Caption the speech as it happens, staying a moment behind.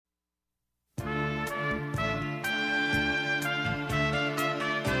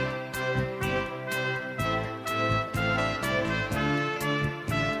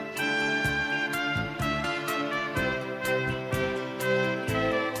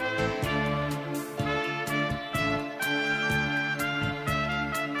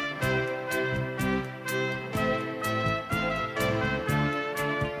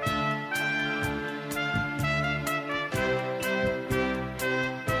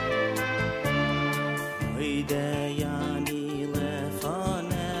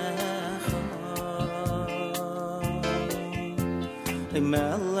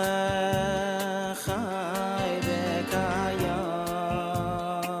melech chai v'kayam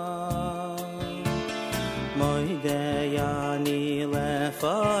moidei ani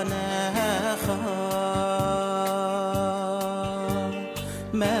lefanecha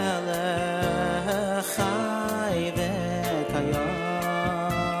melech chai v'kayam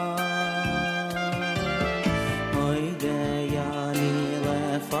moidei ani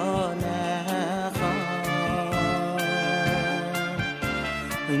lefanecha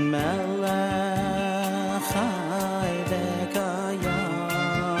melech chai v'kayam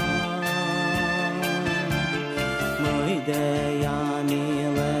moidei ani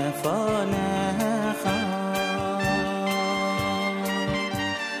lefanecha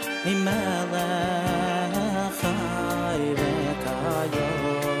melech chai v'kayam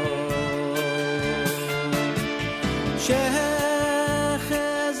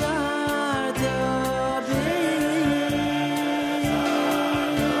shechazart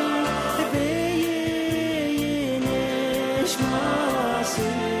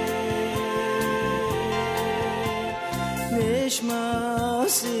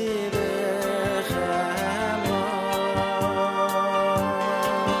nishmasi b'chama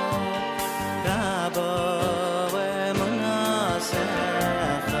Rabbo emunasecha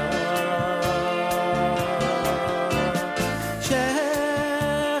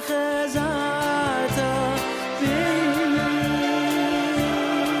shechazarta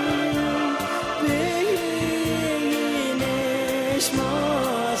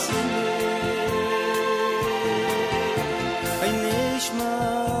nishmasi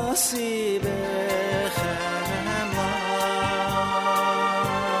nishmasi b'chama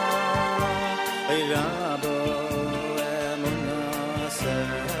Rabbo emunasecha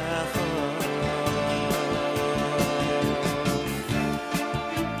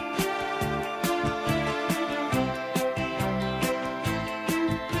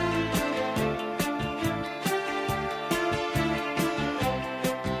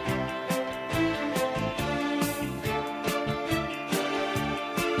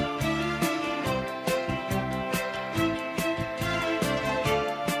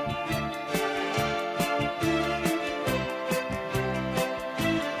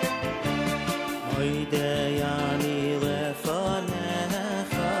moidei ani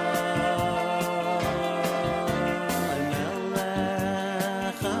lefanecha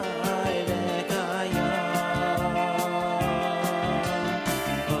melech chai v'kayam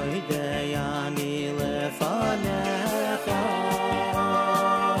moidei ani lefanecha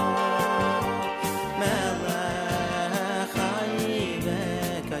melech chai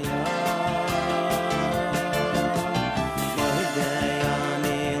v'kayam moidei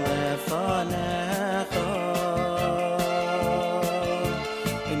ani lefanecha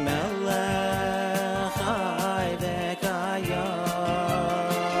melech chai v'kayam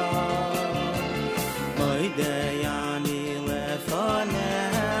moidei ani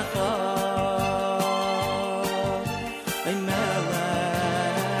lefanecha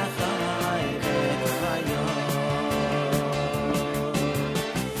melech chai v'kayam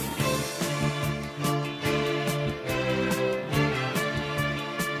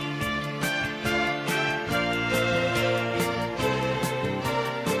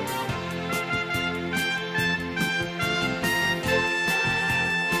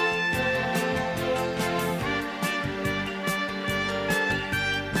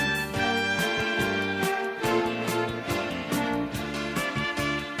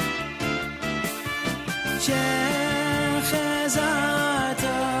shechazart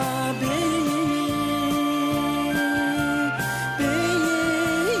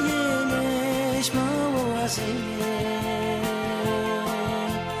nishmasi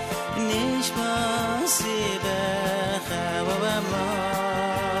nishmasi b'chama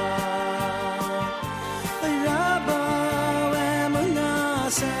Rabbo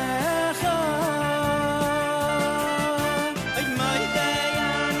emunasecha moidei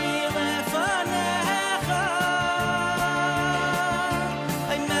ani lefanecha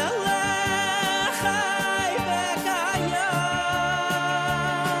melech chai v'kayam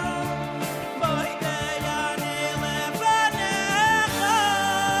moidei ani lefanecha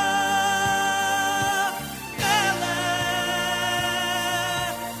melech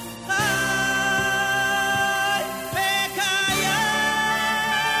chai v'kayam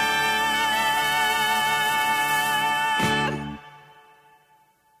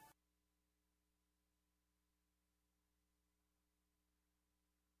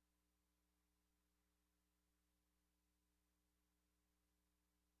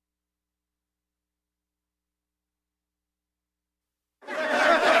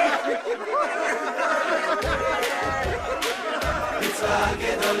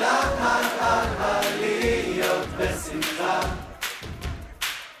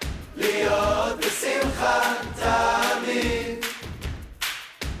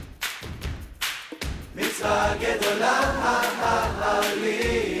גדולה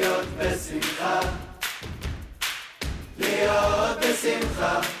להיות בשמחה, להיות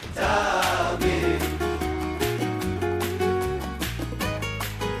בשמחה תמיד.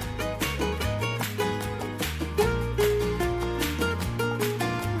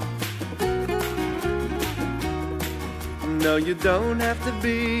 No, you don't have to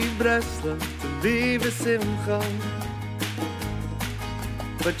be Breslau to be Besimcha,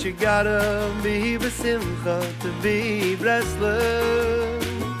 but you gotta be Besimcha to be Breslau.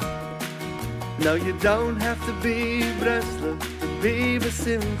 No, you don't have to be Breslau to be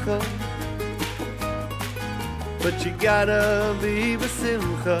Besimcha, but you gotta be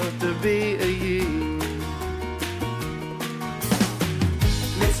Besimcha to be a Yid.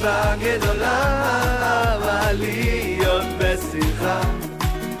 Mitzvah gedola להיות בשמחה,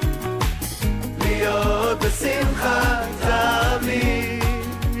 להיות בשמחה תמיד.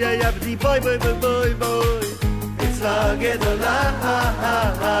 יא יבדי בוי בוי בוי בוי בוי. מצווה גדולה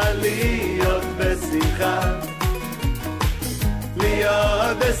להיות בשמחה,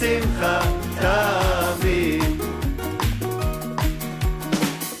 להיות בשמחה תמיד.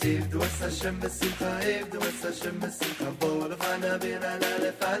 עבדו את השם בשמחה, עבדו את השם בשמחה, בואו לפנה בירנה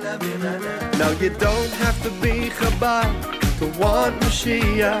לפנה בירנה. Now you don't have to be Chabad to want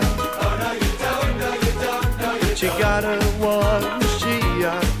Mashiach. Oh no you don't, no you don't, no you But you gotta want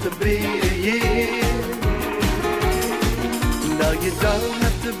Mashiach to be a Yid. Now you don't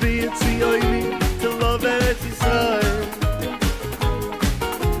have to be a Tzioini to love Eretz Yisrael,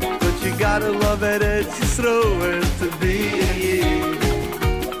 but you gotta love Eretz Yisrael to be a Yid.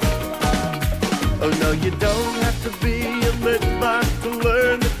 Oh no, you don't have to be a mitzvah to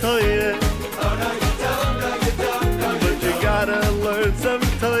learn the Torah. Oh no you don't, no you don't, no you But you gotta learn some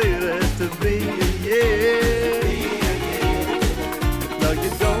Torah to be a Yid. No,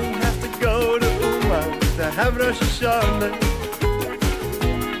 you don't have to go to Ummah to have Rosh Hashanah,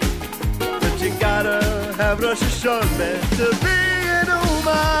 but you gotta have Rosh Hashanah to be an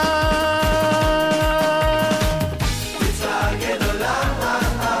Ummah. מצווה גדולה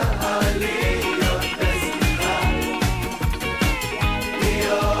להיות בשמחה,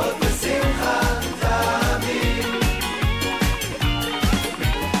 להיות בשמחה תמיד.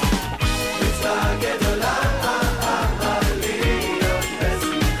 מצווה גדולה להיות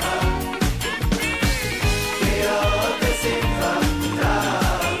בשמחה, להיות בשמחה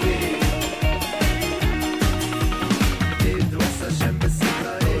תמיד. עבדו את השם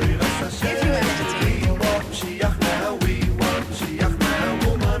בשמחה, עבדו את השם. We want Mashiach now, we want Mashiach now.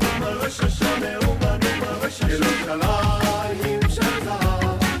 Uman Uman Rosh Hashanah, Uman Uman Rosh Hashanah. Yerushalayim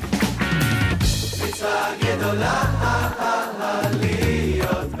Shalom. מצווה גדולה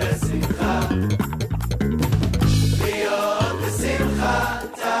להיות בשמחה, להיות בשמחה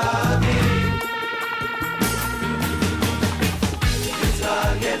תמיד. מצווה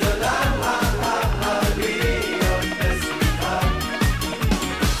גדולה להיות בשמחה,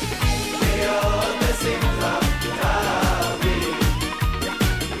 להיות בשמחה תמיד.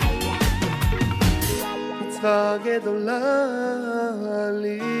 מצווה גדולה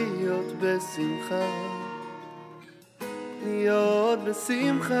להיות בשמחה, להיות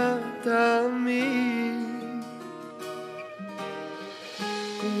בשמחה תמיד.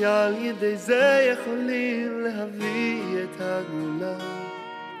 על ידי זה יכולים להביא את הגאולה,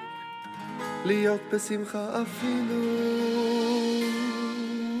 להיות בשמחה אפילו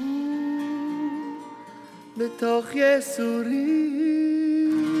בתוך ייסורים.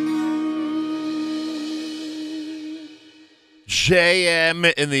 JM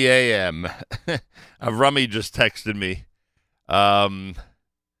in the AM. Rummy just texted me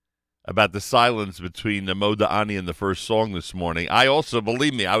about the silence between Moda Ani and the first song this morning. I also,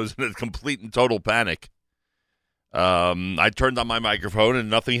 believe me, I was in a complete and total panic. I turned on my microphone and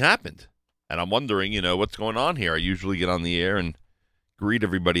nothing happened. And I'm wondering, what's going on here? I usually get on the air and greet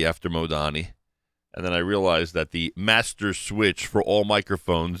everybody after Moda Ani. And then I realized that the master switch for all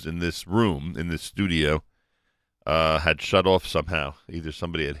microphones in this room, in this studio, had shut off somehow. Either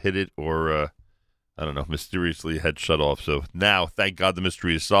somebody had hit it or, I don't know, mysteriously had shut off. So now, thank God the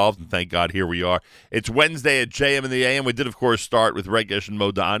mystery is solved, and thank God here we are. It's Wednesday at JM in the AM. We did, of course, start with Regesh and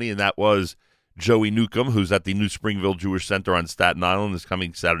Moda Ani, and that was Joey Newcomb, who's at the New Springville Jewish Center on Staten Island this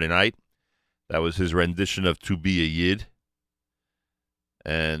coming Saturday night. That was his rendition of To Be a Yid.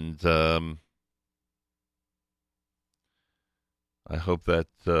 And I hope that...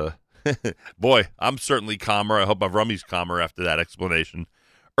 boy, I'm certainly calmer. I hope Avramy's calmer after that explanation.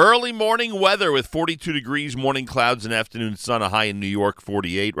 Early morning weather with 42 degrees, morning clouds and afternoon sun, a high in New York,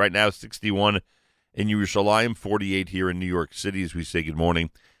 48. Right now, 61 in Yerushalayim, 48 here in New York City as we say good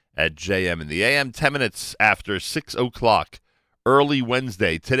morning. at JM in the AM. 10 minutes after 6 o'clock, early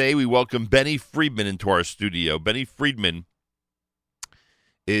Wednesday. Today we welcome Benny Friedman into our studio. Benny Friedman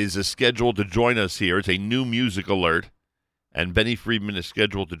is scheduled to join us here. It's a new music alert, and Benny Friedman is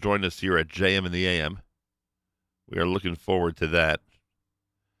scheduled to join us here at JM in the AM. We are looking forward to that.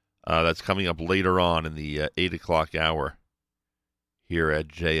 That's coming up later on in the 8 o'clock hour here at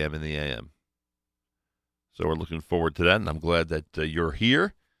JM in the AM. So we're looking forward to that, and I'm glad that you're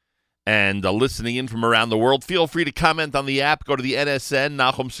here and listening in from around the world. Feel free to comment on the app. Go to the NSN,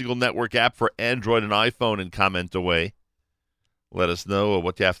 Nachum Segal Network app for Android and iPhone, and comment away. Let us know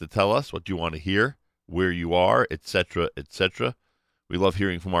what you have to tell us, what you want to hear, where you are, etc., etc. We love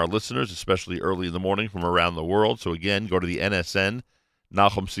hearing from our listeners, especially early in the morning from around the world. So again, go to the NSN,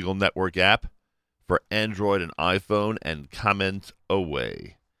 Nachum Segal Network app for Android and iPhone, and comment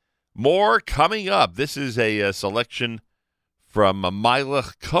away. More coming up. This is a selection from Meir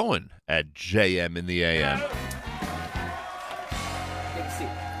Cohen at JM in the AM. Take a seat.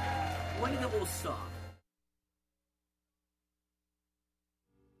 When did it all start?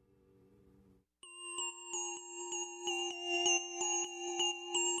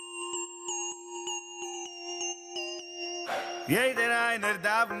 Jeder einer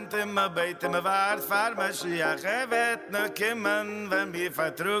davent immer bete me wart fahr Mashiach wird nur kommen, wenn wir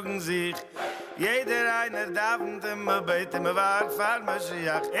vertrugen sich. Jeder einer davent immer bete me wart fahr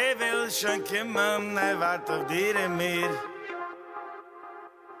Mashiach will schon kommen, wart auf dir und mir.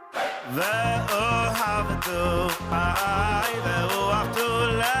 ואוהבתו, ואוהבתו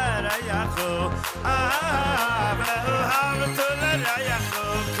לרעייתו, ואוהבתו לרעייתו,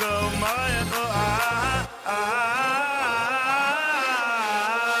 כמו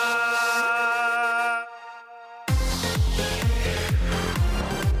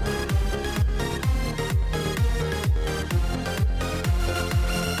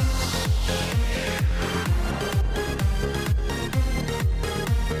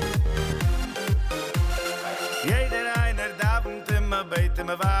Bete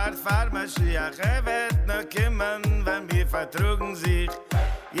me wart fahr Mashiach wird nur kommen, wenn wir vertrugen sich.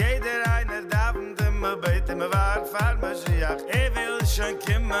 Jeder einer davent immer bete me wart fahr Mashiach will schon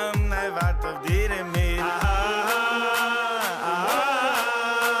kommen, wart auf dir und mir.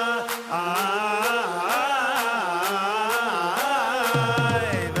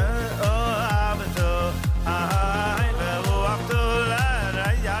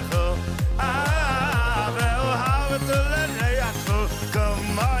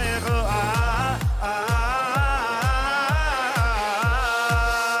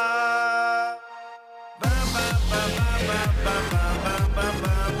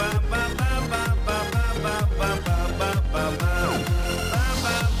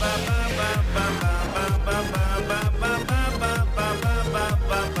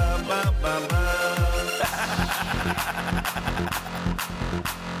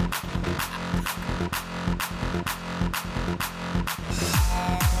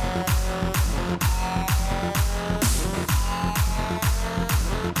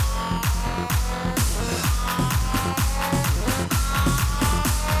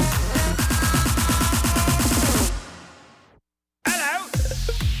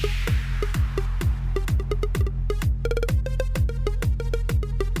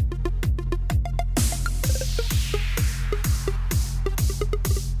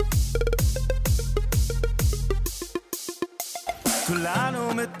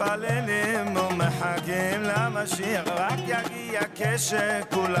 כולנו מתפללים ומחכים למשיח רק יגיע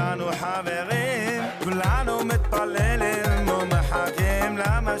כשכולנו חברים כולנו מתפללים ומחכים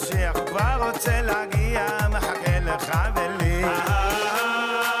למשיח הוא כבר רוצה להגיע מחכה לך ולי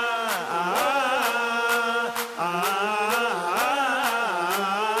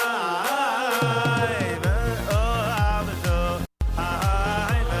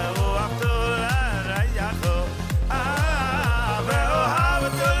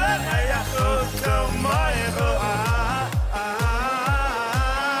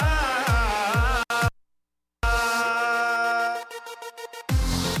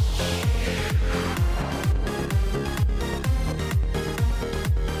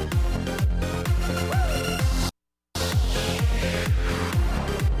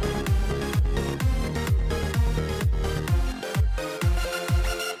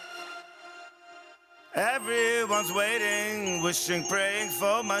Everyone's waiting, wishing, praying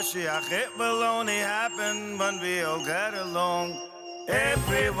for Mashiach. It will only happen when we all get along.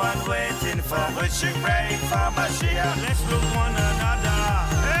 Everyone waiting for, wishing, praying for Mashiach. Let's love one another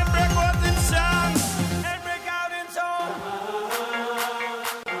and break out in song. And break out in song.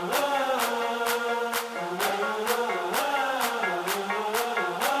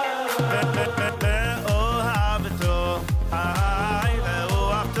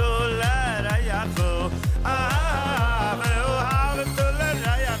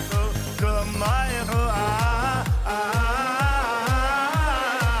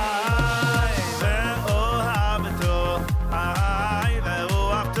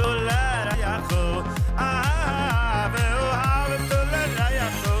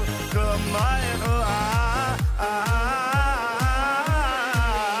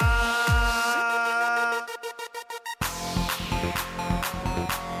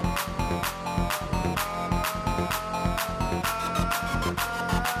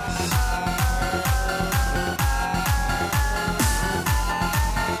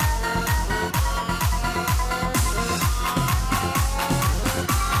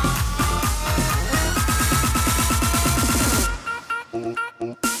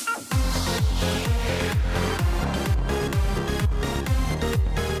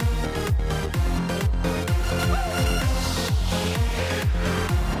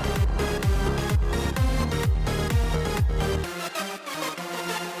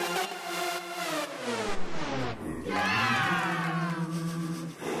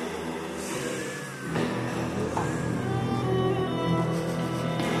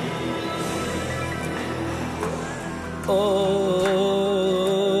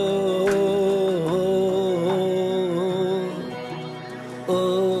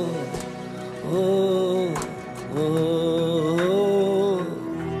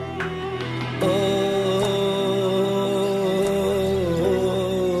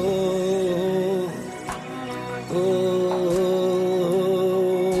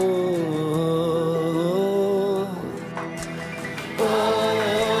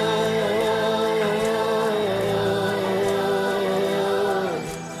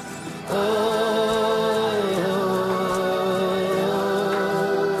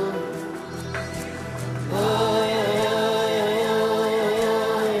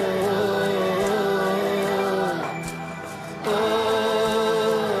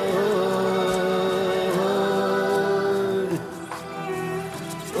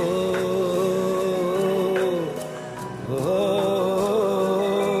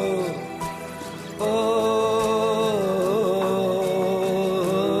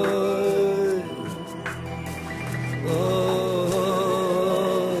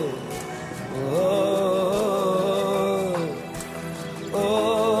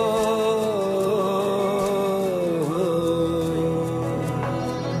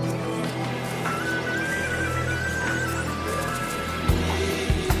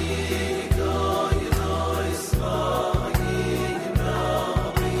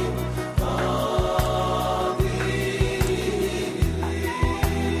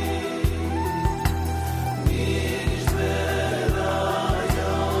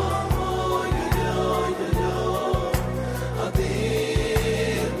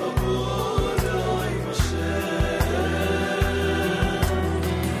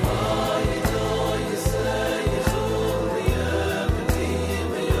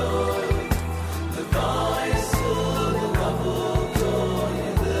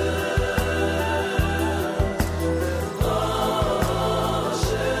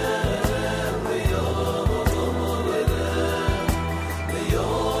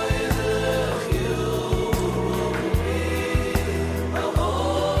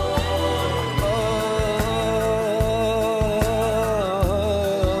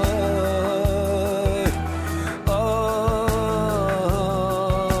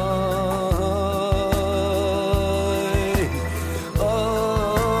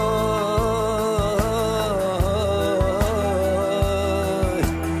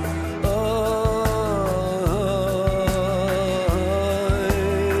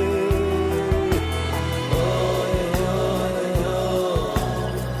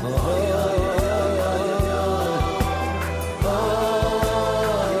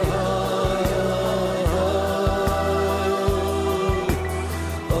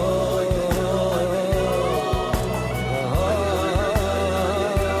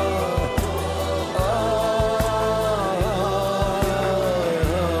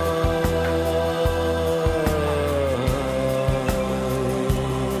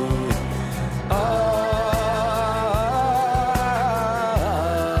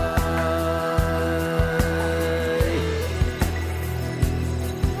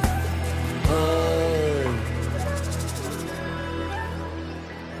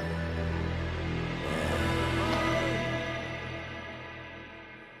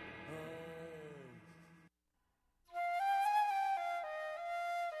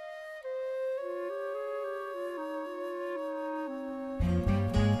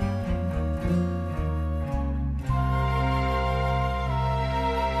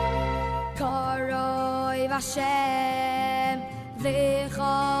 Hashem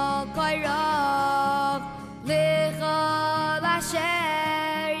V'chol koirav V'chol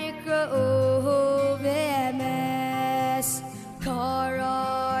asher yikru'uhu v'emes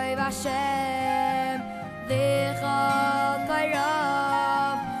Koroi Hashem V'chol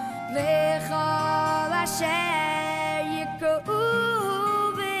koirav V'chol asher yikru'uhu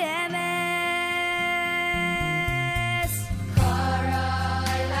v'emes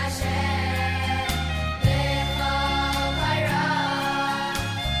Koroi Hashem V'chol koirav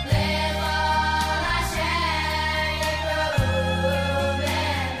V'chol asher yikru'uhu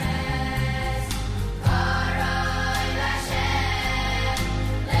v'emes Koroi Hashem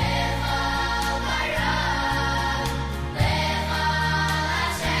V'chol koirav V'chol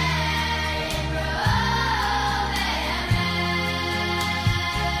asher yikru'uhu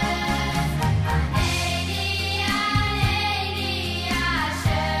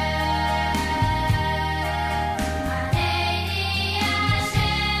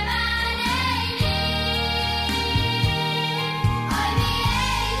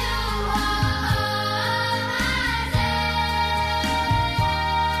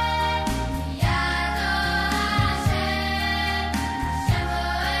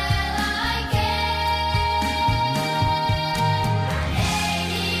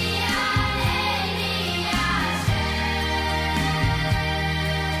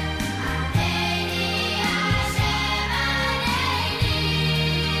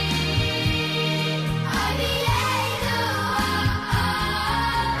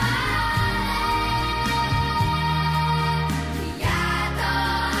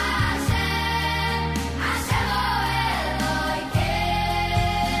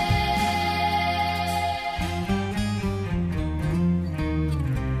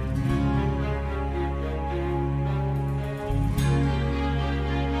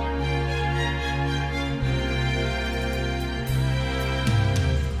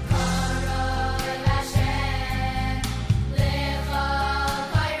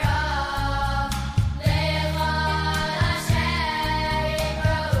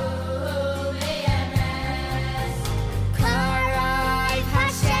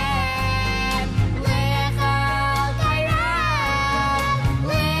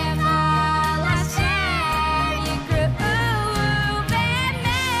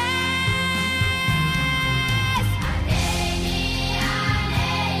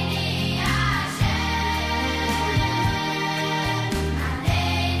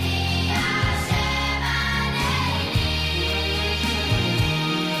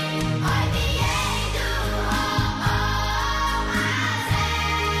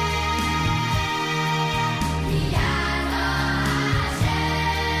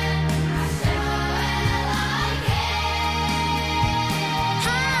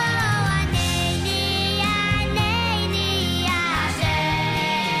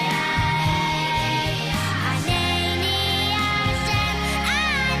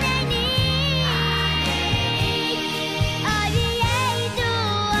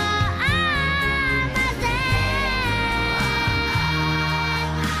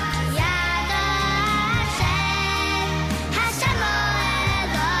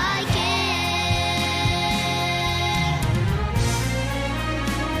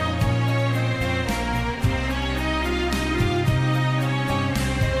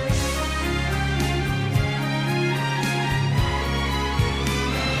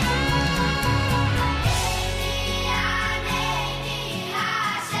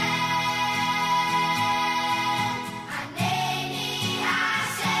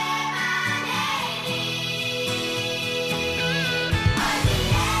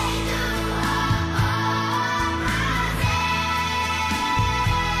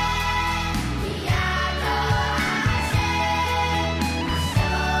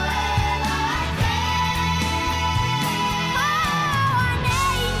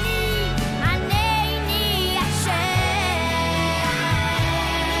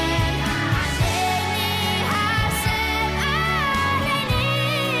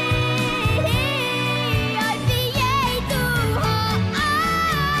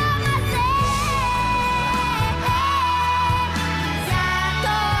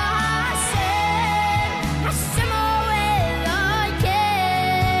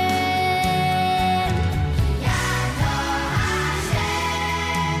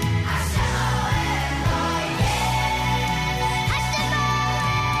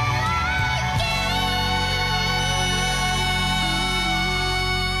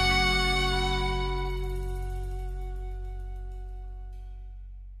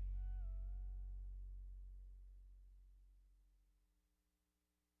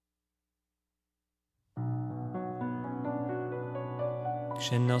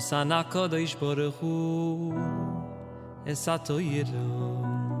כשנוסן הקודש ברוך הוא הסתוירו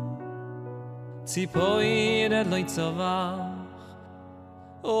ציפויר אלוהי צבח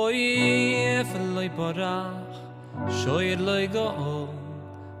אויף אלוהי פרח שויר אלוהי גאון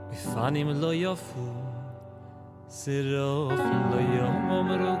בפנים לא יפו סירוף לא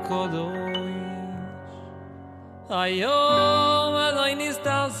יאמרו קודש היום אלוהי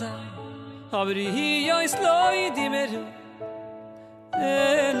נסתלזה aber hier ist Leute mehr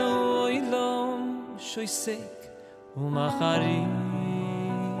אלוהי לא שויסק ומחריש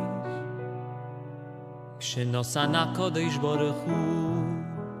כשנוסן הקודש ברוך הוא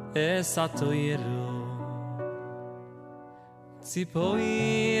הסתוירו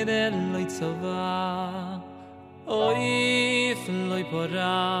ציפויר אלוהי צבח אויף אלוהי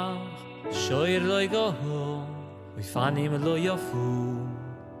פרח שויר אלוהי גאון בפנים לא יפו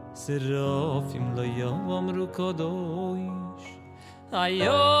סירופים לא יאמרו קודש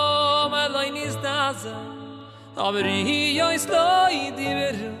היום אלוהי נסתלזה aber hier ist Leute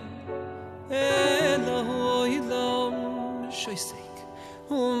mehr אלוהי לא שויסק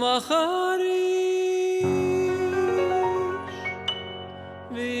ומחריש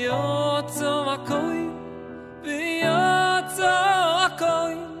ויוצא הכהן ויוצא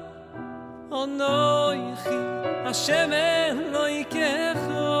הכהן אנוכי השם אלוהיך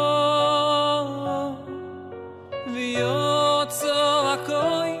ויוצא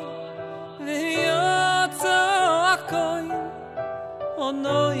הכהן ויוצא הכהן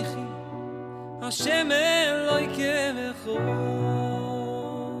אנוכי השם אלוהיך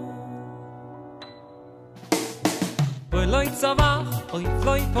אוי צבח אוי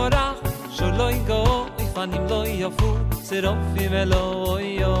פלוי פרח שלוי גאו אוי פנים לא יפו צירופים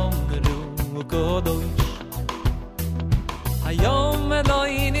אלוהי יאמרו קודש היום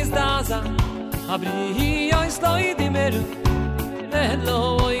אלוהי נסתלזה aber hier ist Leute mehr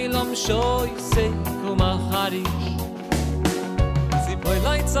אלוהי לא שויסק ומחריש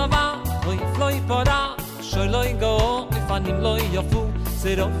ציפויר צבח אוי פלוי פרח שלוי גאו אוי פנים לא יפו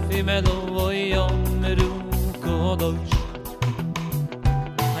צירופים אלוהי יאמרו קודש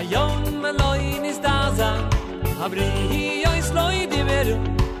היום אלוהי נסתלזה aber hier ist Leute mehr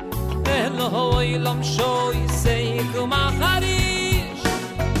אלוהי לא שויסק ומחריש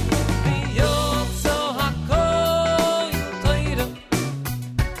ויוצא הכהן תוירו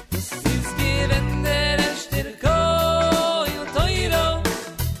das ist given der erster כהן תוירו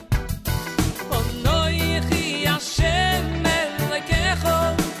אנוכי השם אלוהיך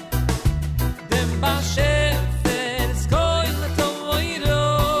dem בשפרס כהן תוירו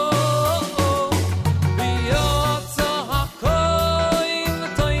ויוצא הכהן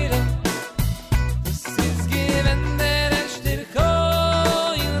תוירו das ist given der erster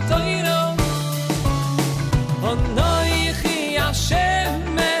כהן תוירו אנוכי השם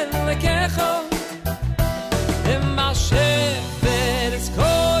אלוהיך dem בשפרס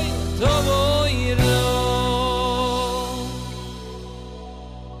כהן תוירו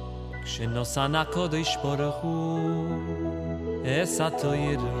כשנוסן הקודש ברוך הוא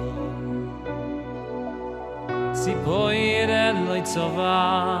הסתוירו ציפויר אלוהי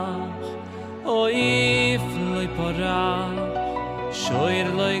צבח אויף אלוהי פרח שויר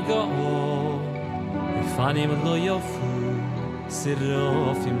אלוהי גאון בפנים לא יפו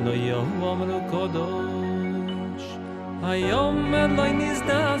סירופים לא יאמרו קודש היום אלוהי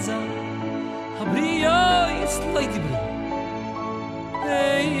נסתלזה aber hier ist Leute mehr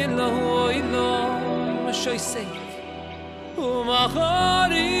אלוהי לא שויסק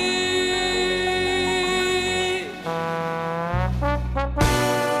ומחריש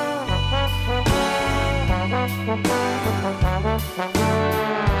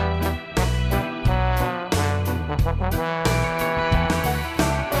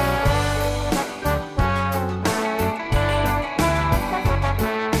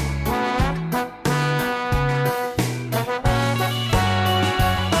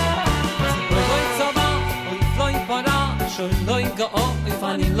שלוי גאו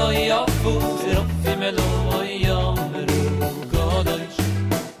פנים לא יפו צירופים אלוהי יאמרו קודש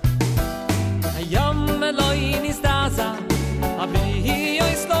היום אלוהי נסתלזה aber hier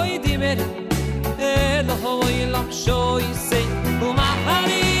ist Leute mehr אלוהי לא שויסק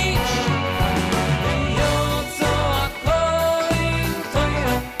ומחריש ויוצא הכהן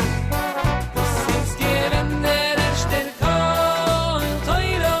תוירו das ist given der erster כהן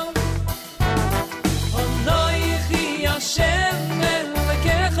תוירו אנוכי השם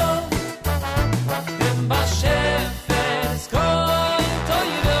אלוהיך dem בשפרס כהן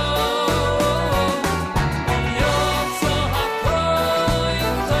תוירו ויוצא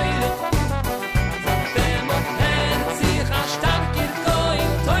הכהן תוירו dem herz sich a starker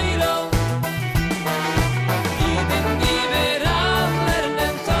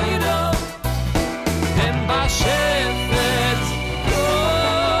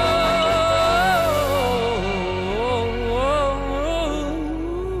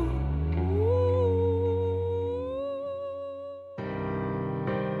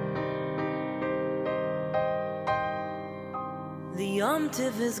Yom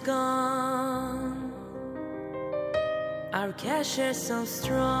Tiv is gone. Our kesher so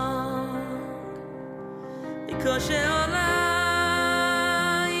strong. Because Olai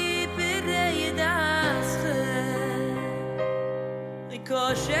Pirei Dasche.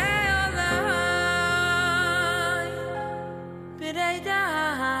 Because Olai Pirei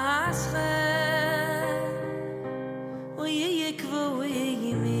Dasche.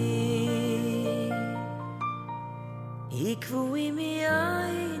 Ikvu imi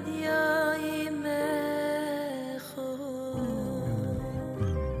aid yaimecho.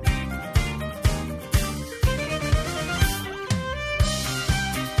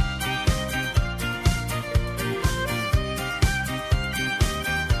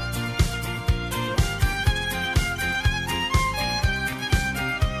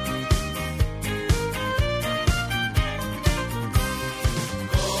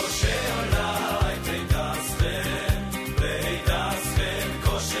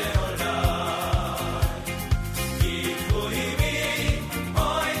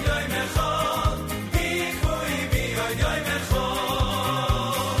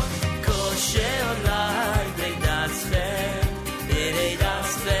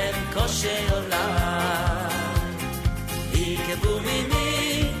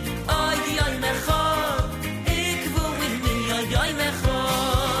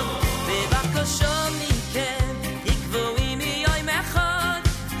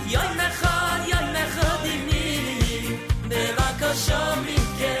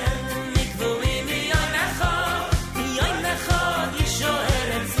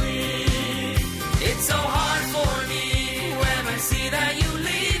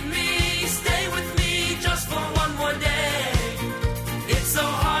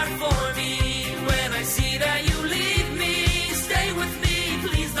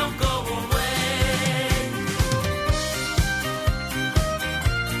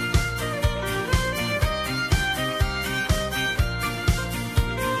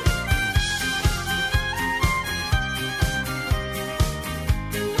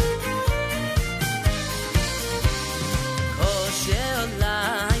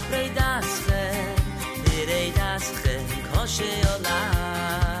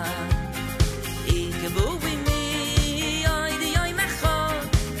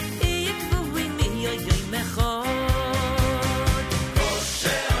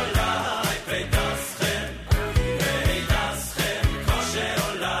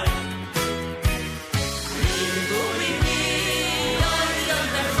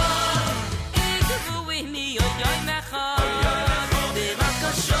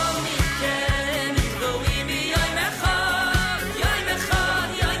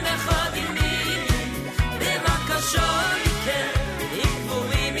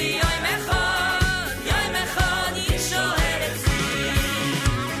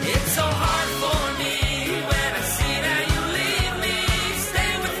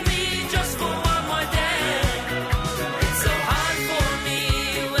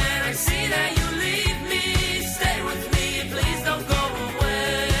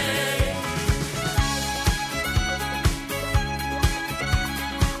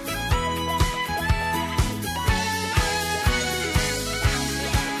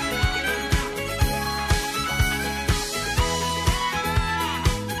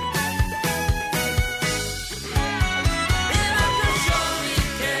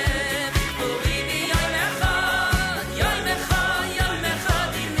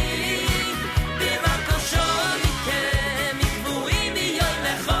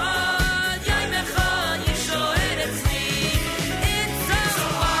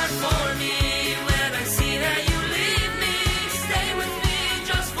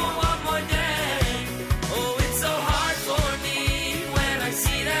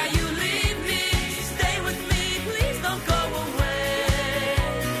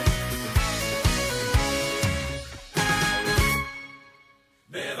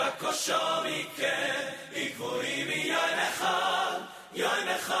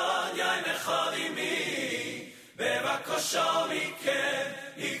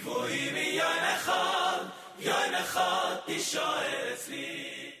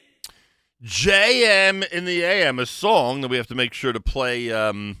 JM in the AM, a song that we have to make sure to play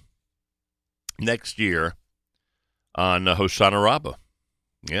next year on Hoshana Rabbah.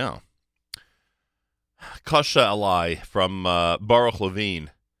 Yeah. Kasha Alai from Baruch Levine.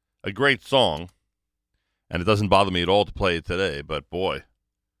 A great song. And it doesn't bother me at all to play it today, but boy,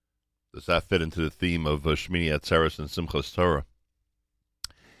 does that fit into the theme of Shmini Atzeres and Simchas Torah.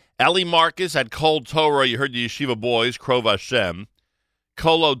 Ellie Marcus had Cold Torah. You heard the Yeshiva Boys, Krov Hashem.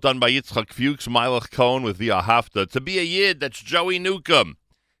 Kolo done by Yitzchak Fuchs, Meilach Cohen with Via Hafta. To be a Yid, that's Joey Newcomb.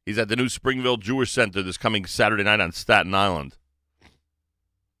 He's at the New Springville Jewish Center this coming Saturday night on Staten Island.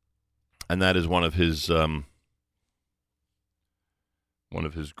 And that is one of his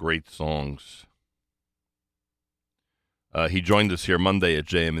great songs. He joined us here Monday at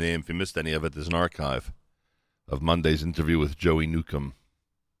JM and the AM. If you missed any of it, there's an archive of Monday's interview with Joey Newcomb.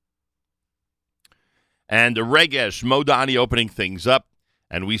 And Regesh Modani opening things up.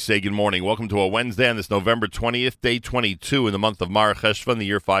 And we say good morning. Welcome to a Wednesday on this November 20th, day 22 in the month of Mar Cheshvan, the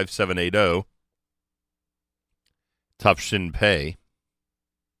year 5780. Tufshin Pei.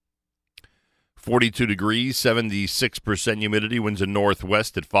 42 degrees, 76% humidity, winds in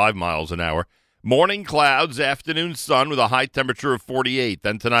northwest at 5 miles an hour. Morning clouds, afternoon sun with a high temperature of 48.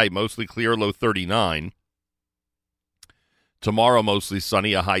 Then tonight, mostly clear, low 39. Tomorrow, mostly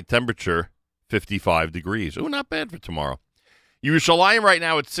sunny, a high temperature, 55 degrees. Oh, not bad for tomorrow. Yerushalayim right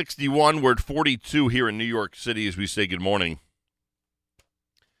now at 61. We're at 42 here in New York City as we say good morning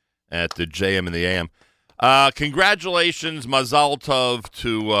at the JM and the AM. Congratulations, Mazal Tov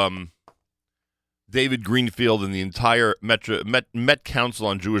to David Greenfield and the entire Met Council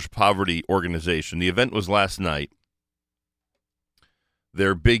on Jewish Poverty organization. The event was last night.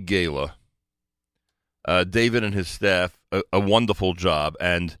 Their big gala. David and his staff, a wonderful job,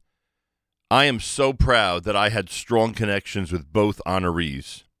 and I am so proud that I had strong connections with both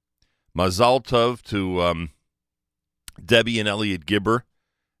honorees. Mazal Tov to Debbie and Elliot Gibber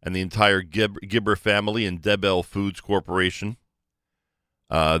and the entire Gibber family and Debel Foods Corporation.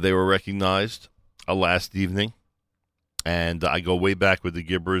 They were recognized last evening, and I go way back with the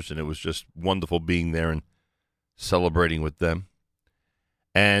Gibbers, and it was just wonderful being there and celebrating with them.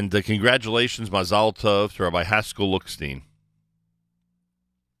 And congratulations, Mazal Tov, to Rabbi Haskell Lookstein.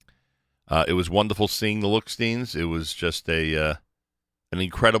 It was wonderful seeing the Looksteins. It was just an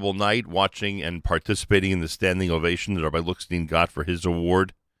incredible night watching and participating in the standing ovation that Rabbi Lookstein got for his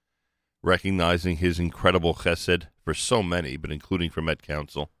award, recognizing his incredible chesed for so many, but including for Met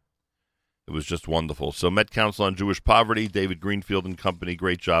Council. It was just wonderful. So Met Council on Jewish Poverty, David Greenfield and company,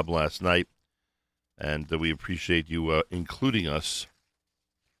 great job last night. And we appreciate you including us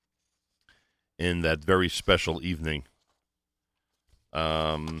in that very special evening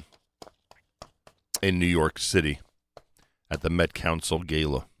in New York City at the Met Council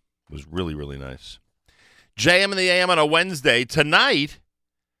Gala. It was really, really nice. JM and the AM on a Wednesday. Tonight,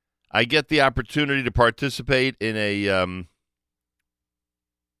 I get the opportunity to participate in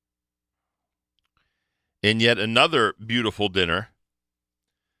in yet another beautiful dinner.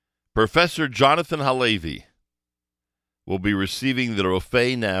 Professor Jonathan Halevi will be receiving the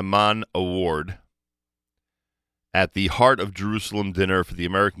Rofei Naaman Award at the Heart of Jerusalem dinner for the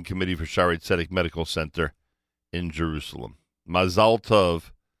American Committee for Shaarei Tzedek Medical Center in Jerusalem. Mazal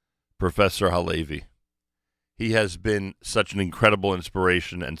Tov, Professor Halevi. He has been such an incredible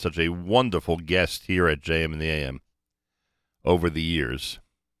inspiration and such a wonderful guest here at JM and the AM over the years.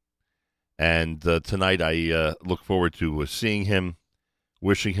 And tonight I look forward to seeing him,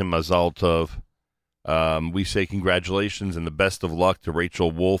 wishing him Mazal Tov. We say congratulations and the best of luck to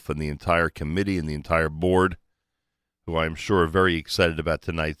Rachel Wolf and the entire committee and the entire board, who I'm sure are very excited about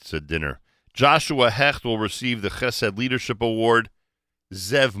tonight's dinner. Joshua Hecht will receive the Chesed Leadership Award,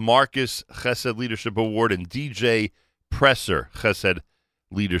 Zev Marcus Chesed Leadership Award, and DJ Presser Chesed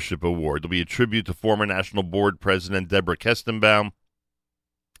Leadership Award. There'll be a tribute to former National Board President Deborah Kestenbaum,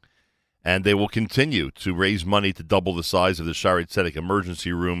 and they will continue to raise money to double the size of the Shaarei Tzedek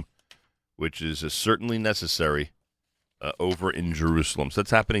Emergency Room, which is certainly necessary over in Jerusalem. So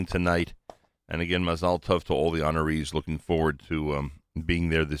that's happening tonight. And again, Mazal Tov to all the honorees. Looking forward to being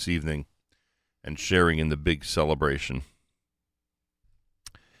there this evening and sharing in the big celebration.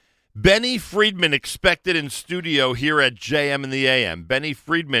 Benny Friedman expected in studio here at JM and the AM. Benny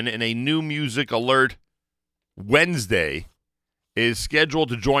Friedman in a New Music Alert Wednesday is scheduled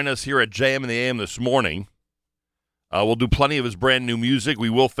to join us here at JM and the AM this morning. We'll do plenty of his brand new music. We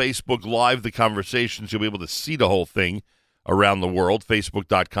will Facebook Live the conversations. You'll be able to see the whole thing around the world.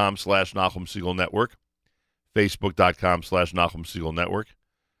 Facebook.com/Nachum Segal Network. Facebook.com/Nachum Segal Network.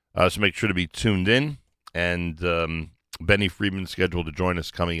 So make sure to be tuned in. And Benny Friedman scheduled to join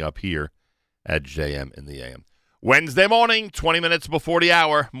us coming up here at JM in the AM. Wednesday morning, 20 minutes before the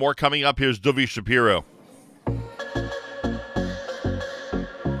hour. More coming up. Here's Duvi Shapiro.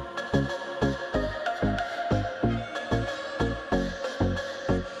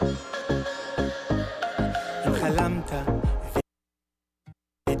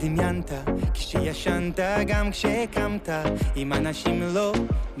 דמיינת כשהיה כשישנת גם כשקמת, אם אנשים לא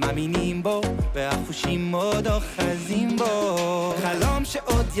מאמינים בו והחושים עוד אוחזים בו, חלום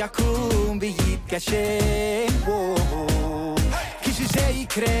שעוד יקום ויתגשם בו, כשזה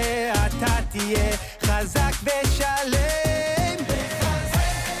יקרה אתה תהיה חזק ושלם,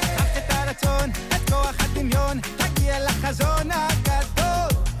 רק את הרצון, את כוח הדמיון, תגיע לחזון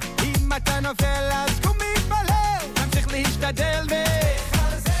הגדול, אם אתה נופל אז קום מתפלל, תמשיך להשתדל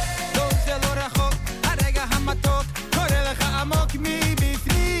לא זה לא רחוק, הרגע המתוק קורא לך עמוק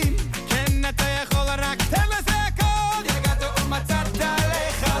מבפנים, כן אתה יכול רק תן לזה הכל, יגעת ומצאת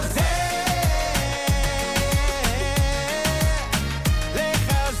לחזק,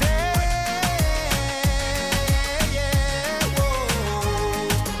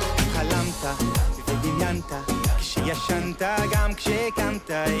 חלמת ודמיינת כשישנת גם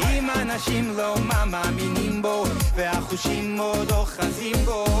כשקמת, אם אנשים לא מאמינים בו והחושים עוד אוחזים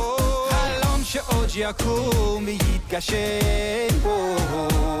בו, חלום שעוד יקום ויתגשם בו,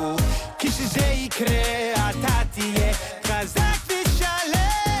 כשזה יקרה אתה תהיה חזק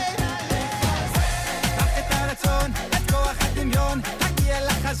ושלם, קח את הרצון, את כוח הדמיון, תגיע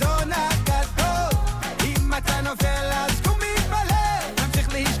לחזון הגדול, אם אתה נופל אז קום מתפלל, תמשיך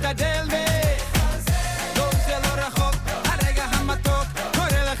להשתדל לא זה לא רחוק, הרגע המתוק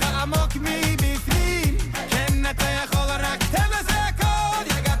קורא לך עמוק מבפנים, כן אתה יכול רק תן לזה הכל,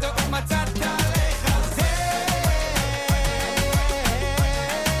 יגעת ומצאת לחזק,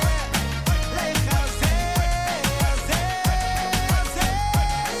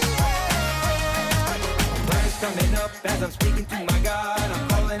 Words coming up as I'm speaking to my God, I'm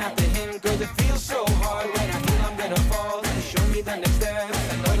calling out to him cause it feels so hard, when I feel I'm gonna fall, and show me the next steps,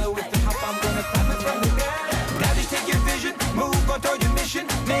 I know that with the help I'm gonna climb it from the ground, now just take your vision, move on toward your mission,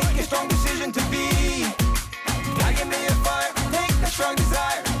 make a strong decision to be, God give me a fire, take the strong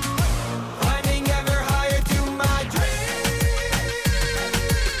desire, climbing ever higher to my dream.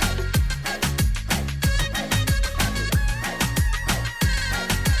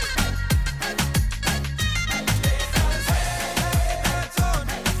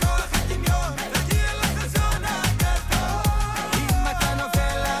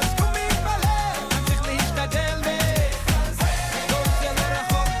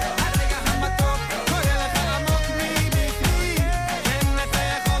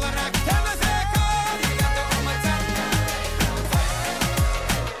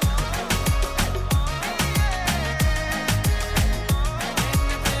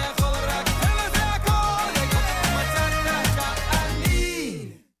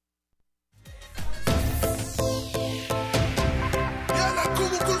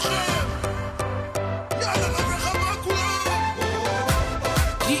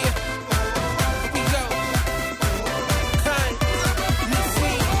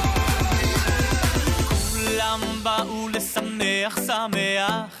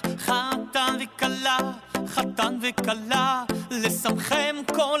 חתן וכלה, לשמחם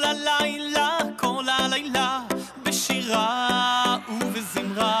כל הלילה, כל הלילה, בשירה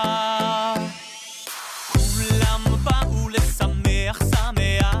ובזמרה. כולם באו לשמח,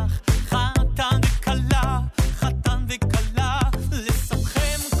 שמח, חתן וכלה, חתן וכלה,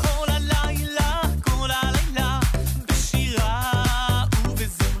 לשמחם כל הלילה, כל הלילה, בשירה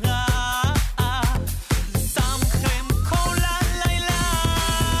ובזמרה. לשמחם כל הלילה.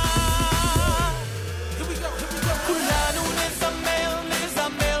 כולנו נזמר,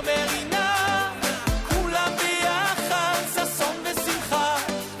 נזמר ברינה, כולם ביחד, ששון ושמחה,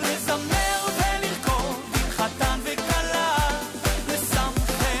 לזמר ולרקוד עם חתן וכלה,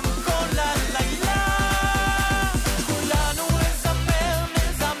 לשמחם כל הלילה. כולנו נזמר,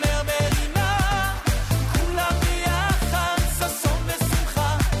 נזמר ברינה, כולם ביחד, ששון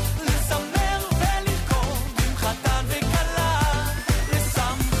ושמחה, לזמר ולרקוד עם חתן וכלה,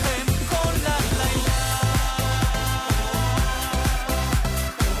 לשמחם כל הלילה.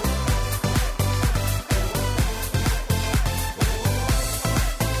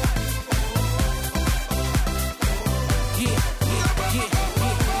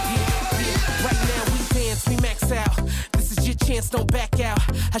 Right now we dance, we max out. This is your chance, don't back out.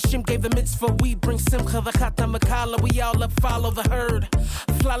 Hashem gave the mitzvah, we bring simcha, the chata makala. We all up, follow the herd.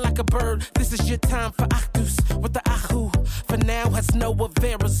 Fly like a bird, this is your time for achdus with the achu. For now has no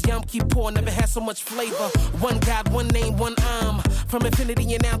averas. Yom Kippur never had so much flavor. One God, one name, one arm. From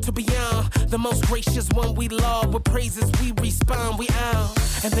infinity and out to beyond. The most gracious one we love. With praises we respond, we are.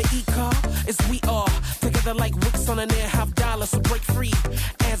 And the e-car is we are. Together like wicks on an air, half dollar. So break free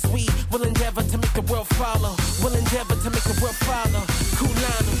as we will endeavor to make the world follow. We'll endeavor to make the world follow.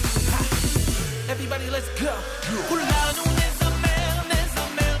 Kulanu. Ha. Everybody let's go. כולנו נזמר,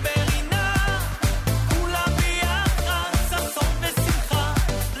 נזמר ברינה,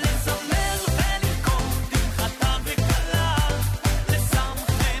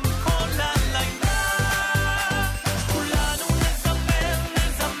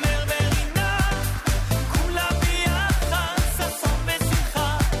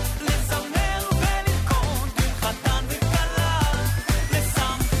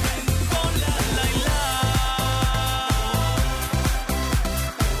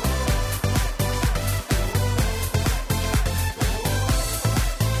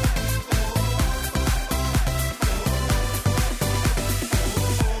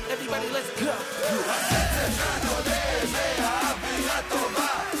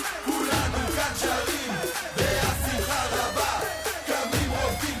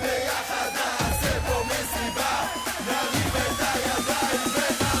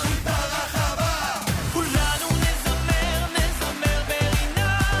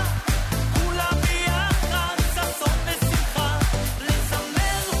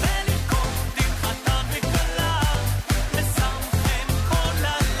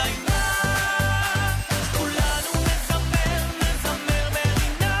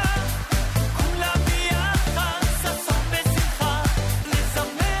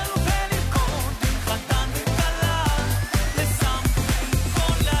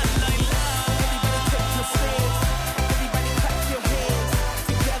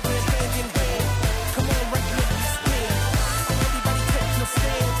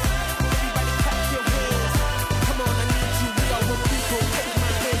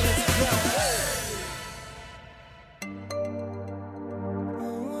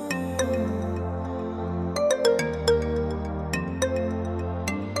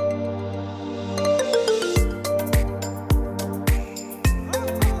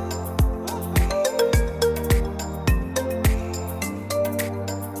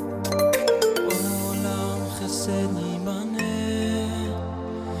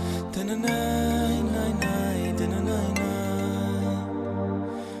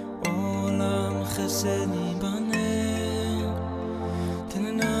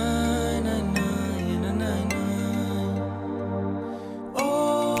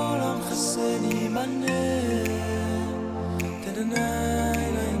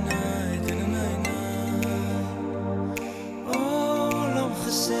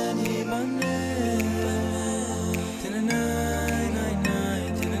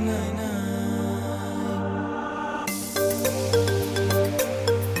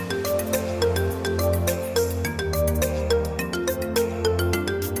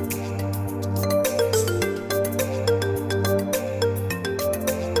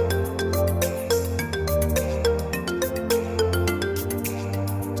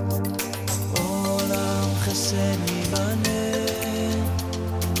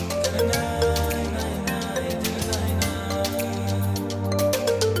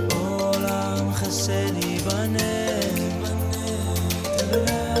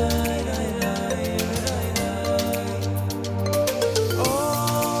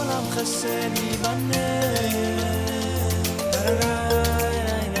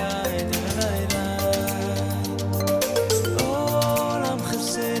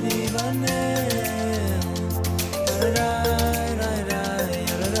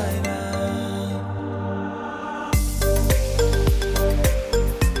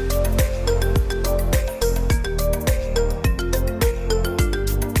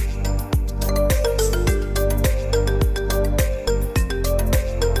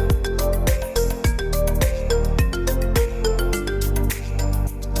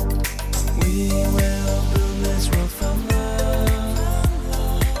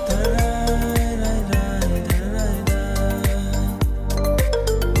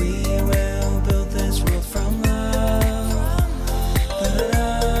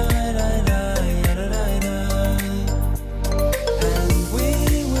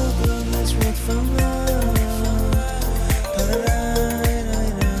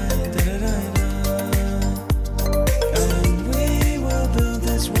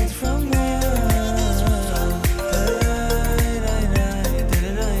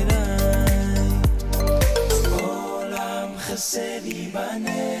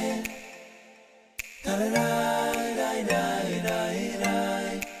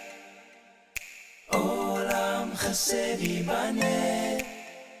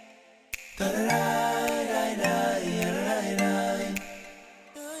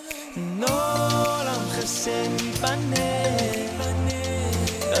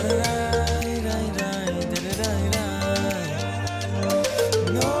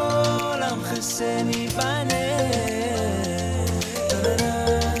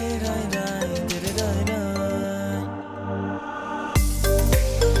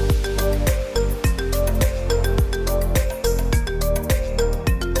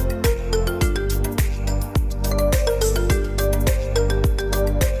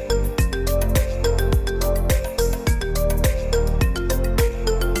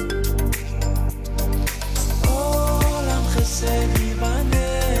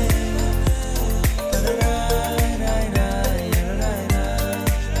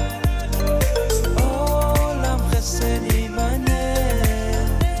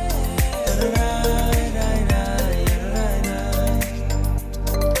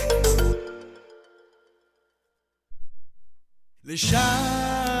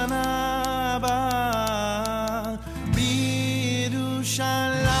 לשנה הבאה בירושלים,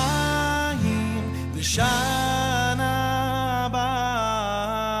 לשנה הבאה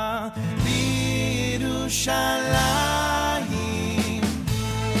בירושלים.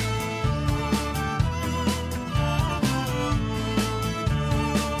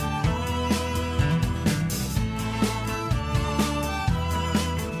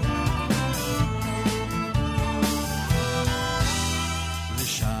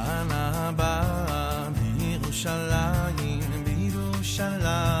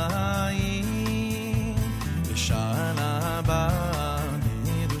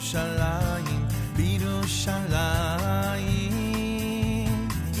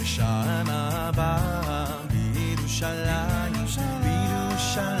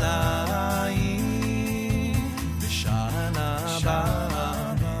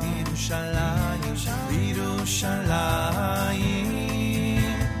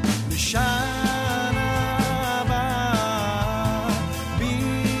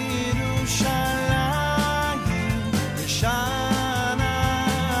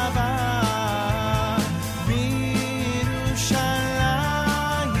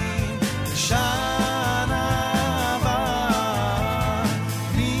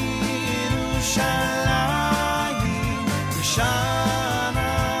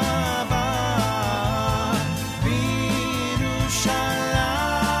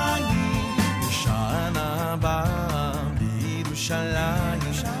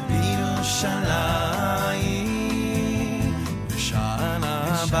 בירושלים, בשנה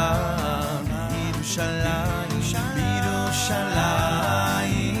הבאה, בירושלים,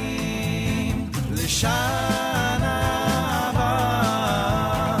 בירושלים, לשנה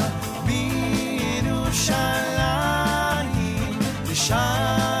הבאה, בירושלים,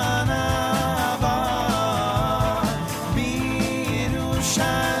 לשנה הבאה,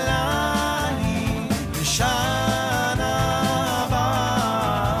 בירושלים, לשנה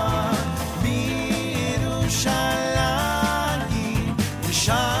הבאה, בירושלים,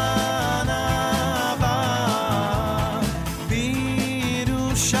 לשנה הבאה,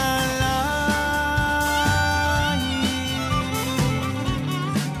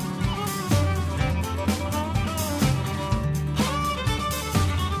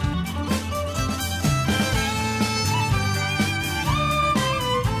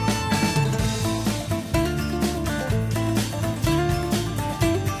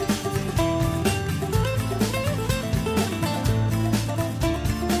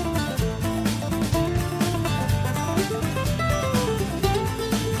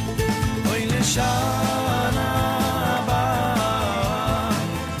 אוי לשנה הבאה,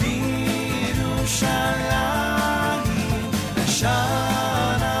 בירושלים,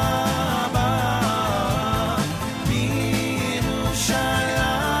 לשנה הבאה, בירושלים,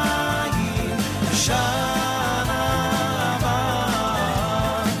 לשנה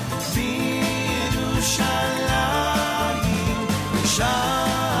הבאה, בירושלים,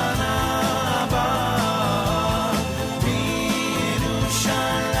 לשנה הבאה,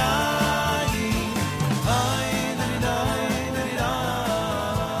 בירושלים. אוי דני דני דני דני,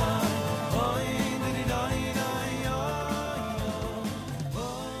 אוי דני דני דני,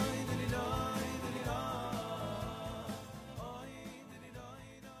 אוי דני דני דני, אוי דני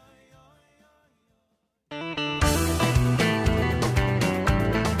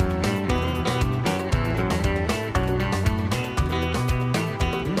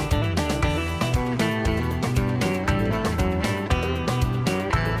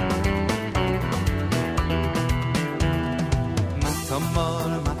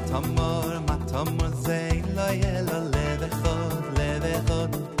matamor zei lo yelo levechot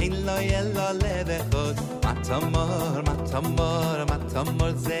levechot in lo yelo levechot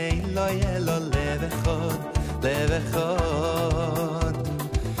matamor zei lo yelo levechot levechot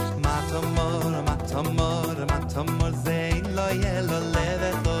matamor zei lo yelo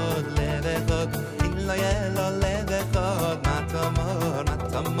levechot levechot in lo yelo levechot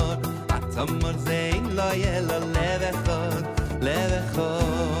matamor zei lo yelo levechot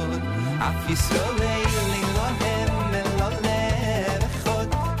levechot af Yisroel Elohem Elo levechot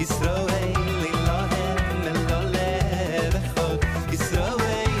Yisroel Elohem Elo levechot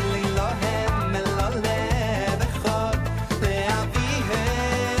Yisroel Elohem Elo levechot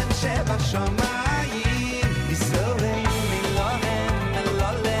le'avihem shebashamayim Yisroel Elohem Elo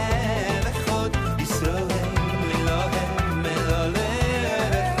levechot Yisroel Elohem Elo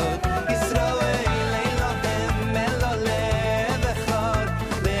levechot Yisroel Elohem Elo levechot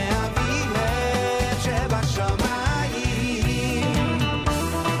le'avihem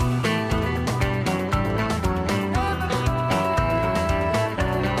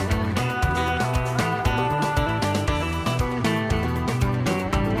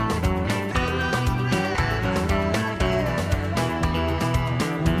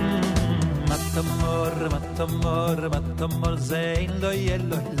matamor zein lo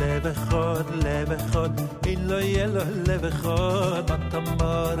yelo levechot levechot in lo yelo levechot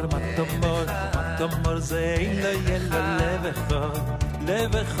matamor zein lo yelo levechot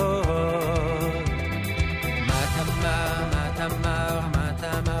levechot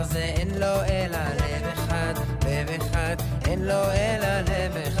matamor zein lo ela levechot levechot in lo ela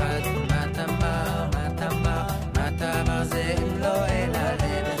levechot matamor zein lo ela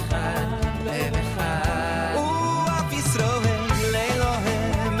levechot levechot Yisroel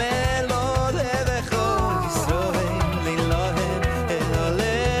Elohem Elo levechot Yisroel Elohem Elo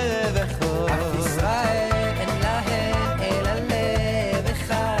levechot Yisrael Elohem Elo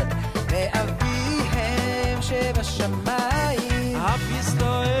levechot le'avihem shebashamayim af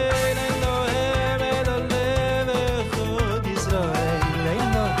Yisroel Elohem Elo levechot Yisroel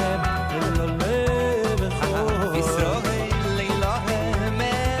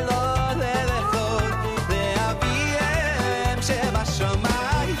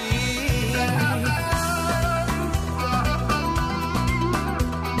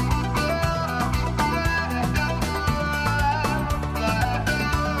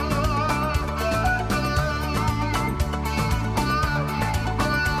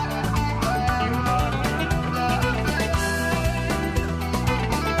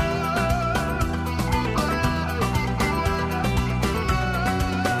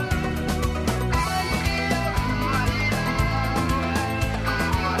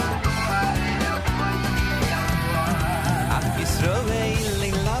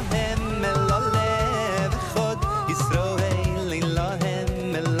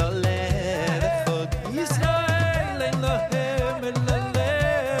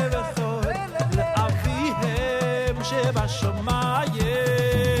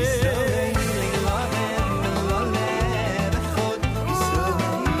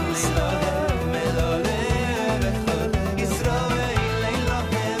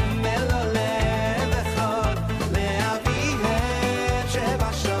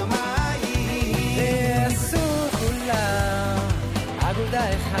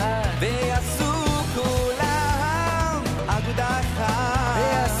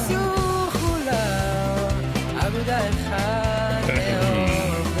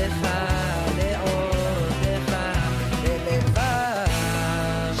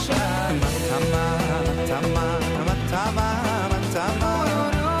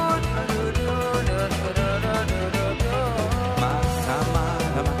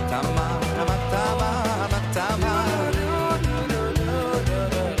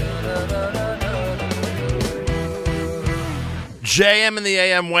JM in the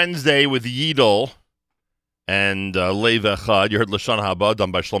AM Wednesday with Yidel and Lev Echad. You heard Lashon Haba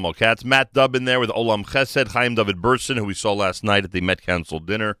done by Shlomo Katz. Matt Dubb in there with Olam Chesed. Chaim David Burson, who we saw last night at the Met Council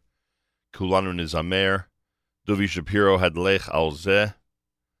dinner. Kulanu Nizamer. Duvi Shapiro had Lech Al Zeh.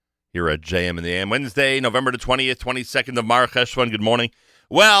 Here at JM in the AM Wednesday, November the 20th, 22nd of Mar Cheshvan. Good morning.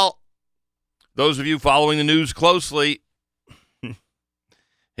 Well, those of you following the news closely,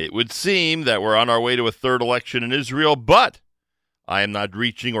 it would seem that we're on our way to a third election in Israel, but I am not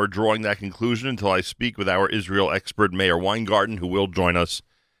reaching or drawing that conclusion until I speak with our Israel expert, Meir Weingarten, who will join us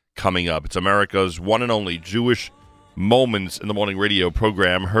coming up. It's America's one and only Jewish Moments in the Morning radio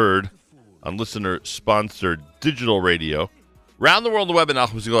program, heard on listener-sponsored digital radio. Around the world, the web at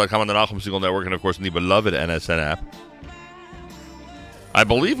NachumSegal.com, on the Nachum Segal Network, and, of course, in the beloved NSN app. I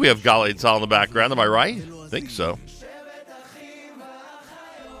believe we have Galei Tzal in the background. Am I right? I think so.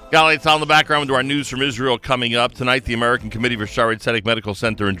 Galei Tzal in the background to our news from Israel coming up. Tonight, the American Committee for Shaarei Tzedek Medical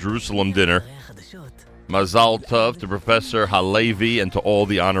Center in Jerusalem dinner. Mazal Tov to Professor Halevi and to all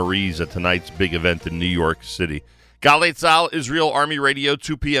the honorees at tonight's big event in New York City. Galei Tzal, Israel Army Radio,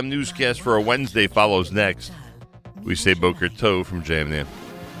 2 p.m. newscast for a Wednesday follows next. We say Boker Tov from JMN.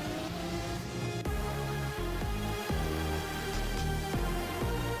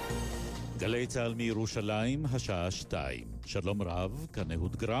 גלי צהל מירושלים, השעה 2. שלום רב, כאן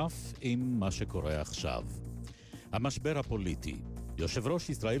אהוד גרף עם מה שקורה עכשיו. המשבר הפוליטי. יושב ראש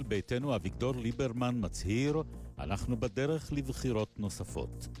ישראל ביתנו אביגדור ליברמן מצהיר, אנחנו בדרך לבחירות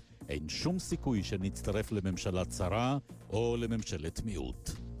נוספות. אין שום סיכוי שנצטרף לממשלה צרה או לממשלת מיעוט.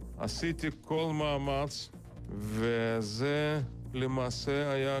 עשיתי כל מאמץ, וזה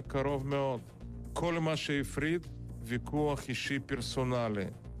למעשה היה קרוב מאוד. כל מה שהפריד, ויכוח אישי פרסונלי.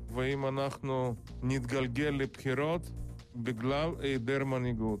 ואם אנחנו נתגלגל לבחירות, בגלל היעדר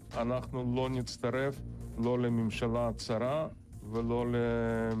מנהיגות, אנחנו לא נצטרף לא לממשלה צרה ולא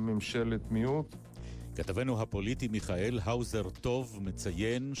לממשלת מיעוט. כתבנו הפוליטי מיכאל האוזר טוב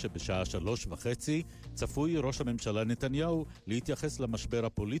מציין שבשעה 3:30 צפוי ראש הממשלה נתניהו להתייחס למשבר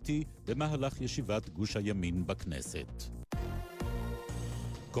הפוליטי במהלך ישיבת גוש הימין בכנסת.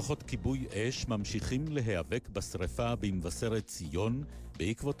 כוחות כיבוי אש ממשיכים להיאבק בשריפה במבשרת ציון,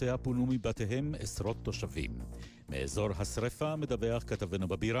 בעקבותיה פונו מבתיהם עשרות תושבים. מאזור השריפה מדווח כתבנו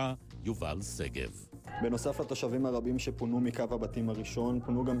בבירה יובל סגב. בנוסף לתושבים הרבים שפונו מקו הבתים הראשון,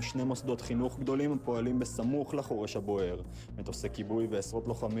 פונו גם 2 מוסדות חינוך גדולים הפועלים בסמוך לחורש הבוער. מטוסי כיבוי ועשרות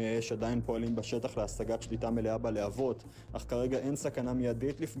לוחמי אש עדיין פועלים בשטח להשגת שליטה מלאה בלהבות, אך כרגע אין סכנה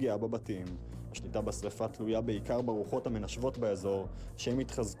מיידית לפגיעה בבתים. השליטה בשריפה תלויה בעיקר ברוחות המנשבות באזור, שהם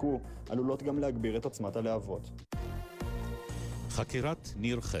יתחזקו, עלולות גם להגביר את עוצמת הלהבות. חקירת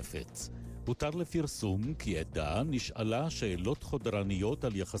ניר חפץ. הותר לפרסום כי עדה נשאלה שאלות חודרניות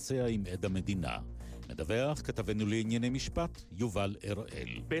על יחסיה עם עד המדינה. מדווח כתבנו לענייני משפט יובל הראל.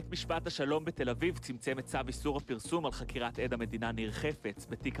 בית משפט השלום בתל אביב צמצם את צו איסור הפרסום על חקירת עד המדינה ניר חפץ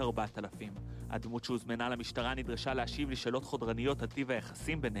בתיק 4000. הדמות שהוזמנה למשטרה נדרשה להשיב לשאלות חודרניות על טיב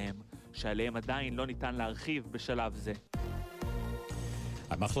היחסים ביניהם, שעליהם עדיין לא ניתן להרחיב בשלב זה.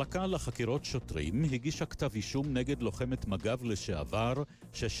 המחלקה לחקירות שוטרים הגישה כתב אישום נגד לוחמת מג"ב לשעבר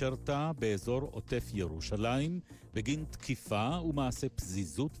ששרתה באזור עוטף ירושלים בגין תקיפה ומעשה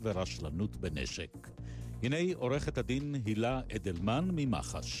פזיזות ורשלנות בנשק. הנה עורכת הדין הילה אדלמן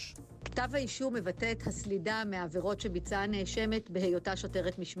ממח"ש. כתב האישום מבטא את הסלידה מהעבירות שביצעה הנאשמת בהיותה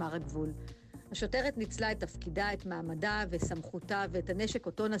שוטרת משמר הגבול. השוטרת ניצלה את תפקידה, את מעמדה וסמכותה ואת הנשק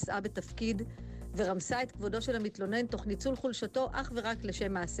אותו נשאה בתפקיד, ורמסה את כבודו של המתלונן תוך ניצול חולשתו אך ורק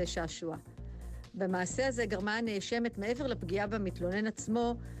לשם מעשה שעשוע. במעשה הזה גרמה הנאשמת מעבר לפגיעה במתלונן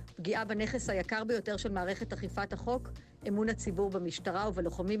עצמו, פגיעה בנכס היקר ביותר של מערכת אכיפת החוק, אמון הציבור במשטרה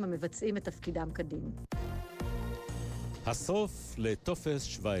ובלוחמים המבצעים את תפקידם כדין. הסוף לטופס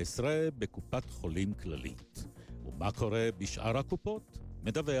 17 בקופת חולים כללית. ומה קורה בשאר הקופות?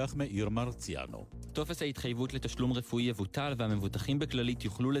 מדווח מאיר מרציאנו. טופס ההתחייבות לתשלום רפואי יבוטל והמבוטחים בכללית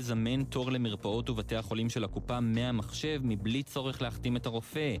יוכלו לזמן תור למרפאות ובתי החולים של הקופה מהמחשב מבלי צורך להחתים את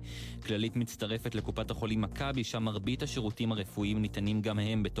הרופא. כללית מצטרפת לקופת החולים מכבי, שם מרבית השירותים הרפואיים ניתנים גם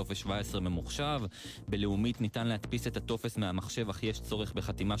הם בטופס 17 ממוחשב. בלאומית ניתן להדפיס את הטופס מהמחשב אך יש צורך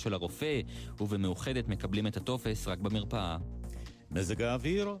בחתימה של הרופא, ובמאוחדת מקבלים את הטופס רק במרפאה. מזג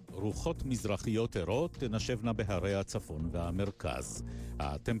האוויר, רוחות מזרחיות ערות תנשבנה בהרי הצפון והמרכז.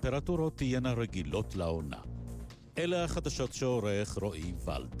 הטמפרטורות תהיינה רגילות לעונה. אלה החדשות שעורך רועי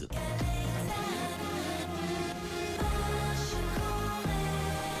ולד.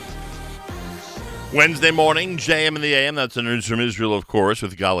 Wednesday morning, JM in the AM. That's the news from Israel, of course,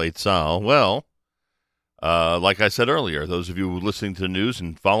 with Galei Tzal. Well, like I said earlier, those of you listening to the news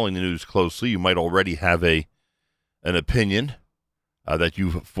and following the news closely, you might already have an opinion that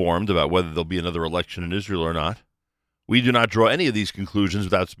you've formed about whether there'll be another election in Israel or not. We do not draw any of these conclusions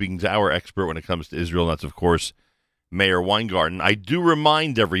without speaking to our expert when it comes to Israel, and that's, of course, Meir Weingarten. I do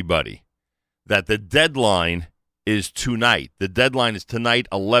remind everybody that the deadline is tonight. The deadline is tonight,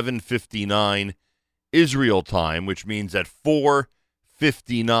 11:59 Israel time, which means at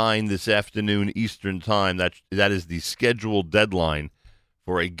 4:59 this afternoon Eastern time, that is the scheduled deadline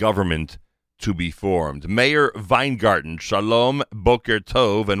for a government to be formed. Meir Weingarten, shalom, boker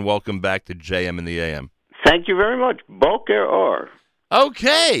tov, and welcome back to JM in the AM. Thank you very much. Boker or.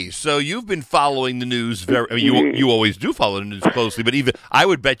 Okay, so you've been following the news you always do follow the news closely, but even I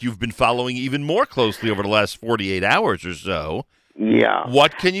would bet you've been following even more closely over the last 48 hours or so. Yeah.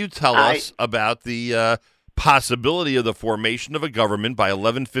 What can you tell us about the possibility of the formation of a government by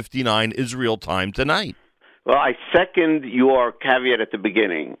 11:59 Israel time tonight? Well, I second your caveat at the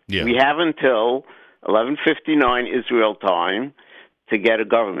beginning. Yeah. We have until 11:59 Israel time to get a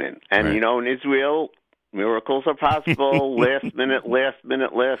government. And, Right. you know, in Israel, miracles are possible, last minute.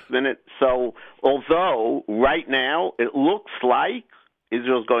 So, although right now it looks like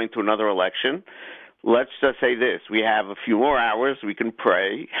Israel's going to another election, let's just say this. We have a few more hours. We can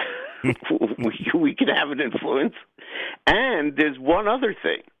pray. we can have an influence. And there's one other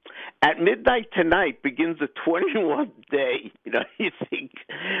thing. At midnight tonight begins a 21-day. You know, you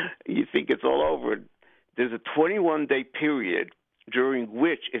think it's all over. There's a 21-day period during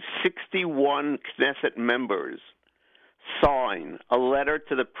which if 61 Knesset members sign a letter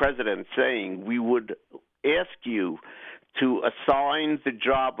to the president saying we would ask you to assign the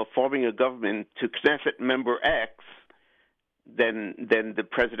job of forming a government to Knesset member X, then the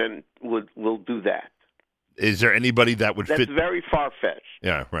president will do that. Is there anybody that would fit? That's very far-fetched.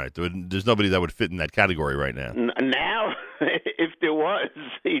 Yeah, right. There's nobody that would fit in that category right now. Now, if there was,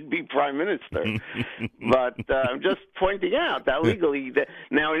 he'd be prime minister. But I'm just pointing out that legally,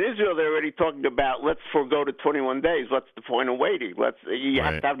 now in Israel they're already talking about let's forego to 21 days. What's the point of waiting? You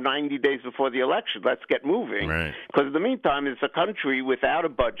have to have 90 days before the election. Let's get moving. Right. Because in the meantime, it's a country without a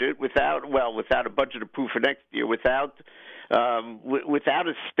budget, without a budget approved for next year, without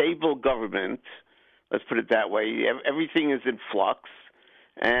a stable government. Let's put it that way. Everything is in flux,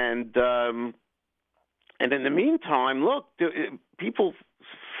 and in the meantime, look, people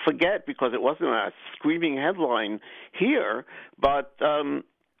forget because it wasn't a screaming headline here, but the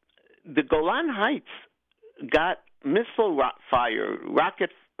Golan Heights got missile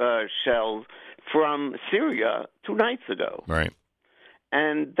rocket shells from Syria 2 nights ago, right?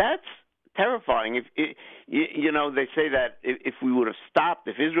 And that's terrifying. If they say that if Israel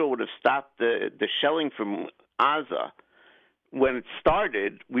would have stopped the shelling from Gaza when it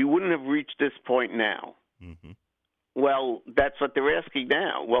started, we wouldn't have reached this point now. Mm-hmm. Well, that's what they're asking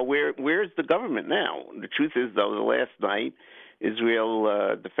now. Well, where's the government now? The truth is, though, the last night,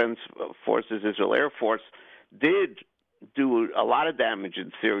 Israel Defense Forces, Israel Air Force, did do a lot of damage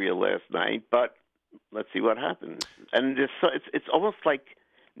in Syria last night, but let's see what happens. And it's almost like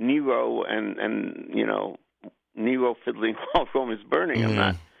Nero and Nero fiddling while Rome is burning. I'm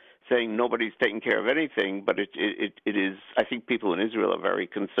not saying nobody's taking care of anything, but it is. I think people in Israel are very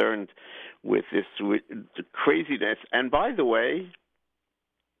concerned with the craziness. And by the way,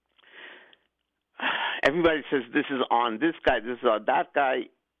 everybody says this is on this guy, this is on that guy.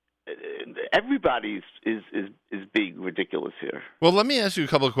 Everybody's is being ridiculous here. Well, let me ask you a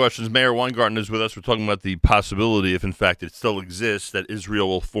couple of questions. Meir Weingarten is with us. We're talking about the possibility, if in fact it still exists, that Israel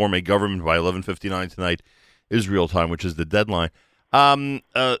will form a government by 11:59 tonight, Israel time, which is the deadline.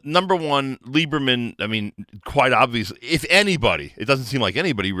 Number one, Lieberman, I mean, quite obviously, if anybody, it doesn't seem like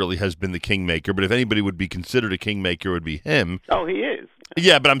anybody really has been the kingmaker, but if anybody would be considered a kingmaker, it would be him. Oh, he is.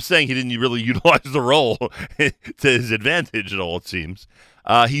 Yeah, but I'm saying he didn't really utilize the role to his advantage at all, it seems.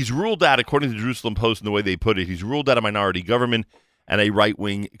 He's ruled out, according to the Jerusalem Post and the way they put it, he's ruled out a minority government and a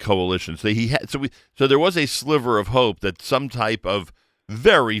right-wing coalition. So there was a sliver of hope that some type of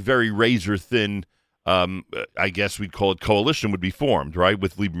very, very razor-thin, I guess we'd call it coalition, would be formed, right,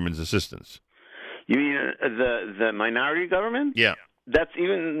 with Lieberman's assistance. You mean the minority government? Yeah. That's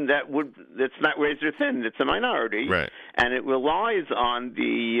not razor thin. It's a minority, right? And it relies on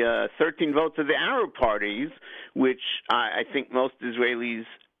the 13 votes of the Arab parties, which I think most Israelis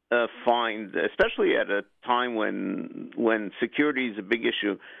find, especially at a time when security is a big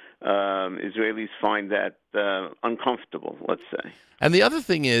issue, Israelis find that uncomfortable. Let's say. And the other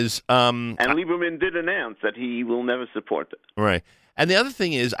thing is, and Lieberman did announce that he will never support it. Right. And the other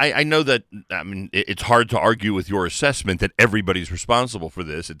thing is, I know that, I mean, it's hard to argue with your assessment that everybody's responsible for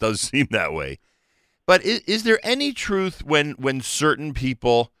this. It does seem that way. But is there any truth when certain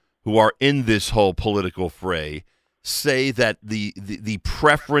people who are in this whole political fray say that the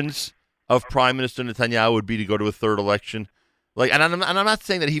preference of Prime Minister Netanyahu would be to go to a third election? Like, and I'm not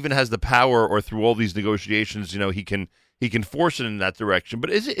saying that he even has the power, or through all these negotiations, he can force it in that direction. But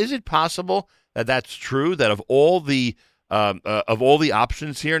is it possible that that's true? That of all the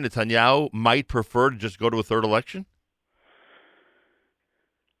options here, Netanyahu might prefer to just go to a third election?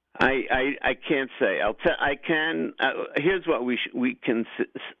 I can't say. I can. Here's what we can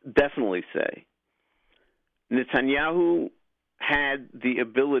definitely say. Netanyahu had the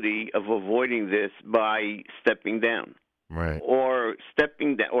ability of avoiding this by stepping down, right? Or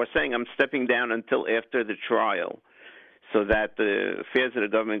saying I'm stepping down until after the trial, so that the affairs of the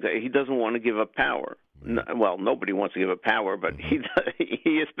government. He doesn't want to give up power. Well, nobody wants to give up power, but he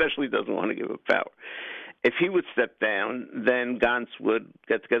especially doesn't want to give up power. If he would step down, then Gantz would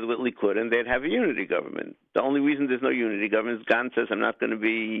get together with Likud, and they'd have a unity government. The only reason there's no unity government is Gantz says, I'm not going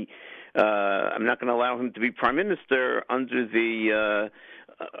to allow him to be prime minister under the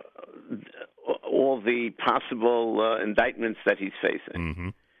all the possible indictments that he's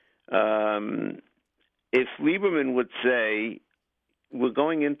facing. If Lieberman would say, we're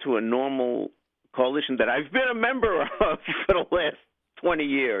going into a normal coalition that I've been a member of for the last 20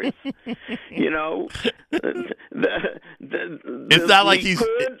 years. It's not like he's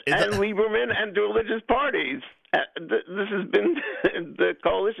and Lieberman and the religious parties. This has been the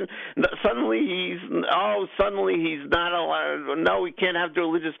coalition. Suddenly he's not allowed. No, we can't have the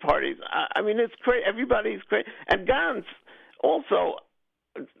religious parties. I mean, it's crazy. Everybody's crazy. And Gantz also,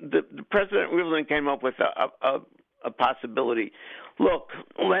 the President Rivlin came up with a possibility. Look,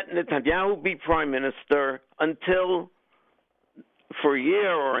 let Netanyahu be prime minister for a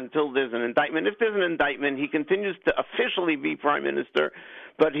year or until there's an indictment. If there's an indictment, he continues to officially be prime minister,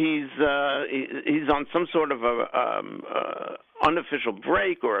 but he's on some sort of a unofficial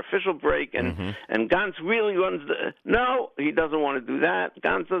break or official break, and Gantz really runs the. No, he doesn't want to do that.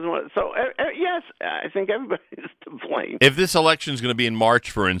 Gantz doesn't want. So yes, I think everybody is to blame. If this election is going to be in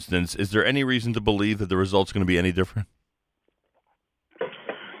March, for instance, is there any reason to believe that the result's going to be any different?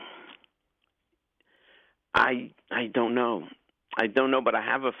 I don't know. I don't know, but I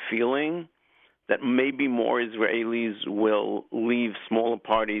have a feeling that maybe more Israelis will leave smaller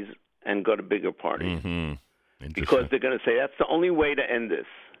parties and go to bigger parties. Because they're going to say that's the only way to end this.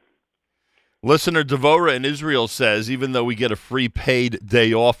 Listener Devora in Israel says, even though we get a free paid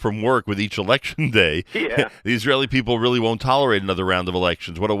day off from work with each election day, the Israeli people really won't tolerate another round of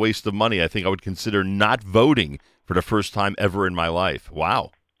elections. What a waste of money. I think I would consider not voting for the first time ever in my life.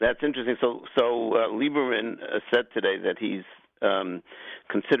 Wow. That's interesting. So Lieberman said today that he's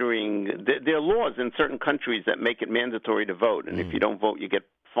considering there are laws in certain countries that make it mandatory to vote, and if you don't vote, you get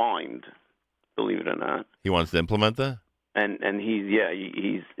fined. Believe it or not, he wants to implement that. And he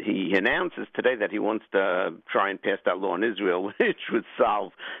announces today that he wants to try and pass that law in Israel, which would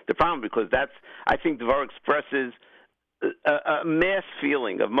solve the problem, because I think Dvar expresses a mass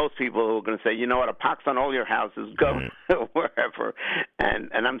feeling of most people who are going to say, you know what, a pox on all your houses, go wherever,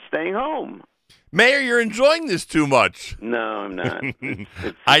 and I'm staying home. Meir, you're enjoying this too much. No, I'm not.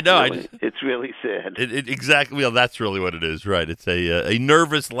 I know. It's really sad. Exactly. Well, that's really what it is, right? It's a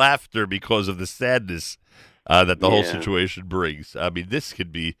nervous laughter because of the sadness that the whole situation brings. I mean, it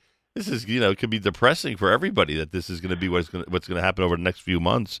could be depressing for everybody that this is going to be what's going to happen over the next few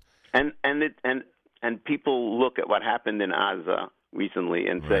months. And people look at what happened in Gaza recently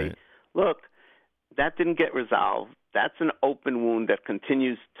and say, look, that didn't get resolved. That's an open wound that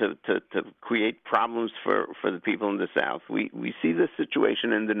continues to create problems for the people in the South. We see the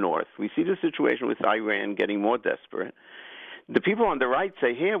situation in the North. We see the situation with Iran getting more desperate. The people on the right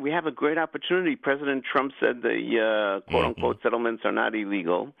say, here, we have a great opportunity. President Trump said the quote-unquote settlements are not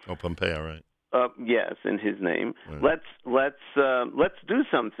illegal. Oh, Pompeo, right. Yes, in his name. Right. Let's do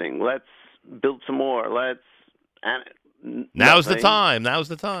something. Let's build some more. Now's the time. Now's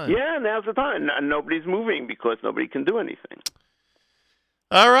the time. Yeah, now's the time. Nobody's moving because nobody can do anything.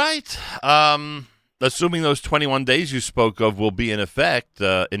 All right. Assuming those 21 days you spoke of will be in effect,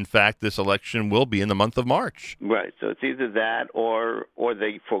 in fact, this election will be in the month of March. Right. So it's either that or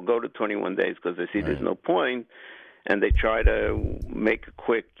they forego the 21 days because they see there's no point, and they try to make a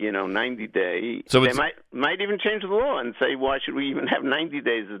quick, 90-day. So they might even change the law and say, why should we even have 90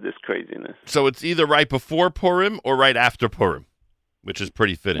 days of this craziness? So it's either right before Purim or right after Purim, which is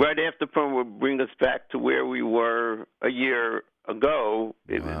pretty fitting. Right after Purim will bring us back to where we were a year ago.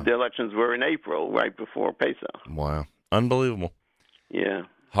 Wow. The elections were in April, right before Pesach. Wow. Unbelievable. Yeah.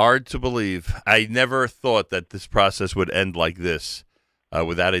 Hard to believe. I never thought that this process would end like this.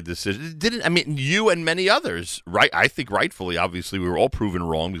 Without a decision. You and many others, right? I think rightfully, obviously, we were all proven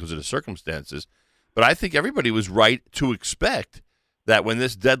wrong because of the circumstances. But I think everybody was right to expect that when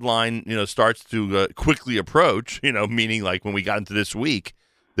this deadline, starts to quickly approach, meaning like when we got into this week,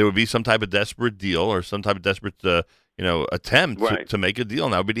 there would be some type of desperate deal or some type of desperate, attempt to make a deal,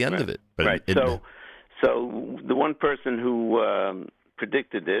 and that would be the end of it. But So the one person who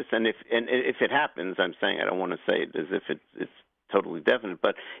predicted this, and if it happens, I'm saying I don't want to say it as if it's totally definite,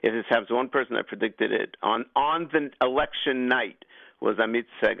 but if this happens, one person that predicted it on the election night was Amit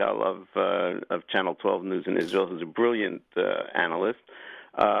Segal of Channel 12 News in Israel, who's a brilliant analyst.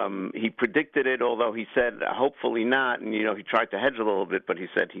 He predicted it, although he said hopefully not, and he tried to hedge a little bit, but he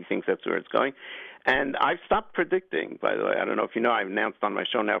said he thinks that's where it's going. And I've stopped predicting, by the way. I don't know if you know, I've announced on my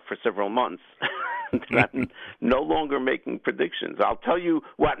show now for several months that I'm no longer making predictions. I'll tell you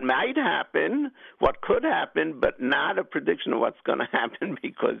what might happen, what could happen, but not a prediction of what's going to happen,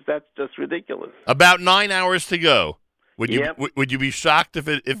 because that's just ridiculous. About 9 hours to go. Would you be shocked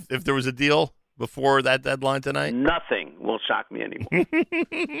if there was a deal before that deadline tonight? Nothing will shock me anymore.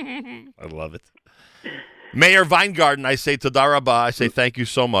 I love it. Meir Weingarten, I say Toda Rabah. I say thank you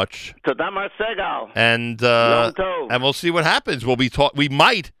so much. Toda Mar Segal. And we'll see what happens. We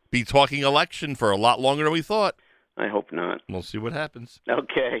might be talking election for a lot longer than we thought. I hope not. We'll see what happens.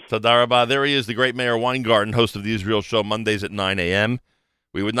 Okay. Toda Rabah. There he is, the great Meir Weingarten, host of the Israel Show, Mondays at 9 a.m.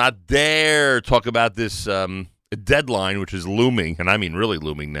 We would not dare talk about this deadline, which is looming, and I mean really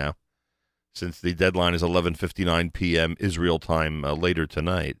looming now, since the deadline is 11:59 p.m. Israel time later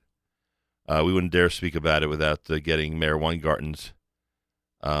tonight. We wouldn't dare speak about it without getting Meir Weingarten's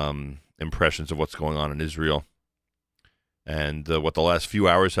impressions of what's going on in Israel and what the last few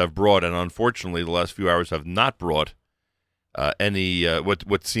hours have brought. And unfortunately, the last few hours have not brought any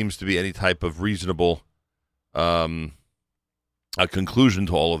what seems to be any type of reasonable a conclusion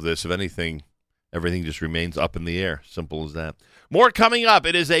to all of this. If anything, everything just remains up in the air. Simple as that. More coming up.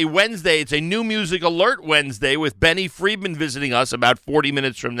 It is a Wednesday. It's a New Music Alert Wednesday with Benny Friedman visiting us about 40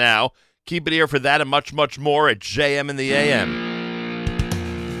 minutes from now. Keep it here for that and much, much more at JM in the AM.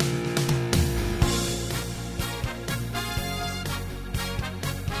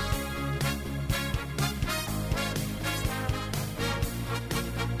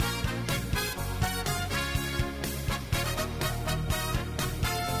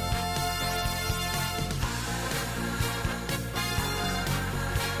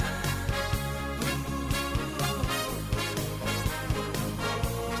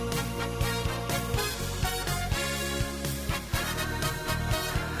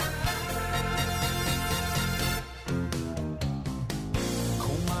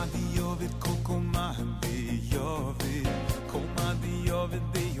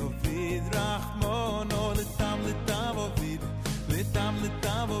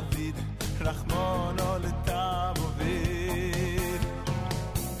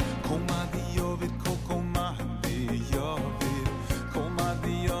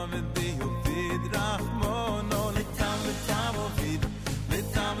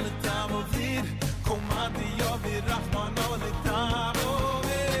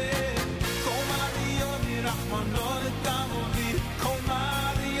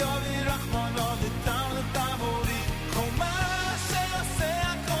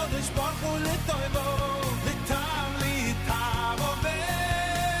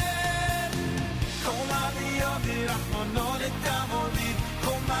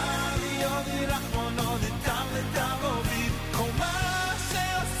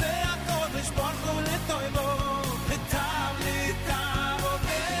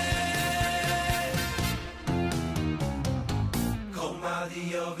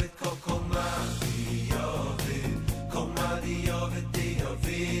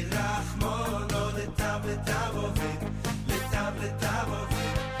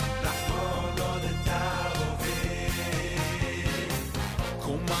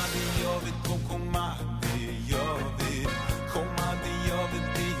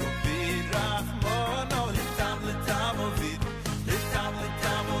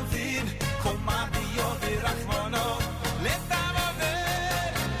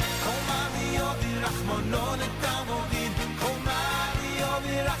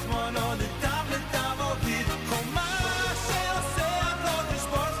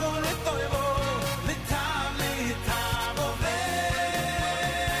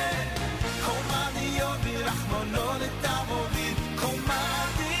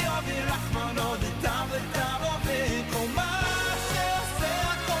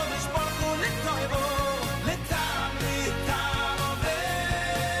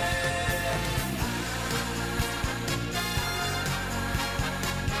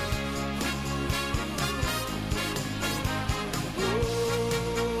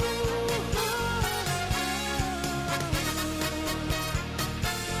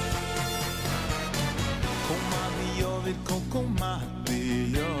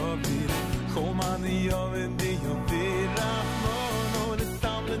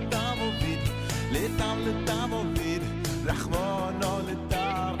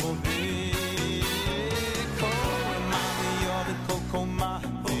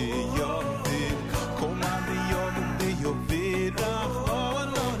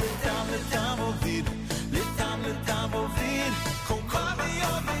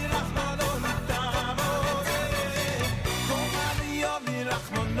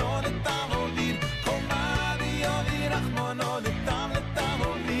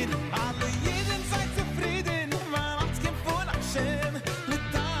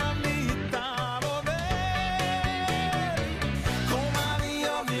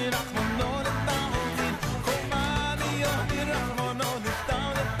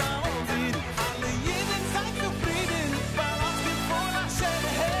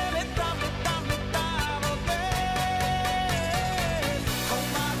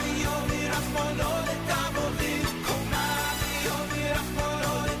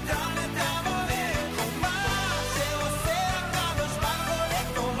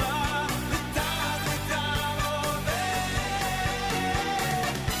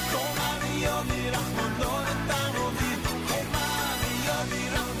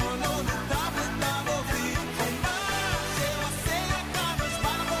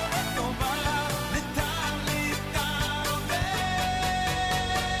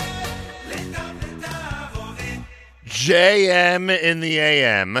 JM in the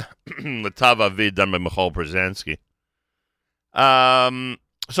AM. Latava Vid done by Michal Brzezinski.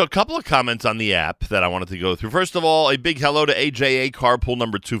 So a couple of comments on the app that I wanted to go through. First of all, a big hello to AJA Carpool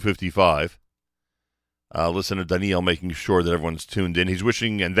number 255. Listener Daniel making sure that everyone's tuned in. He's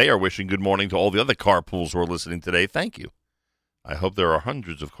wishing, and they are wishing, good morning to all the other carpools who are listening today. Thank you. I hope there are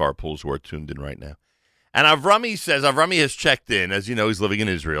hundreds of carpools who are tuned in right now. And Avrami says, Avrami has checked in. As you know, he's living in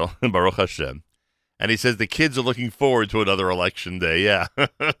Israel, Baruch Hashem. And he says the kids are looking forward to another election day. Yeah,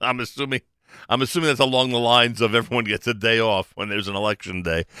 I'm assuming that's along the lines of everyone gets a day off when there's an election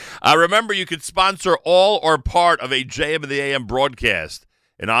day. Remember, you could sponsor all or part of a JM in the AM broadcast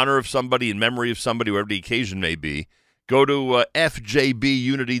in honor of somebody, in memory of somebody, whatever the occasion may be. Go to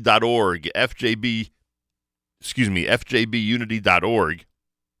fjbunity.org, fjbunity.org,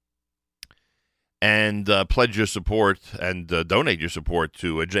 and pledge your support and donate your support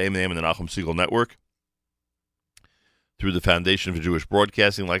to JM in the AM and the Nachum Segal Network through the Foundation for Jewish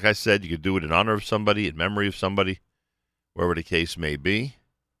Broadcasting. Like I said, you could do it in honor of somebody, in memory of somebody, wherever the case may be.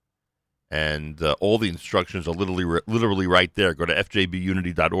 And all the instructions are literally right there. Go to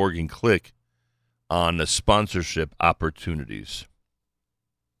fjbunity.org and click on the sponsorship opportunities.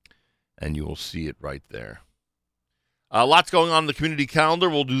 And you will see it right there. Lots going on in the community calendar.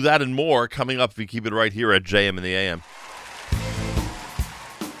 We'll do that and more coming up if you keep it right here at JM in the AM.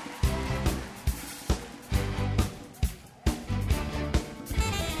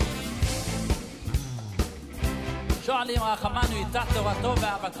 שואלים רחמנו איתה תורתו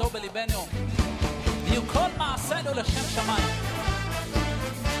ואהבתו בליבנו ויהיו כל מעשינו לשם שמיים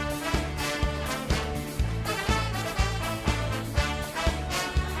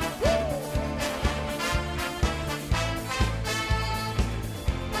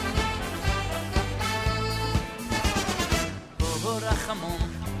הוא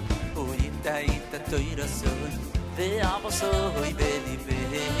רחמון הוא איתה איתה תורסוי ואהבתוי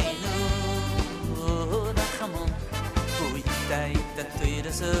בליבנו הוא רחמון Taita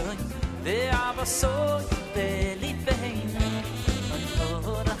toira soy de abasoy de libeino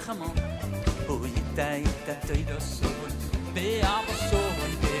ora jamón hoy taita toira soy de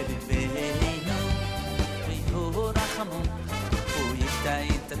abasoy de libeino ora jamón hoy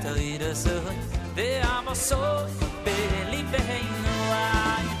taita toira soy de abasoy de libeino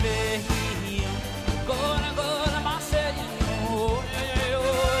ay beio gora gora maseio yo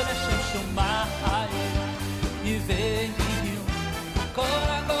na shuma ai you veio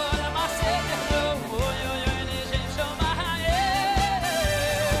Cora cora ma sei io ne senso mai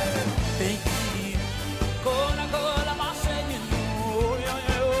Baby Cora cora ma sei io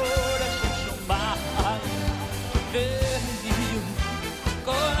ne senso mai Baby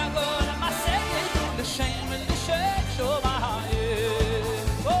Cora cora ma sei io ne senso mai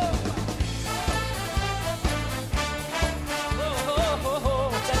Oh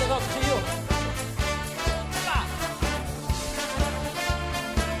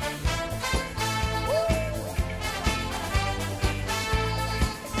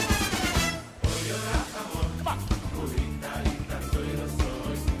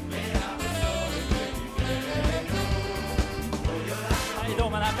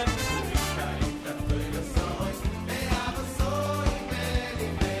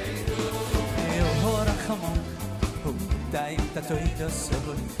תויד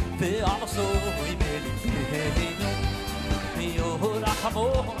סוי ועמסוי בליבנו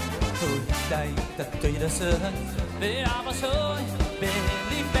יורחמו תויד תויד סוי ועמסוי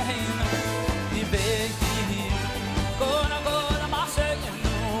בליבנו ליבנו כל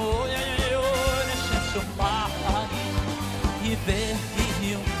מעשינו נשם שומעי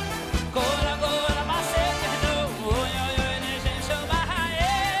יבנו כל מעשינו נשם שומעי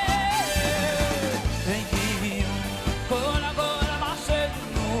כל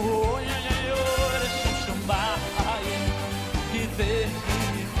מעשינו נשם שומעי יבנו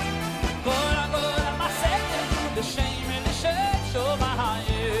כל מעשינו נשם שומעי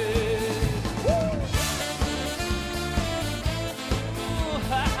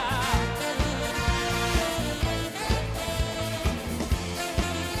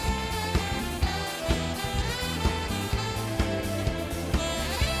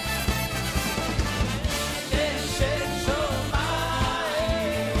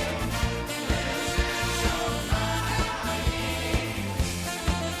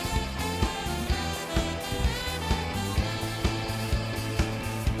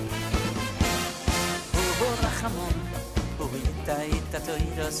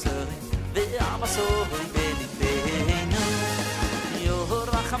תוידסוי ועמסוי בליבנו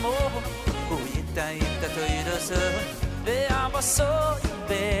יורחמו הוא ייתן תוידסוי ועמסוי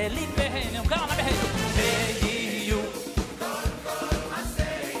בליבנו כמה בהיו ויהיו כל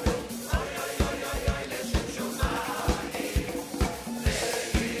מעשינו אוי אוי אוי אוי אוי לשם שומעי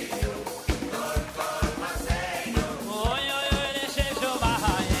ויהיו כל מעשינו אוי אוי אוי לשם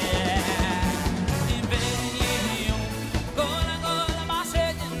שומעי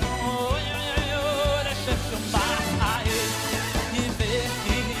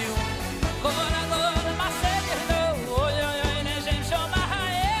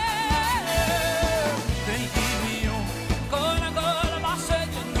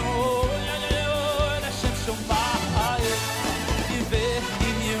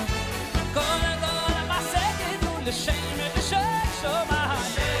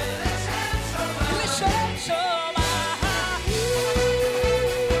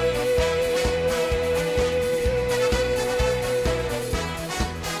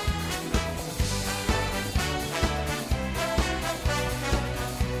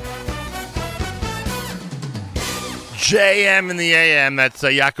JM in the AM. That's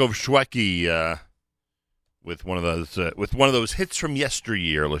Yaakov Shweki with one of those hits from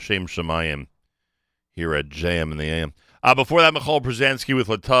yesteryear, L'Shem Shemayim, here at JM in the AM. Before that, Michal Brzezinski with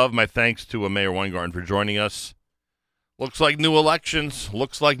Latov. My thanks to Meir Weingarten for joining us. Looks like new elections.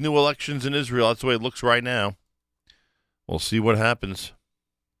 Looks like new elections in Israel. That's the way it looks right now. We'll see what happens.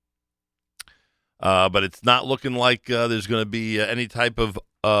 But it's not looking like there's going to be any type of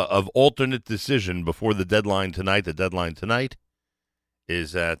alternate decision before the deadline tonight. The deadline tonight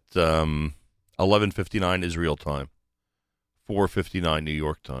is at 11:59 Israel time, 4:59 New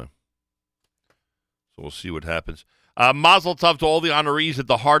York time. So we'll see what happens. Mazel tov to all the honorees at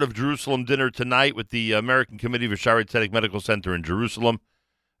the Heart of Jerusalem dinner tonight with the American Committee for Shaarei Tzedek Medical Center in Jerusalem,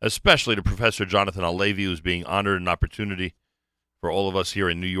 especially to Professor Jonathan Halevi, who's being honored, an opportunity for all of us here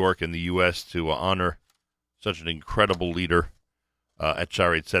in New York and the U.S. to honor such an incredible leader at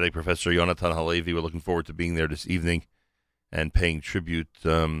Shaarei Tzedek, Professor Jonathan Halevi. We're looking forward to being there this evening and paying tribute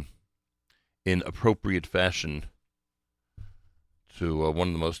in appropriate fashion to one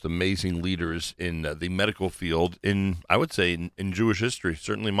of the most amazing leaders in the medical field I would say, in Jewish history,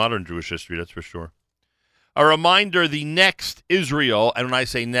 certainly modern Jewish history, that's for sure. A reminder, the next Israel, and when I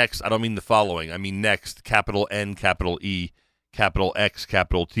say next, I don't mean the following. I mean next, capital N, capital E, capital X,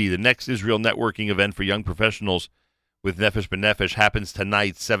 capital T. The next Israel networking event for young professionals with Nefesh B'Nefesh happens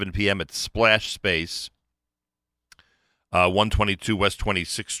tonight, 7 p.m. at Splash Space, 122 West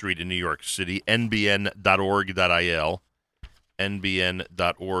 26th Street in New York City, nbn.org.il,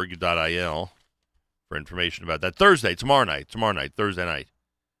 nbn.org.il for information about that. Tomorrow night, Thursday night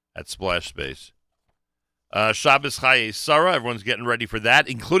at Splash Space. Shabbos Chaye Sarah, everyone's getting ready for that,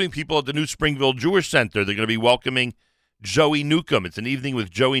 including people at the New Springville Jewish Center. They're going to be welcoming Joey Newcomb. It's an evening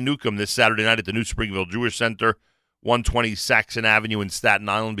with Joey Newcomb this Saturday night at the New Springville Jewish Center, 120 Saxon Avenue in Staten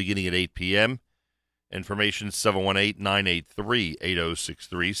Island, beginning at 8 p.m. Information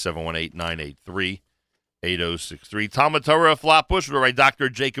 718-983-8063, 718-983-8063. Talmud Torah Flatbush by Dr.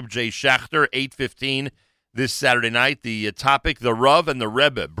 Jacob J. Schachter, 8:15 this Saturday night. The topic, the Rav and the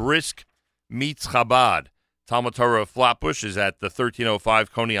Rebbe, Brisk meets Chabad. Talmud Torah Flatbush is at the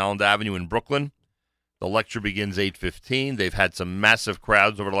 1305 Coney Island Avenue in Brooklyn. The lecture begins 8:15. They've had some massive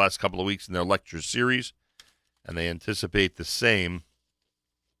crowds over the last couple of weeks in their lecture series, and they anticipate the same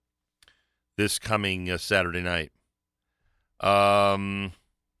this coming Saturday night. There's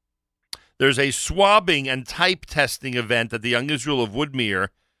a swabbing and type testing event at the Young Israel of Woodmere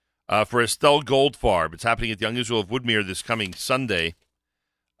for Estelle Goldfarb. It's happening at the Young Israel of Woodmere this coming Sunday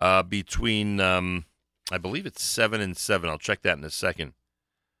between, I believe it's 7 and 7. I'll check that in a second.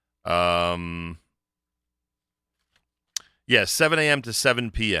 7 a.m. to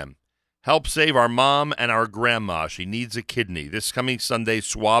 7 p.m. Help save our mom and our grandma. She needs a kidney. This coming Sunday,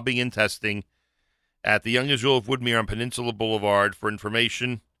 swabbing and testing at the Young Israel of Woodmere on Peninsula Boulevard. For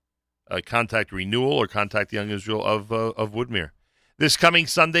information, contact Renewal or contact the Young Israel of Woodmere. This coming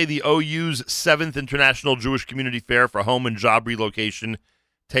Sunday, the OU's 7th International Jewish Community Fair for Home and Job Relocation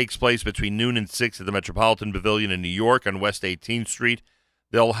takes place between noon and 6 at the Metropolitan Pavilion in New York on West 18th Street.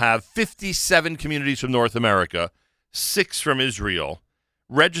 They'll have 57 communities from North America, 6 from Israel.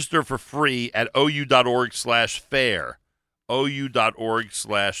 Register for free at ou.org/fair.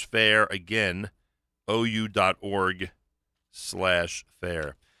 ou.org/fair. Again,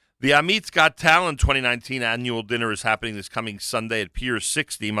 ou.org/fair. The Amit's Got Talent 2019 annual dinner is happening this coming Sunday at Pier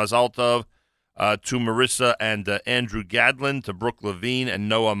 60. Mazal Tov to Marissa and Andrew Gadlin, to Brooke Levine and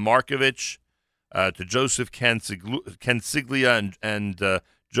Noah Markovich, to Joseph Consiglia and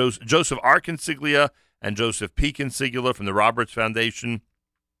Joseph R. Consiglia and Joseph P. Consiglia from the Roberts Foundation,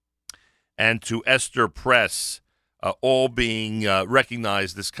 and to Esther Press, all being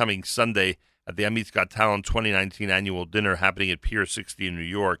recognized this coming Sunday at the Amit's Got Talent 2019 annual dinner happening at Pier 60 in New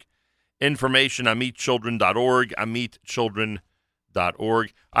York. Information, amitchildren.org,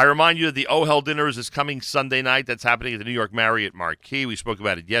 amitchildren.org. I remind you that the OHEL dinner is this coming Sunday night. That's happening at the New York Marriott Marquis. We spoke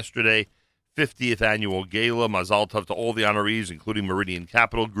about it yesterday. 50th annual gala. Mazal Tov to all the honorees, including Meridian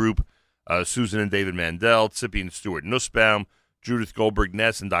Capital Group, Susan and David Mandel, Tzippi and Stuart Nussbaum, Judith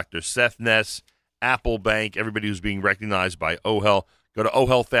Goldberg-Ness and Dr. Seth Ness, Apple Bank, everybody who's being recognized by OHEL. Go to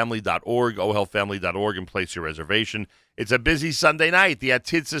ohelfamily.org, ohelfamily.org, and place your reservation. It's a busy Sunday night. The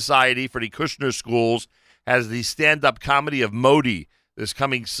Atid Society for the Kushner Schools has the stand-up comedy of Modi this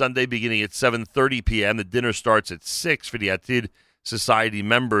coming Sunday beginning at 7:30 p.m. The dinner starts at 6 for the Atid Society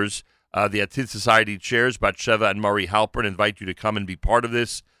members. The Atid Society chairs, Batsheva and Murray Halpern, invite you to come and be part of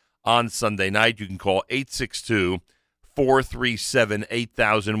this on Sunday night. You can call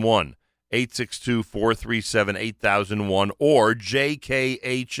 862-437-8001. 862-437-8001 or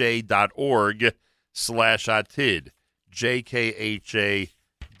jkha.org/atid.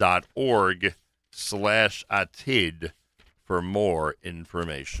 jkha.org/atid for more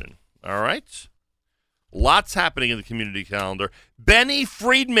information. All right? Lots happening in the community calendar. Benny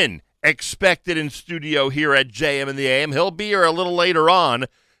Friedman expected in studio here at JM in the AM. He'll be here a little later on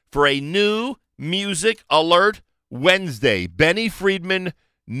for a new Music Alert Wednesday. Benny Friedman,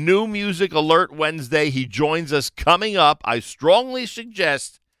 New Music Alert Wednesday. He joins us coming up. I strongly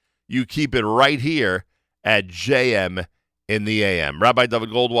suggest you keep it right here at JM in the AM. Rabbi David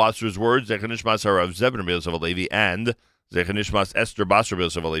Goldwasser's words, Zecher Nishmas Harav Zebner Yosef Alevi, and Zecher Nishmas Esther Basar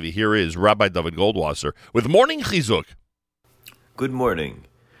Yosef Alevi. Here is Rabbi David Goldwasser with Morning Chizuk. Good morning.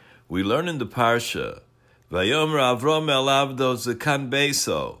 We learn in the Parsha, Vayomer Avram el Avdo Zekan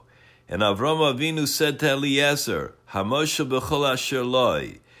Beso, and Avram Avinu said to Eliezer, Hamosha b'chol asher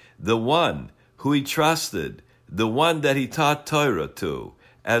loi, the one who he trusted, the one that he taught Torah to.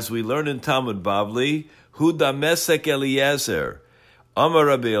 As we learn in Talmud Bavli, Hu damesek Eliezer. Amar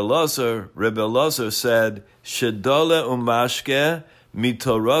Rabbi Elazar said, Shedole umashke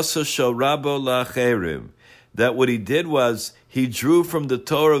mitorasa shorabo lacherim. That what he did was, he drew from the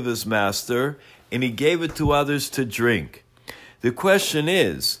Torah of his master, and he gave it to others to drink. The question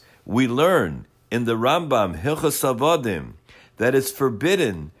is, we learn in the Rambam, Hilchos Avodim, that it's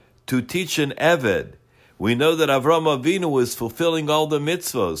forbidden to teach an Eved. We know that Avram Avinu was fulfilling all the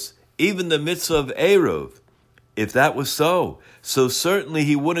mitzvos, even the mitzvah of Eruv. If that was so certainly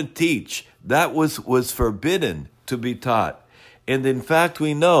he wouldn't teach. That was forbidden to be taught. And in fact,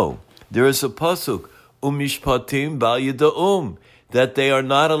 we know there is a pasuk, Umishpatim bal yida'um, that they are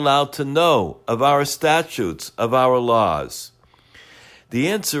not allowed to know of our statutes, of our laws. The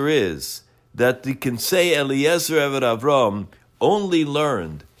answer is that you can say Eliezer Eved Avram only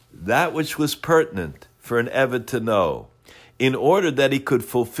learned that which was pertinent for an Eved to know, in order that he could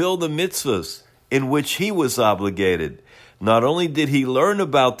fulfill the mitzvahs in which he was obligated. Not only did he learn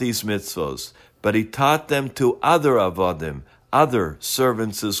about these mitzvahs, but he taught them to other Avadim, other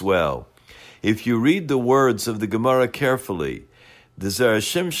servants as well. If you read the words of the Gemara carefully, the Zera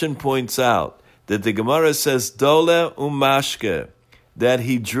Shimshon points out that the Gemara says, Dole umashke, that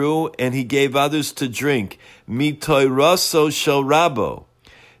he drew and he gave others to drink, mitoiraso shel rabo,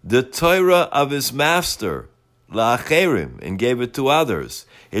 the Torah of his master, la'acherim, and gave it to others.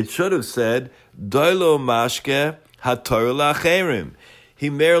 It should have said, Doilo mashke HaTorah L'Acherim. He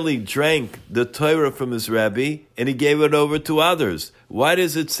merely drank the Torah from his Rebbe, and he gave it over to others. Why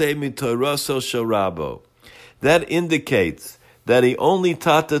does it say Mitoroso Shel Rabbo? That indicates that he only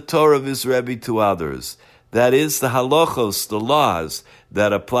taught the Torah of his Rebbe to others. That is the halachos, the laws,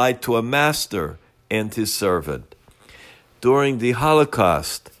 that applied to a master and his servant. During the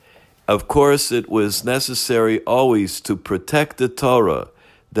Holocaust, of course, it was necessary always to protect the Torah,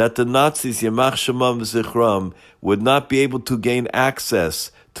 that the Nazis, Yamach Shemam Zichram, would not be able to gain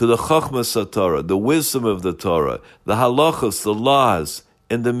access to the Chochmas HaTorah, the wisdom of the Torah, the halachos, the laws,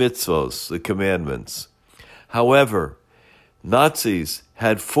 and the mitzvos, the commandments. However, Nazis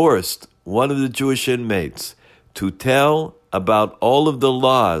had forced one of the Jewish inmates to tell about all of the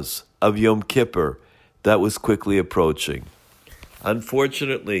laws of Yom Kippur that was quickly approaching.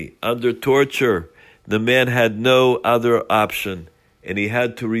 Unfortunately, under torture, the man had no other option, and he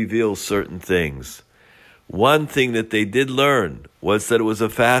had to reveal certain things. One thing that they did learn was that it was a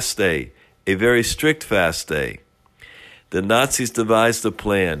fast day, a very strict fast day. The Nazis devised a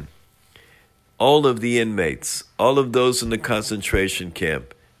plan. All of the inmates, all of those in the concentration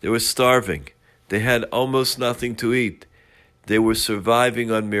camp, they were starving. They had almost nothing to eat. They were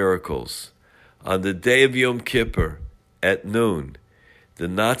surviving on miracles. On the day of Yom Kippur, at noon, the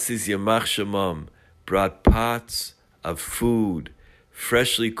Nazis, Yamach Shemam, brought pots of food,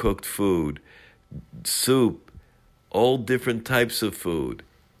 freshly cooked food, soup, all different types of food,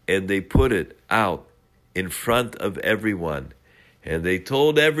 and they put it out in front of everyone. And they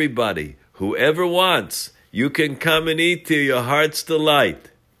told everybody, whoever wants, you can come and eat to your heart's delight.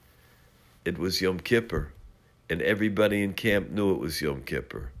 It was Yom Kippur, and everybody in camp knew it was Yom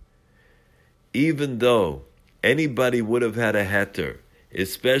Kippur. Even though anybody would have had a heter,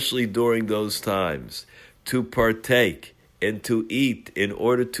 especially during those times, to partake and to eat in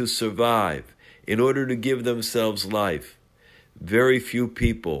order to survive, in order to give themselves life, very few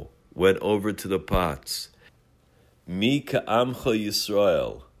people went over to the pots. Mi ka'amcha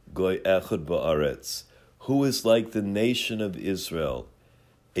Yisrael, goy echad ba'aretz. Who is like the nation of Israel,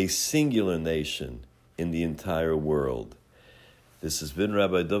 a singular nation in the entire world? This has been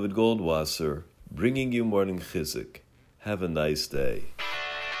Rabbi David Goldwasser, bringing you Morning Chizuk. Have a nice day.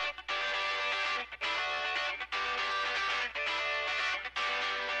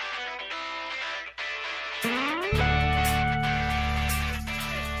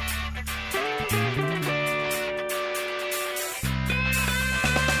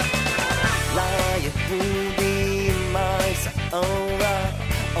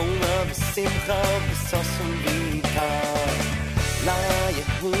 Simcha v'sosun v'ikar La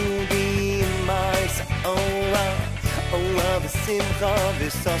Yehudi Ma'isa Ola Ola v'simcha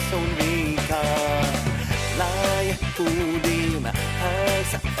v'sosun v'ikar La Yehudi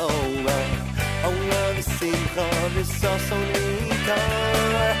Ma'isa Ola Ola v'simcha v'sosun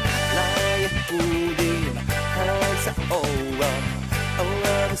v'ikar La Yehudi Ma'isa Ola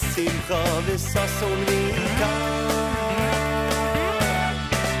Ola v'simcha v'sosun v'ikar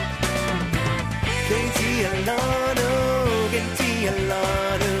Katie Alano, Katie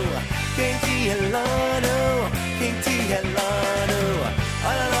Alano, Katie Alano, Katie Alano,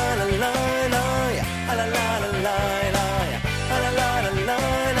 la la la la la, la la la la la, la la la la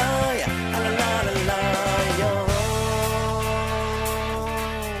la, la la la la yo.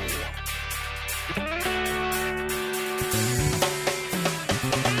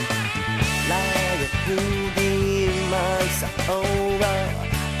 La Yehudi Ma'isa Ora.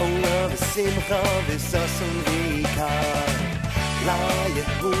 Simcha v'sasun v'ikar La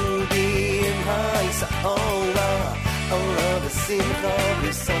Yehudim ha'isa Ola Ola v'simcha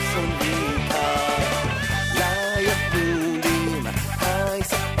v'sasun v'ikar La Yehudim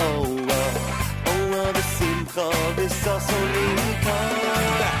ha'isa Ola Ola v'simcha v'sasun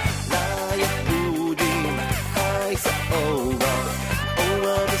v'ikar La Yehudim ha'isa Ola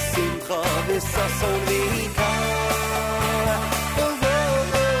Ola v'simcha v'sasun v'ikar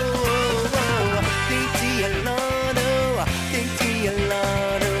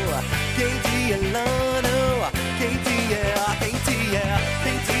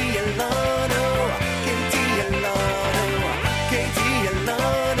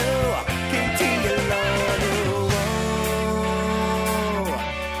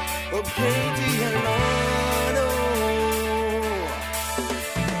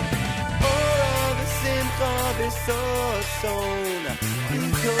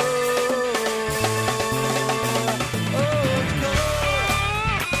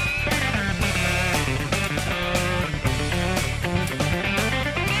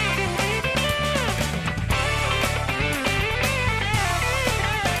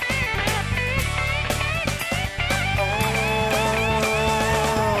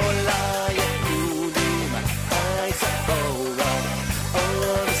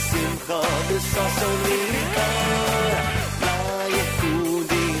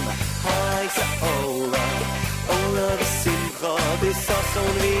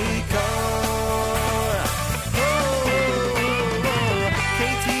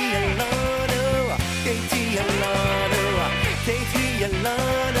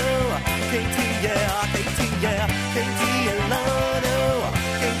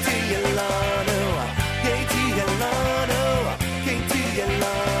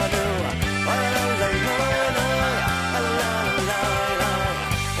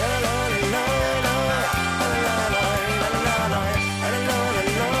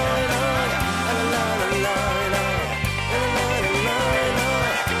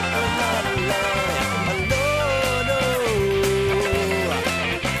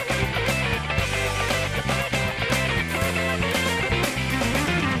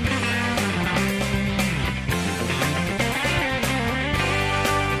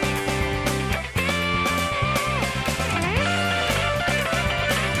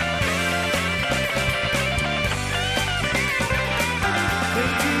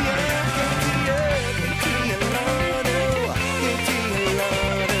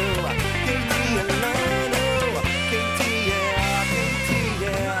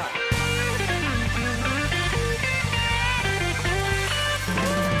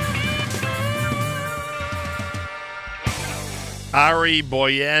Ari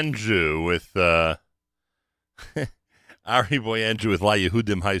Boyanju with Ari Boyanju with La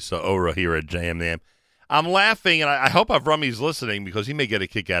Yehudim Haisa Ora here at JMNAM. I'm laughing, and I hope Avrami's listening because he may get a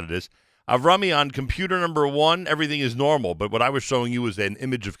kick out of this. Avrami, on computer number 1, everything is normal, but what I was showing you was an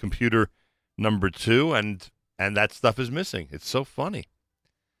image of computer number 2, and that stuff is missing. It's so funny.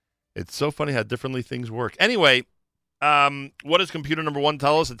 It's so funny how differently things work. Anyway, what does computer number 1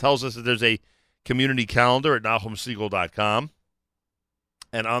 tell us? It tells us that there's a community calendar at NahumSiegel.com.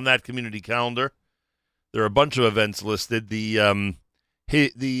 And on that community calendar, there are a bunch of events listed. What's today?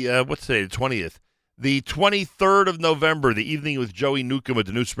 The 20th. The 23rd of November, the evening with Joey Newcomb at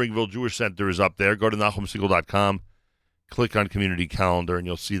the New Springville Jewish Center is up there. Go to NahumSiegel.com, click on community calendar, and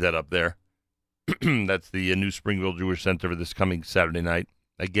you'll see that up there. That's the New Springville Jewish Center for this coming Saturday night.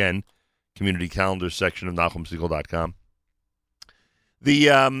 Again, community calendar section of NahumSiegel.com.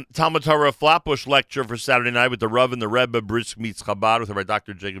 The Talmud Torah Flatbush lecture for Saturday night with the Rav and the Rebbe, Brisk Meets Chabad, with Rabbi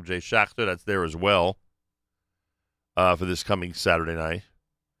Dr. Jacob J. Schachter. That's there as well for this coming Saturday night.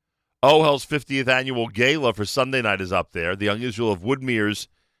 Ohel's 50th annual gala for Sunday night is up there. The Young Israel of Woodmere's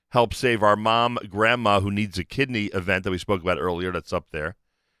Help Save Our Mom, Grandma Who Needs a Kidney event that we spoke about earlier, that's up there.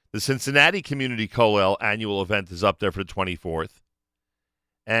 The Cincinnati Community Kollel annual event is up there for the 24th.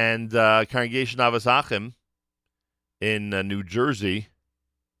 And Congregation Avos Achim in New Jersey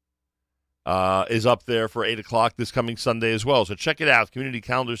is up there for 8 o'clock this coming Sunday as well. So check it out. Community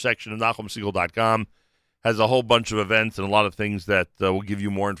calendar section of NahumSiegel.com has a whole bunch of events and a lot of things that will give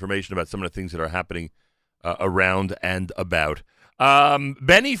you more information about some of the things that are happening around and about.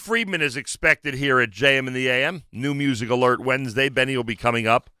 Benny Friedman is expected here at JM in the AM. New Music Alert Wednesday. Benny will be coming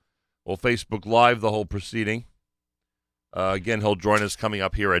up. We'll Facebook Live the whole proceeding. Again, he'll join us coming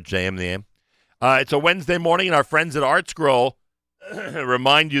up here at JM in the AM. It's a Wednesday morning, and our friends at Art Scroll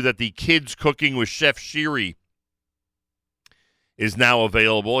remind you that the Kids Cooking with Chef Shiri is now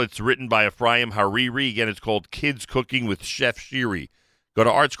available. It's written by Ephraim Hariri. Again, it's called Kids Cooking with Chef Shiri. Go to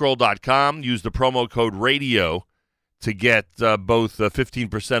artscroll.com, use the promo code RADIO to get both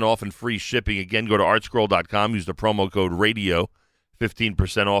 15% off and free shipping. Again, go to artscroll.com, use the promo code RADIO,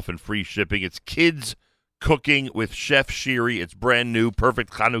 15% off and free shipping. It's Kids Cooking with Chef Shiri. It's brand new,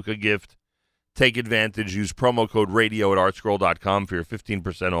 perfect Hanukkah gift. Take advantage. Use promo code RADIO at artscroll.com for your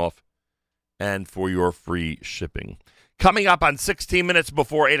 15% off and for your free shipping. Coming up on 16 minutes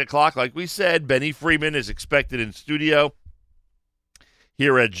before 8 o'clock, like we said, Benny Friedman is expected in studio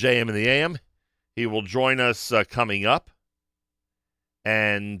here at JM in the AM. He will join us coming up,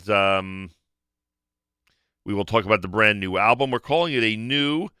 and we will talk about the brand new album. We're calling it a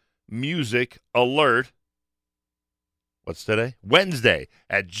New Music Alert. What's today? Wednesday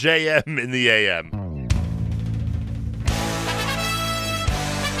at JM in the AM.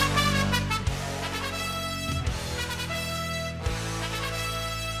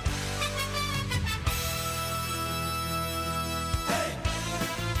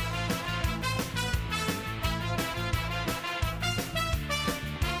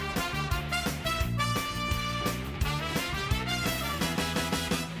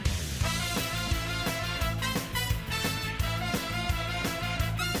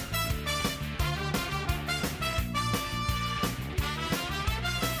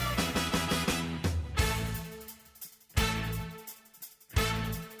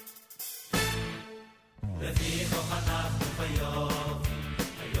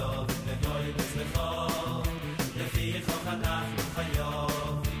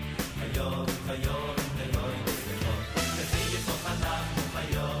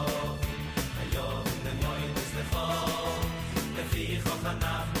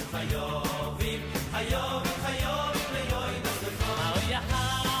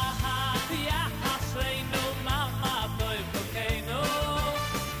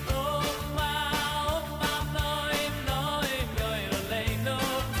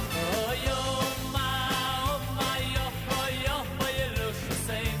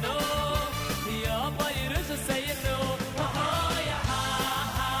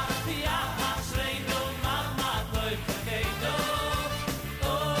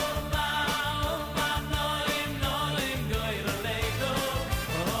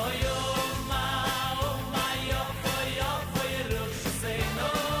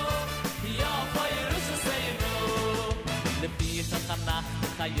 אנחנו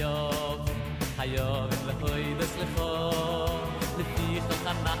חייבים להוידס לכו לפיכך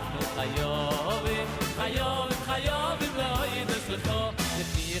אנחנו חייבים להוידס לכו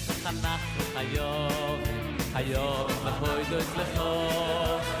לפיכך אנחנו חייבים להוידס לכו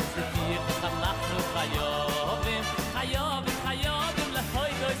לפיכך אנחנו חייבים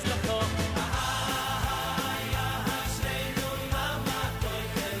להוידס לכו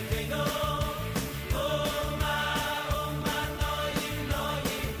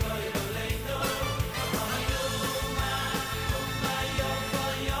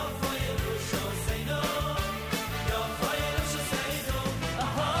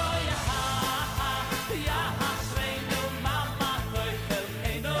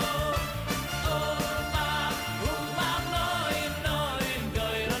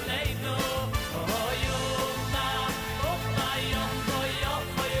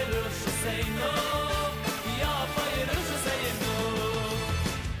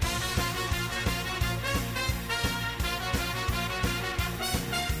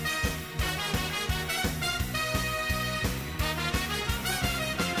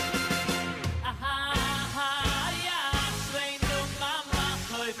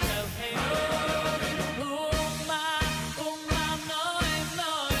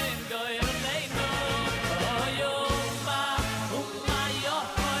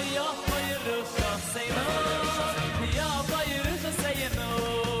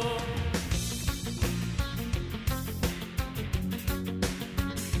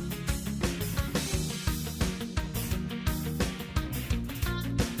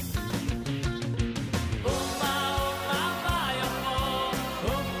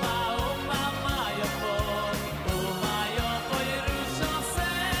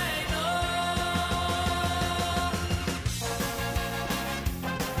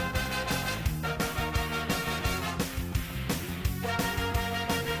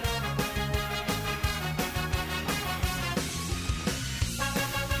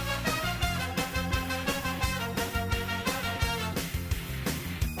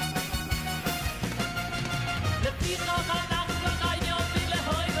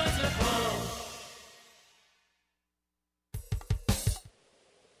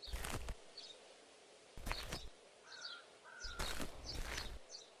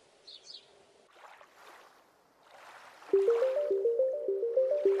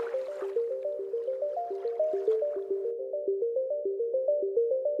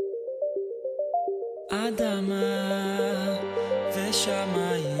אדמה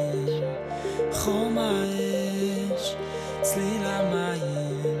ושמיים, חום האש, צליל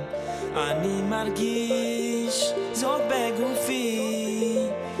המים, אני מרגיש זאת בגופי,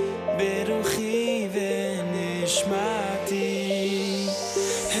 ברוחי ונשמתי.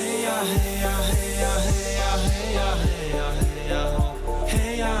 היה היה היה היה היה היה היה היה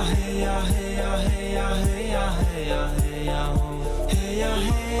היה היה היה היה היה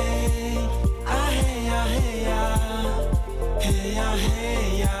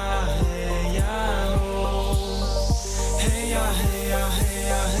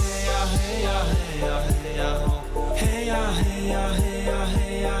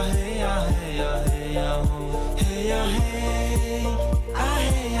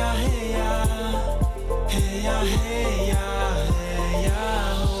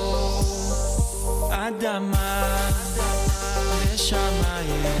אדמה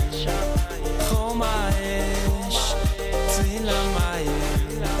ושמיים, חום האש, צליל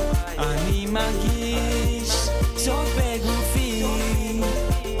המים, אני מרגיש זאת בגופי,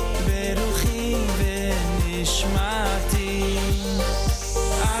 ברוחי ונשמתי.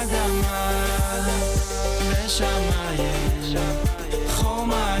 אדמה ושמיים,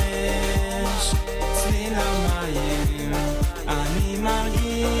 חום האש, צליל המים, אני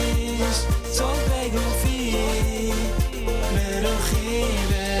מרגיש זאת בגופי, ברוחי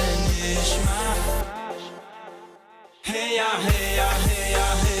ונשמתי. Heya heya heya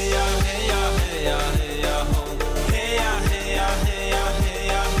heya heya heya heya ho. Heya heya heya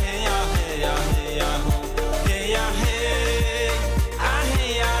heya heya heya heya ho. Heya hey, ah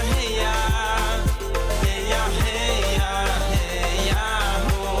heya heya, heya heya heya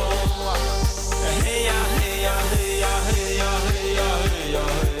ho. Heya heya heya heya heya heya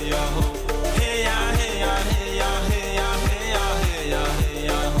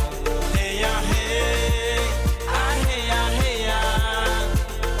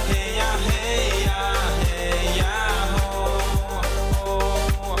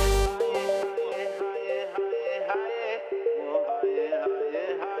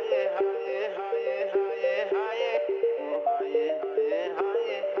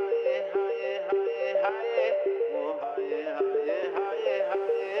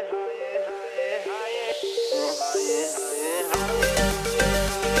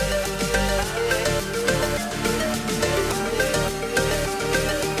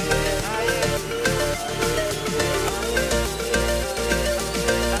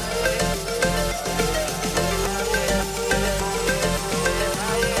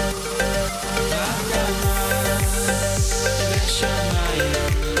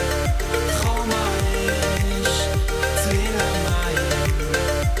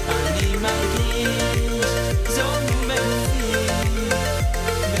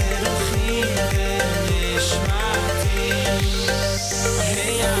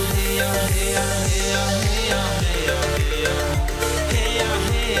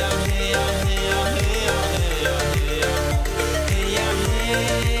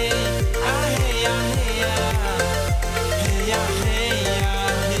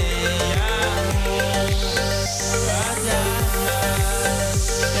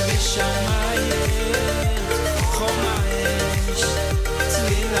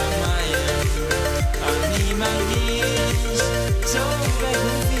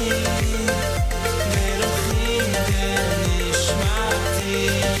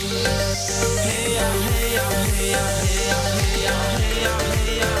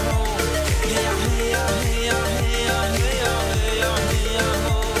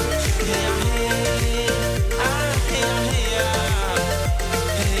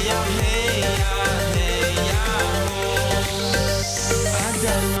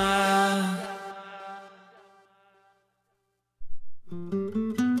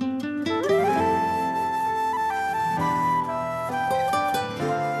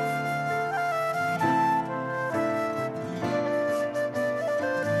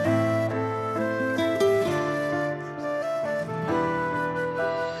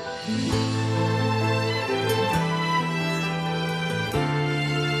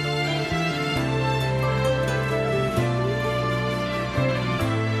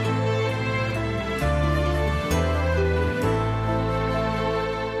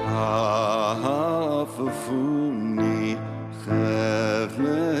Afufuni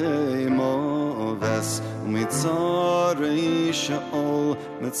chevlei moves umitzarei sheol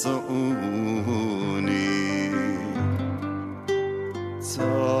metzauni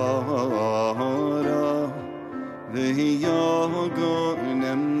tzara v'hiyago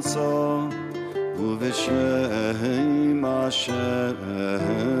nemtza uv'shem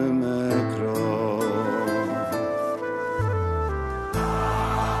Hashem ekra.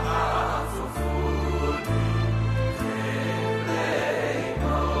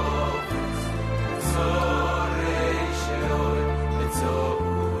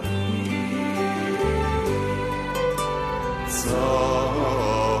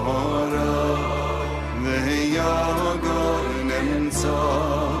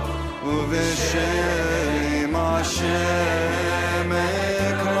 Uv'shem Hashem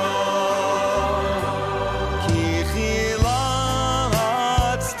ekra ki chilatzto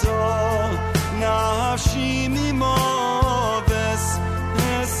nafshi mimoves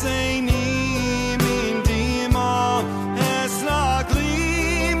eseini min dima es ragli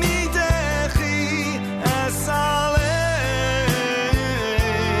midechi es alech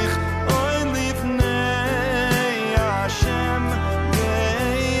oin lifnei Hashem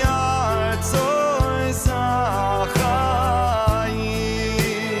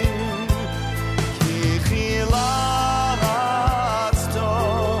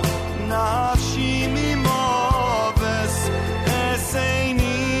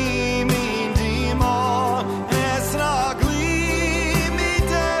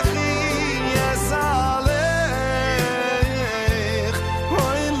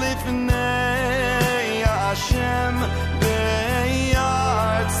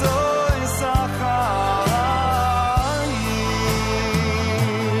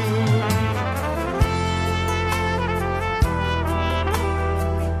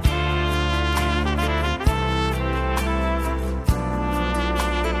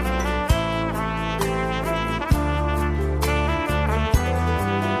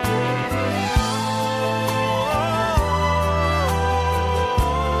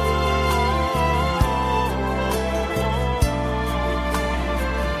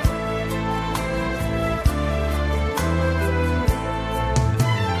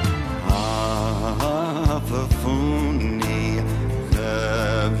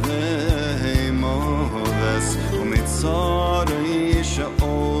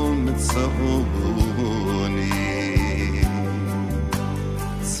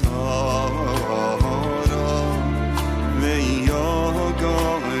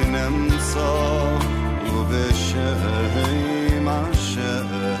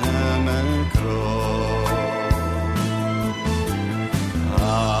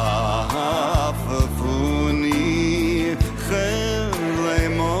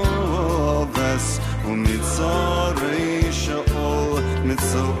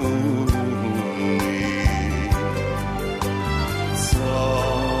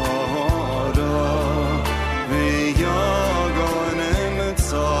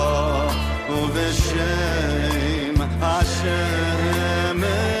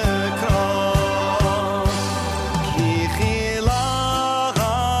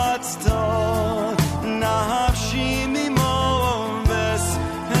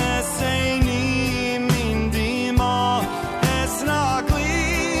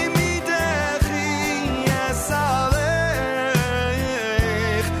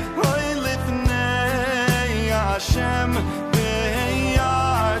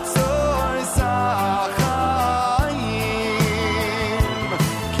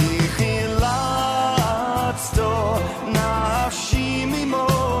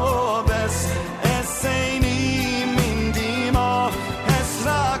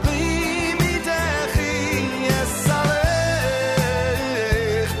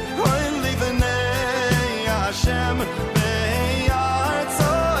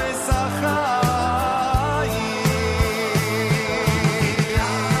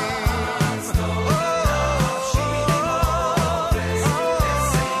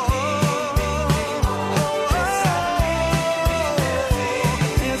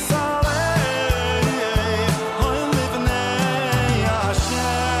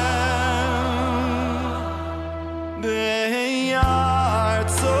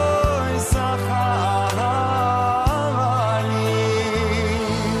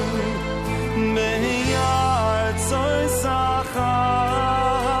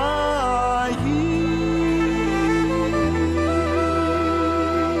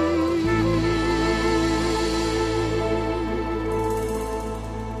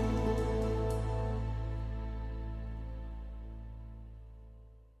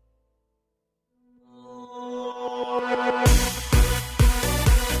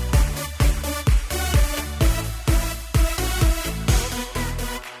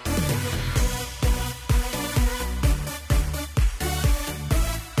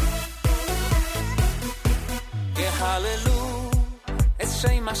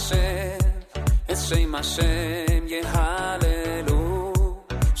שם השם, את שם השם יהללו,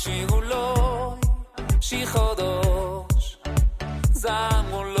 שירו לו, שיחודש,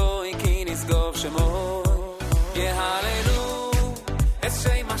 זמרו לו, כי נשגוב שמו, יהללו, את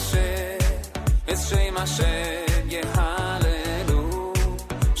שם השם, את שם השם יהללו,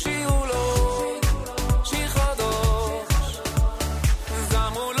 שירו לו, שיחודש,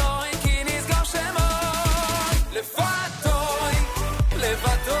 זמרו לו, כי נשגוב שמו, לבטוי,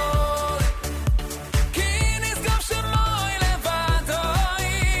 לבטוי,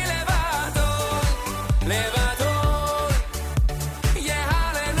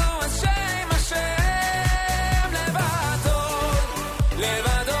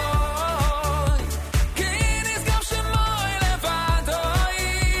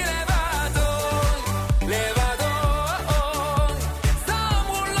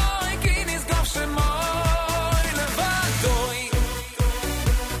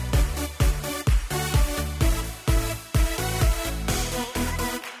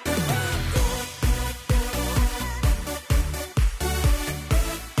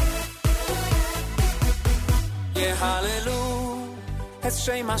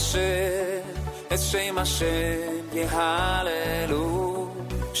 שם השם, את שם השם יהללו,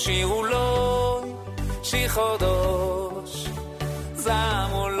 שירו לו, שיחודש,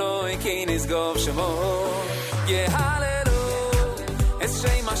 זמרו לו, כי נשגוב שמו, יהללו, את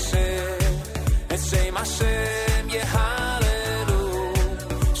שם השם, את שם השם יהללו,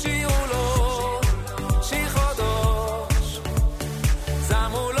 שירו לו, שיחודש,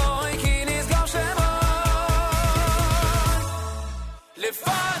 זמרו לו, כי נשגוב שמו,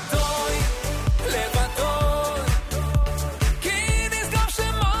 לבטוי, לבטוי, כי נשגוב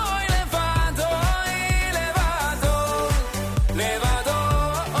שמוי, לבטוי, לבטוי, לבטוי,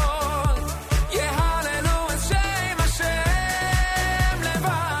 יהללו את שם השם,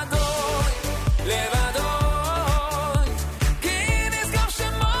 לבטוי, לבטוי, כי נשגוב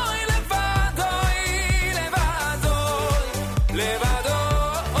שמוי, לבטוי, לבטוי,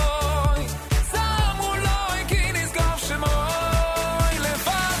 לבטוי, זמרו לו, כי נשגוב שמוי,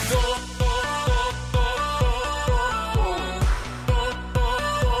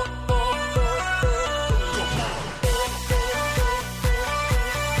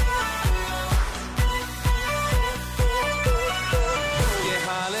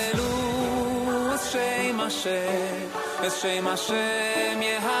 את שם השם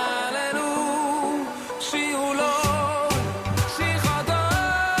יהללו, שירו לו,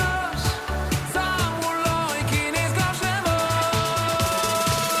 שיחודש, זמרו לו, כי נשגב שמו,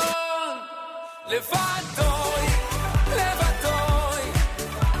 לבטוי, לבטוי,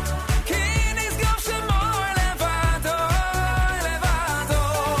 כי נשגב שמו, לבטוי,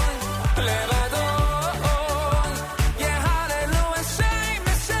 לבטוי, לבטוי, יהללו את שם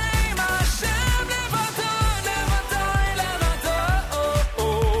השם, לבטוי,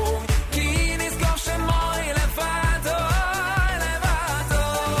 כי נשגב שמו, לבטוי,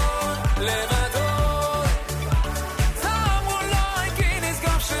 לבטוי, זמרו לו, כי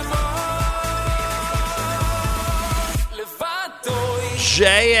נשגב שמו,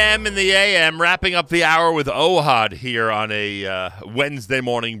 JM in the AM, wrapping up the hour with Ohad here on a Wednesday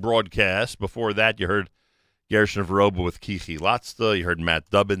morning broadcast. Before that, you heard Gershon Veroba with Kichi Latzda. You heard Matt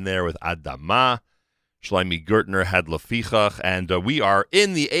Dubbin there with Adama. Shlomi Gertner had Lefichach. And we are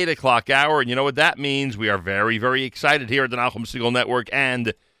in the 8 o'clock hour. And you know what that means? We are very, very excited here at the Nachum Segal Network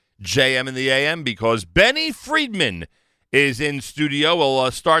and JM in the AM because Benny Friedman is in studio. We'll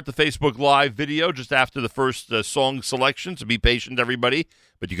start the Facebook Live video just after the first song selection, so be patient, everybody.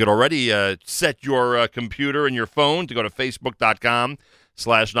 But you could already set your computer and your phone to go to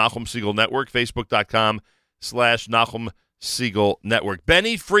facebook.com/Nachum Segal Network, facebook.com/Nachum Segal Network.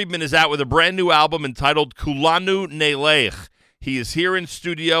 Benny Friedman is out with a brand new album entitled Kulanu Nelech. He is here in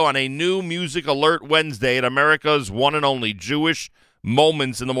studio on a new Music Alert Wednesday at America's one and only Jewish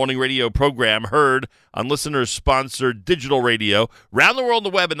Moments in the Morning radio program, heard on listeners-sponsored digital radio, around the world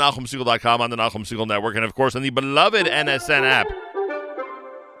on the web at NachumSegal.com, on the Nachum Segal Network, and, of course, on the beloved NSN app.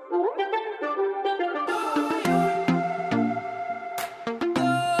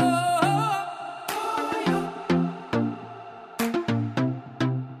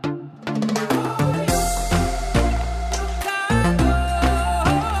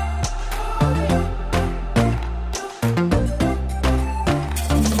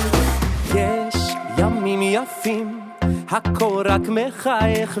 יפים, הכל רק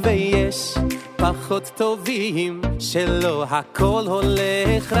מחייך ויש פחות טובים שלא הכל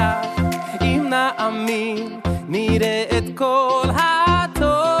הולך רע. אם נאמין נראה את כל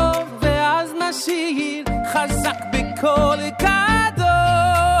הטוב ואז נשאיר חזק בכל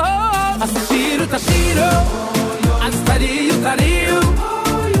גדול. תשירו, אז תריעו, תריעו.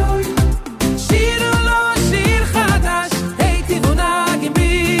 שירו לו שיר חדש, היטיב ונגן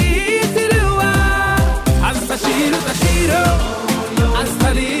בתרועה. אז תשירו, תשירו, אז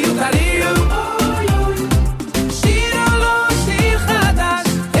תריעו, תריעו. שירו לו שיר חדש,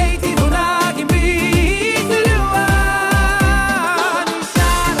 היטיב ונגן בתרועה.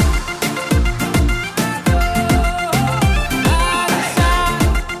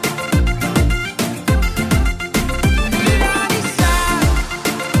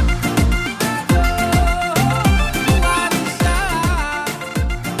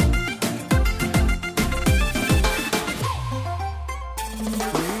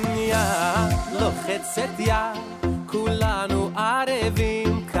 לוחצת יד, כולנו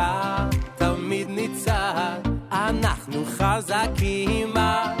ערבים כאן, תמיד ניצד, אנחנו חזקים,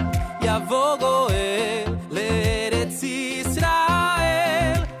 יבוא גואל לארץ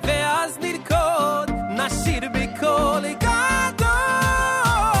ישראל, ואז נרקוד, נשיר בקול גדול.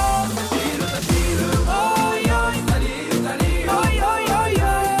 תשירו, תשירו, אוי אוי, תריעו, תריעו, אוי אוי אוי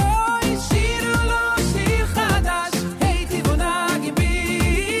אוי, שירו לו שיר חדש, היטיב ונגן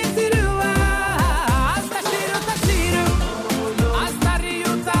בתרועה. אז תשירו, תשירו, אז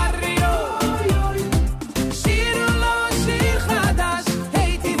תריעו, תריעו, שירו לו שיר חדש,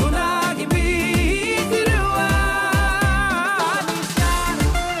 היטיב ונגן בתרועה.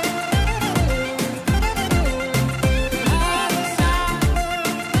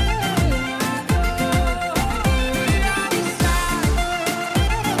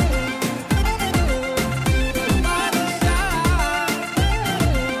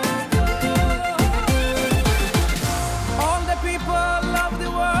 All the people of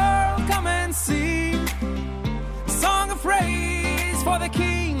the world, come and sing song of praise for the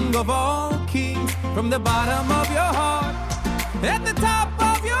King of all kings. From the bottom of your heart, at the top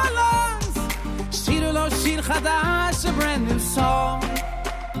of your lungs, שירו לו שיר חדש, a brand new song.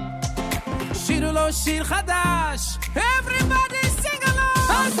 שירו לו שיר חדש, everybody sing along.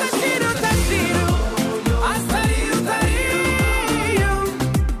 אז תשירו, תשירו, אז תריעו, תריעו.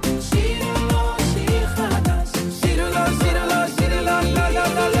 שירו לו שיר חדש, שירו לו, שירו לו, שירו לו, לא, לא,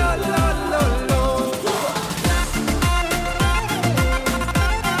 לא, לא, לא, לא, לא.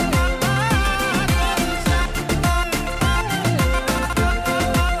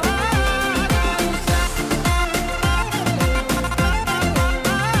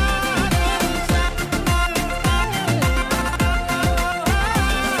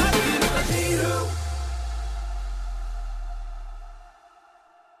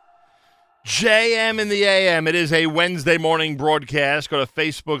 JM in the AM. It is a Wednesday morning broadcast. Go to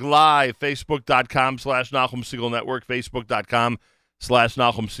Facebook Live, facebook.com/Nachum Segal Network,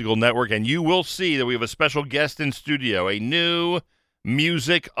 facebook.com/Nachum Segal Network, and you will see that we have a special guest in studio, a new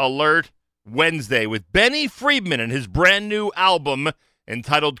Music Alert Wednesday with Benny Friedman and his brand new album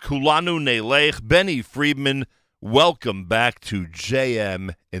entitled Kulanu Nelech. Benny Friedman, welcome back to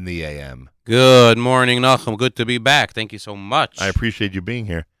JM in the AM. Good morning, Nachum. Good to be back. Thank you so much. I appreciate you being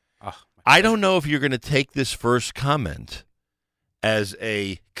here. I don't know if you're going to take this first comment as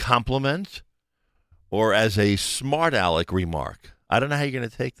a compliment or as a smart aleck remark. I don't know how you're going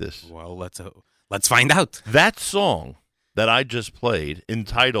to take this. Well, let's find out. That song that I just played,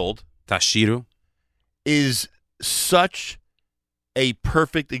 entitled Tashiru, is such a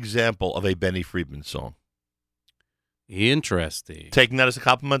perfect example of a Benny Friedman song. Interesting. Taking that as a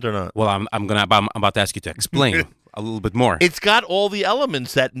compliment or not? Well, I'm about to ask you to explain a little bit more. It's got all the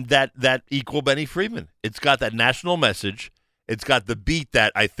elements that equal Benny Friedman. It's got that national message. It's got the beat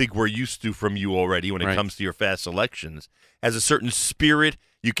that I think we're used to from you already when it comes to your fast selections. Has a certain spirit.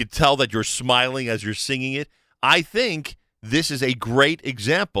 You could tell that you're smiling as you're singing it. I think this is a great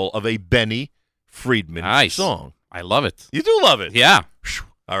example of a Benny Friedman song. I love it. You do love it? Yeah.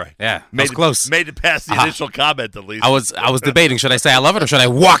 All right. Yeah, that was close. Made it past the initial comment, at least. I was debating, should I say I love it or should I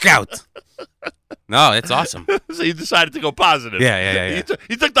walk out? No, it's awesome. So you decided to go positive. Yeah.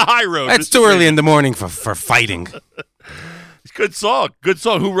 You took the high road. It's too early in the morning for fighting. Good song. Good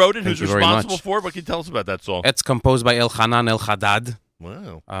song. Who wrote it? Thank Who's you very responsible much. for it? What can you tell us about that song? It's composed by Elchanan El-Haddad.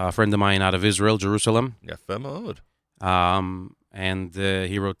 Wow. A friend of mine out of Israel, Jerusalem. Yeah, Femod. And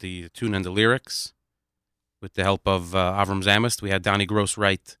he wrote the tune and the lyrics with the help of Avram Zamist. We had Donnie Gross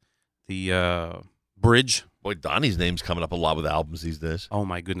write the bridge. Boy, Donnie's name's coming up a lot with albums these days. Oh,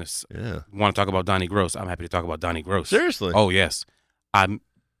 my goodness. Yeah. You want to talk about Donnie Gross? I'm happy to talk about Donnie Gross. Seriously? Oh, yes.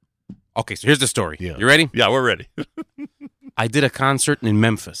 Okay, so here's the story. Yeah. You ready? Yeah, we're ready. I did a concert in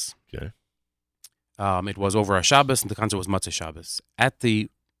Memphis. Okay. It was over a Shabbos, and the concert was Motzei Shabbos.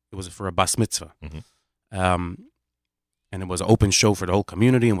 It was for a bas mitzvah. Mm-hmm. and it was an open show for the whole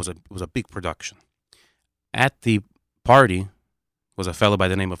community, and it was a big production. At the party was a fellow by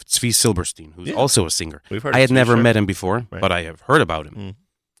the name of Tzvi Silberstein, who's also a singer. I had never met him before, but I have heard about him.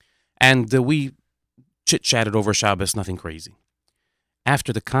 And we chit-chatted over Shabbos, nothing crazy.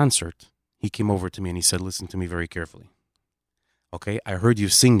 After the concert, he came over to me and he said, listen to me very carefully. Okay, I heard you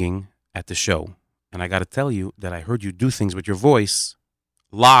singing at the show, and I got to tell you that I heard you do things with your voice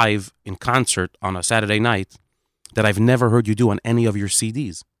live in concert on a Saturday night that I've never heard you do on any of your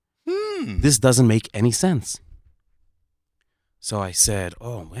CDs. This doesn't make any sense. So I said,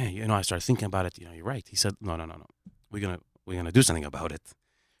 oh, man, I started thinking about it. You're right. He said, no. We're gonna do something about it.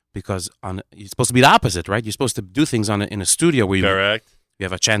 Because you're supposed to be the opposite, right? You're supposed to do things in a studio where you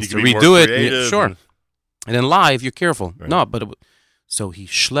have a chance to redo it. Sure. And then live, you're careful. Right. No, but so he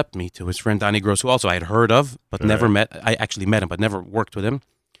schlepped me to his friend Donnie Gross, who also I had heard of, but never met. I actually met him, but never worked with him.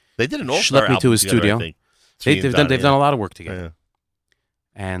 They did an all-star schlepped me to his together, studio. They've done a lot of work together.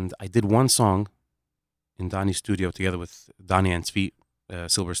 And I did one song in Donnie's studio together with Donnie and Tzvi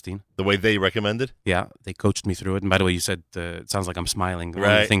Silberstein. The way they recommended? Yeah, they coached me through it. And by the way, you said it sounds like I'm smiling. One of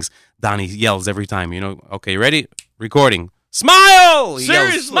Right. the things Donnie yells every time, okay, ready? Recording. Smile! He yells,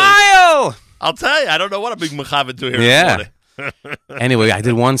 Seriously? Smile! I'll tell you, I don't know what I'm being mechavan to here Yeah. this morning. Anyway, I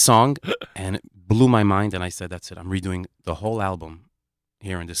did one song, and it blew my mind, and I said, that's it. I'm redoing the whole album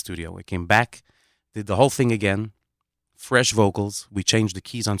here in the studio. I came back, did the whole thing again, fresh vocals. We changed the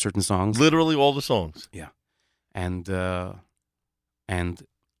keys on certain songs. Literally all the songs. Yeah. And the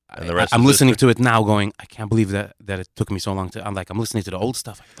rest I'm is listening history. to it now going, I can't believe that it took me so long to, I'm listening to the old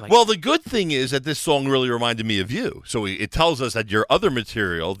stuff. Well, the good thing is that this song really reminded me of you. So it tells us that your other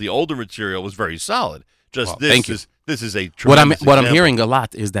material, the older material, was very solid. Just Well, thank you. this is a what I'm tremendous example. hearing a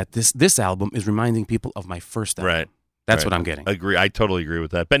lot is that this album is reminding people of my first album. Right. That's Right. what I'm getting. Agree. I totally agree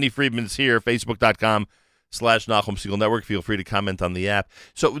with that. Benny Friedman's here, Facebook.com/Nachum Segal Network. Feel free to comment on the app.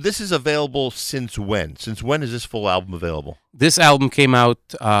 So this is available since when? Since when is this full album available? This album came out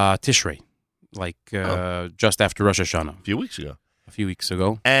Tishrei, just after Rosh Hashanah. A few weeks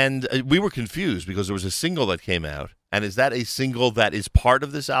ago. And we were confused because there was a single that came out. And is that a single that is part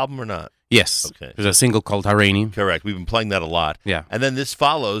of this album or not? Yes. Okay. There's a single called Hareini. Correct. We've been playing that a lot. Yeah. And then this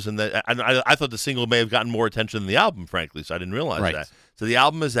follows, and I thought the single may have gotten more attention than the album, frankly, so I didn't realize Right. that. So the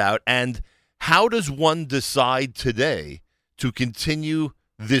album is out, and how does one decide today to continue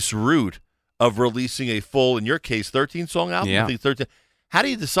this route of releasing a full, in your case, 13-song album? Yeah. I think 13. How do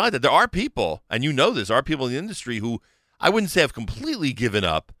you decide that? There are people, and you know this, there are people in the industry who I wouldn't say have completely given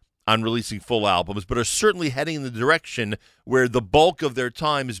up on releasing full albums, but are certainly heading in the direction where the bulk of their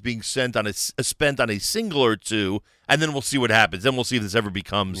time is being spent on a single or two, and then we'll see what happens. Then we'll see if this ever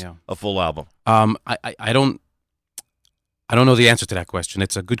becomes a full album. I don't know the answer to that question.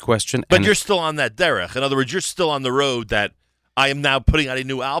 It's a good question. But and you're still on that derech. In other words, you're still on the road that I am now putting out a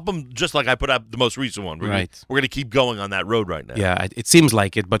new album, just like I put out the most recent one. We're going to keep going on that road right now. Yeah, it seems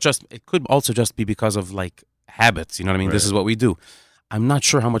like it, but it could also just be because of habits. You know what I mean? This Right. is what we do. I'm not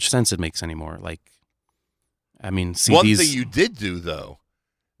sure how much sense it makes anymore. CDs. One thing you did do, though,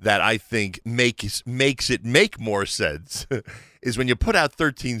 that I think makes it make more sense is when you put out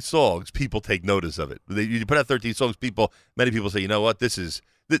 13 songs, people take notice of it. You put out 13 songs, many people say, you know what, this is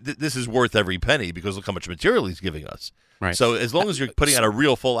worth every penny because look how much material he's giving us. Right. So as long as you're putting out a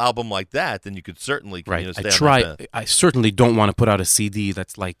real full album like that, then you could certainly stay on that path. I certainly don't want to put out a CD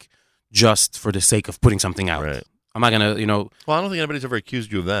that's just for the sake of putting something out. Right. I'm not gonna, Well, I don't think anybody's ever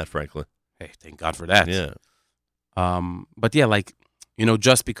accused you of that, frankly. Hey, thank God for that. Yeah. But yeah,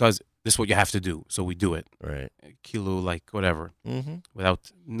 just because this is what you have to do, so we do it. Right. Kilo, whatever.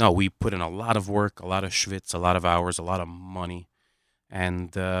 Mm-hmm. We put in a lot of work, a lot of schwitz, a lot of hours, a lot of money,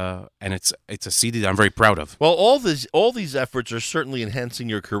 and it's a CD that I'm very proud of. Well, all these efforts are certainly enhancing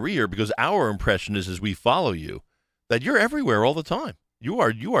your career because our impression is, as we follow you, that you're everywhere all the time. You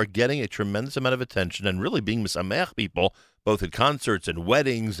are getting a tremendous amount of attention and really being misamech people, both at concerts and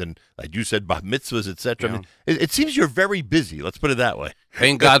weddings and, like you said, bat mitzvahs, etc. Yeah. I mean, it seems you're very busy. Let's put it that way.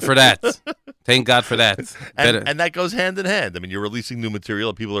 Thank God for that. Thank God for that. And that goes hand in hand. I mean, you're releasing new material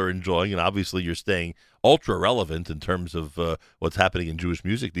that people are enjoying, and obviously you're staying ultra relevant in terms of what's happening in Jewish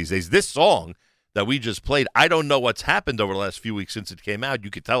music these days. This song that we just played, I don't know what's happened over the last few weeks since it came out. You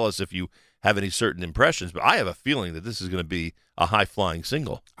could tell us if you have any certain impressions, but I have a feeling that this is going to be a high-flying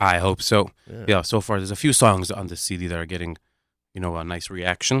single. I hope so. Yeah, so far there's a few songs on this CD that are getting, a nice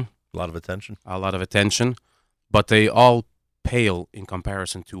reaction. A lot of attention. But they all pale in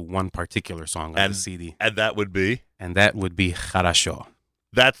comparison to one particular song on the CD. And that would be? And that would be Charasho.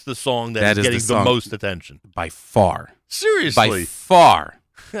 That's the song that is getting the most attention. By far. Seriously? By far.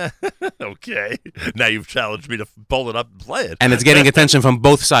 Okay. Now you've challenged me to pull it up and play it. And it's getting attention from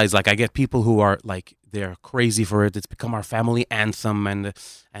both sides. Like, I get people who are like, they're crazy for it. It's become our family anthem, and it,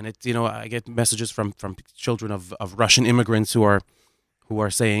 I get messages from children of Russian immigrants who are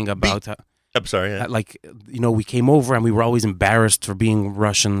saying about I'm sorry. Yeah. like, we came over and we were always embarrassed for being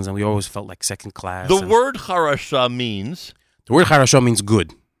Russians, and we always felt like second class. The word charasha means? The word charasha means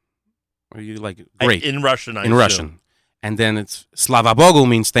good. Or you like great. In Russian, I In assume. Russian. And then it's Slava Bogu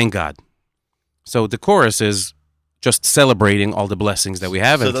means thank God. So the chorus is just celebrating all the blessings that we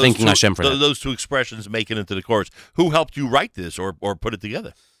have and thanking Hashem for that. Those two expressions make it into the chorus. Who helped you write this or put it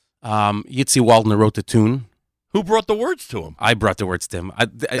together? Yitzi Waldner wrote the tune. Who brought the words to him? I brought the words to him.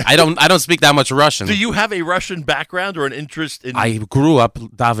 I don't speak that much Russian. Do you have a Russian background or an interest in... I grew up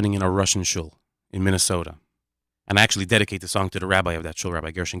davening in a Russian shul in Minnesota. And I actually dedicate the song to the rabbi of that shul,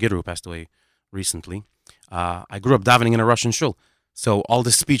 Rabbi Gershon Gitter, who passed away recently. I grew up davening in a Russian shul. So all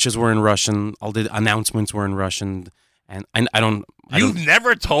the speeches were in Russian, all the announcements were in Russian, and I don't... You've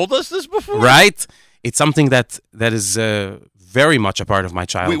never told us this before? Right? It's something that is very much a part of my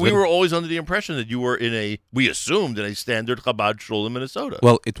childhood. We were always under the impression that you were we assumed, in a standard Chabad shul in Minnesota.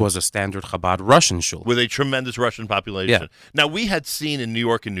 Well, it was a standard Chabad Russian shul. With a tremendous Russian population. Yeah. Now, we had seen in New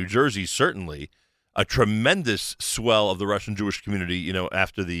York and New Jersey, certainly, a tremendous swell of the Russian Jewish community,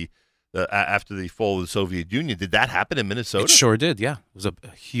 after the fall of the Soviet Union. Did that happen in Minnesota? It sure did, yeah. It was a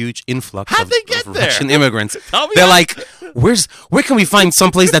huge influx How'd they get of there? Russian immigrants. that. They're like, where can we find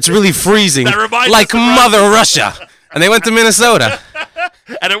someplace that's really freezing, That reminds like us of Mother Russia? And they went to Minnesota.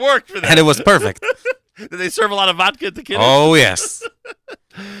 And it worked for them. And it was perfect. Did they serve a lot of vodka at the kiddos? Oh, yes.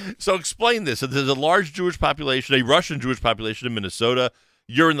 So explain this. So there's a large Jewish population, a Russian Jewish population in Minnesota.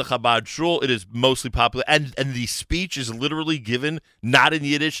 You're in the Chabad shul. It is mostly popular. And the speech is literally given not in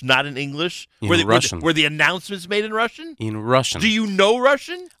Yiddish, not in English. In Russian. Were the announcements made in Russian? In Russian. Do you know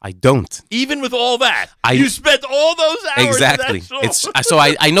Russian? I don't. Even with all that? You spent all those hours Exactly. in that shul. So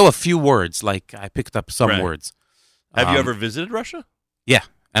I know a few words. Like, I picked up some words. Have you ever visited Russia? Yeah.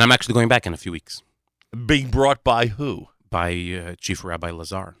 And I'm actually going back in a few weeks. Being brought by who? By Chief Rabbi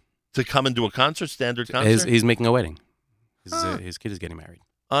Lazar. To come and do a concert, standard concert? He's making a wedding. His kid is getting married.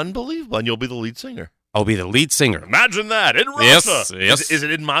 Unbelievable. And you'll be the lead singer. I'll be the lead singer. Imagine that. In Russia. Yes. Is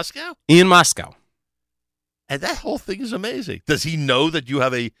it in Moscow? In Moscow. And that whole thing is amazing. Does he know that you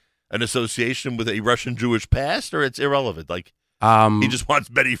have an association with a Russian Jewish past, or it's irrelevant? Like, he just wants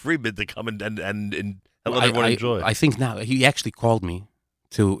Benny Friedman to come and let everyone enjoy it. I think now he actually called me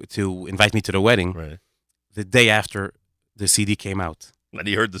to invite me to the wedding the day after the CD came out. And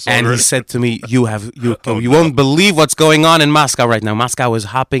he heard the song. And already? he said to me, you won't believe what's going on in Moscow right now. Moscow is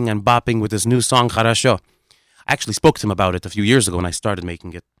hopping and bopping with this new song, Charasho. I actually spoke to him about it a few years ago when I started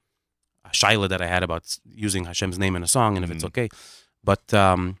making it. A shaila that I had about using Hashem's name in a song and if it's okay. But he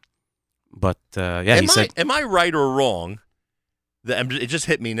said... Am I right or wrong, it just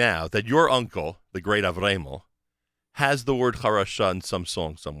hit me now, that your uncle, the great Avremel, has the word Charasha in some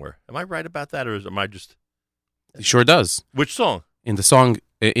song somewhere? Am I right about that, or am I just... He sure does. Which song? In the song,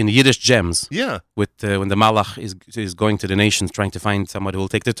 in the Yiddish Gems. Yeah. With when the Malach is going to the nations trying to find somebody who will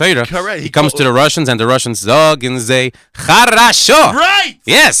take the Torah. Correct. He comes to the Russians, and the Russians sagen say, Charasho! Right!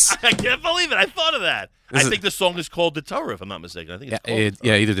 Yes! I can't believe it. I thought of that. I think the song is called The Torah, if I'm not mistaken. I think it's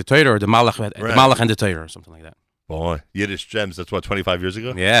called either the Torah or the Malach, the Malach and the Torah, or something like that. Boy, Yiddish Gems, that's what, 25 years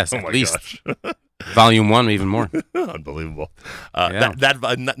ago? Yes, oh at my least. Gosh. Volume 1, even more. Unbelievable. Yeah.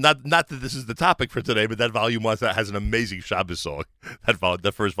 Not that this is the topic for today, but that volume has an amazing Shabbos song.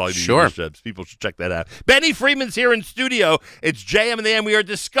 That first volume of Yiddish Gems. People should check that out. Benny Friedman's here in studio. It's JM in the AM. We are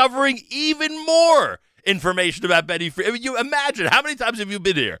discovering even more information about Benny Friedman. I mean, you imagine, how many times have you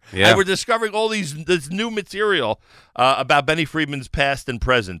been here? Yeah. And we're discovering all this new material about Benny Friedman's past and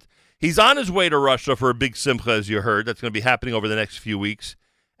present. He's on his way to Russia for a big simcha, as you heard. That's going to be happening over the next few weeks.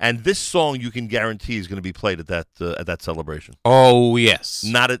 And this song, you can guarantee, is going to be played at that celebration. Oh, yes.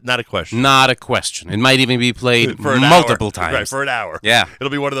 Not a question. Not a question. It might even be played for multiple times. Right, for an hour. Yeah. It'll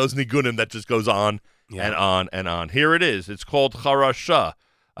be one of those nigunim that just goes on and on and on. Here it is. It's called Charasha.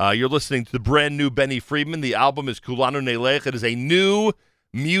 You're listening to the brand new Benny Friedman. The album is Kulanu Nelech. It is a new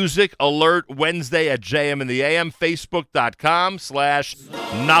Music Alert Wednesday at JM in the AM.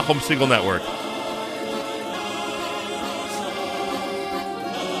 Facebook.com/Nachum Single Network.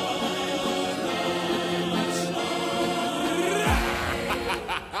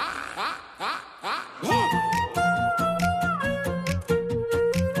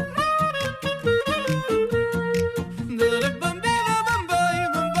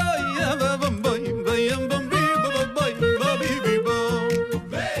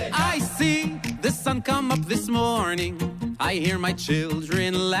 I see the sun come up this morning. I I hear my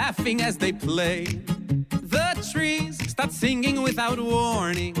children laughing as they play. The trees start singing without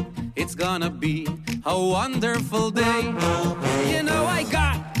warning. It's gonna be a wonderful day. You know I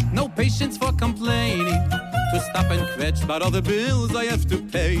got no patience for complaining, to stop and kvetch about all the bills I have to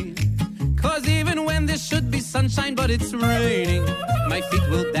pay. 'Cause even when there should be sunshine but it's raining, my feet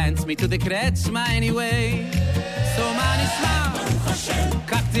will dance me to the kretschma anyway. So manisma,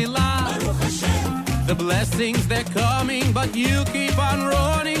 kaktila, the blessings they're coming, but you keep on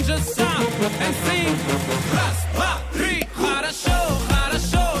running. Just stop and sing. Раз, два, три, хорошо,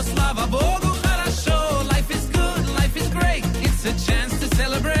 хорошо, слава Богу, хорошо. Life is good, life is great. It's a chance to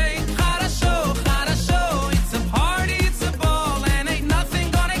celebrate. Хорошо, хорошо, it's a party, it's a ball, and ain't nothing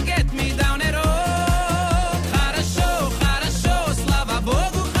gonna get me down at all. Хорошо, хорошо, слава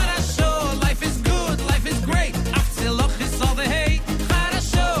Богу, хорошо. Life is good, life is great. Afterloch is all the hate.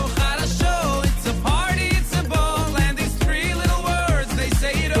 Хорошо, хорошо, it's a party, it's a ball, and these three little words, they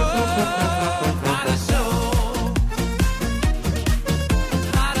say it all. Хорошо,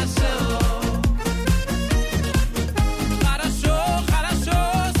 хорошо, хорошо, хорошо,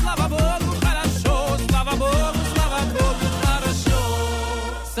 слава Богу, хорошо, слава Богу, слава Богу, хорошо.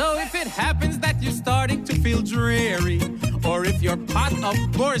 So if it happens that you're starting to feel dreary, or if your pot of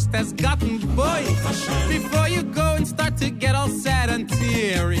borscht has gotten boiled, before you go and start to get all sad and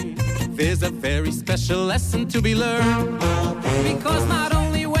teary, there's a very special lesson to be learned. Because not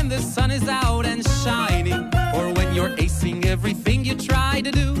only when the sun is out and shining, or when you're acing everything you try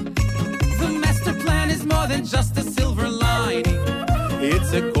to do, the master plan is more than just a silver lining.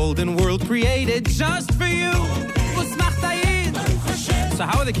 It's a golden world created just for you. So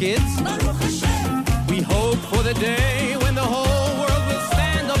how are the kids? We hope for the day when the whole world will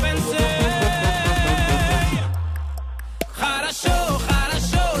stand up and say, Хорошо,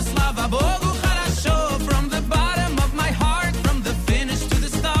 хорошо, слава Богу, хорошо. From the bottom of my heart, from the finish to the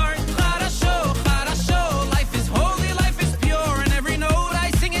start. Хорошо, хорошо, life is holy, life is pure, and every note I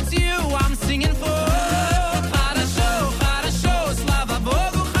sing it's you I'm singing for. Хорошо, хорошо, слава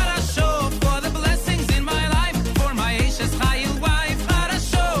Богу, хорошо. For the blessings in my life, for my Ashes Chayil wife.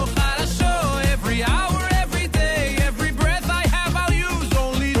 Хорошо, хорошо, every hour, every day, every breath I have I'll use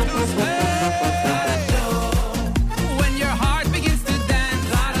only to say. Хорошо, when your heart begins to dance.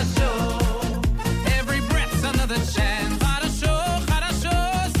 Хорошо, every breath's another chance. Хорошо, хорошо,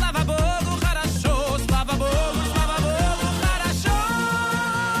 слава Богу, хорошо, слава Богу, слава Богу, хорошо.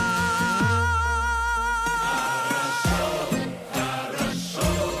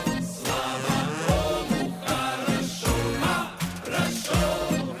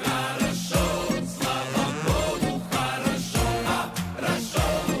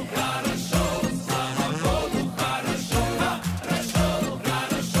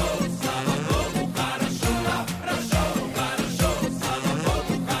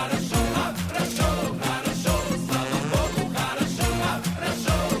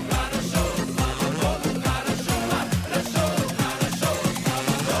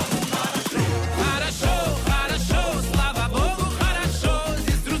 Хорошо, хорошо, слава Богу, хорошо.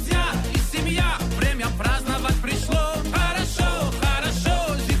 Здесь друзья и семья, время праздновать пришло. Хорошо,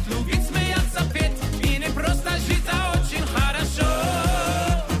 хорошо, жить, любить, смеяться, петь. И не просто жить, а очень хорошо.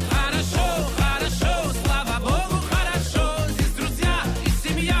 Хорошо, хорошо, слава Богу, хорошо. Здесь друзья и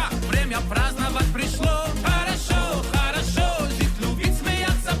семья, время праздновать пришло. Хорошо, хорошо, жить, любить,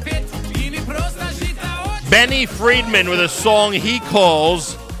 смеяться, петь. И не просто жить, а очень. Benny Friedman with a song he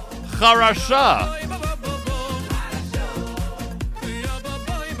calls Charasha.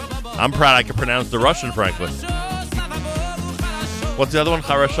 I'm proud I can pronounce the Russian, frankly. What's the other one?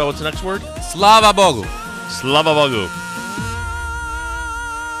 Charasha. What's the next word? Slava Bogu. Slava Bogu.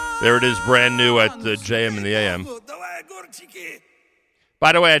 There it is, brand new at JM in the AM.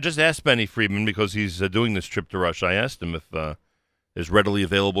 By the way, I just asked Benny Friedman, because he's doing this trip to Russia, I asked him if there's readily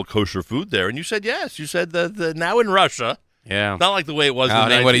available kosher food there, and you said yes. You said that now in Russia, Yeah. not like the way it was in the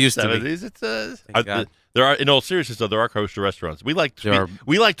it ain't what it used to be. 1970s. It's Thank God. there are, in all seriousness though, there are kosher restaurants. We like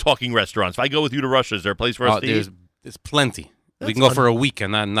we like talking restaurants. If I go with you to Russia, is there a place for us to eat? There's plenty. We That's can go fun. for a week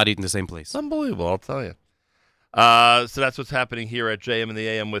and not eat in the same place. Unbelievable, I'll tell you. So that's what's happening here at JM in the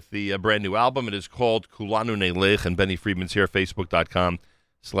AM with the brand new album. It is called Kulanu Nelech, and Benny Friedman's here,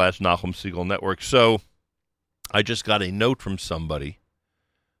 Facebook.com/Nachum Siegel Network. So I just got a note from somebody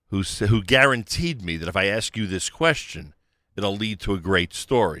who guaranteed me that if I ask you this question, it'll lead to a great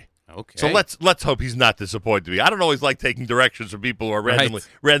story. Okay. So let's hope he's not disappointed in me. I don't always like taking directions from people who are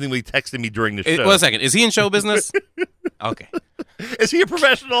randomly texting me during the show. Wait a second. Is he in show business? Okay. Is he a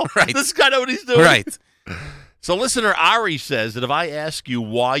professional? Right. This guy know what he's doing? Right. So listener Ari says that if I ask you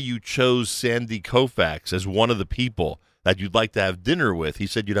why you chose Sandy Koufax as one of the people that you'd like to have dinner with, he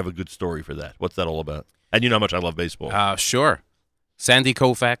said you'd have a good story for that. What's that all about? And you know how much I love baseball. Sure. Sandy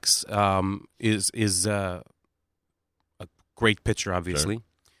Koufax is a great pitcher, obviously, Sure.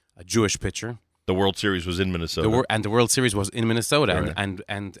 a Jewish pitcher. The World Series was in Minnesota. The World Series was in Minnesota, Correct.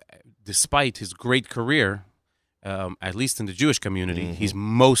 and despite his great career, at least in the Jewish community, Mhm. he's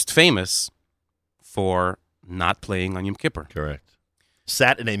most famous for not playing on Yom Kippur. Correct.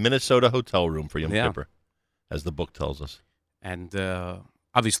 Sat in a Minnesota hotel room for Yom Yeah. Kippur, as the book tells us. And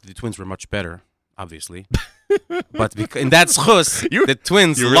obviously, the Twins were much better, obviously. But in that schus, the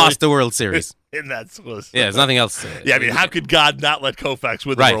Twins lost the World Series. In that schus. Yeah, there's nothing else. Yeah, I mean, how could God not let Koufax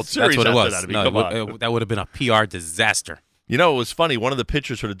win the Right, World Series? that's what it after was. That? I mean, No, come on. that would have been a PR disaster. You know, it was funny. One of the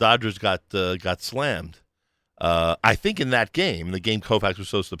pitchers for the Dodgers got slammed. I think in that game, the game Koufax was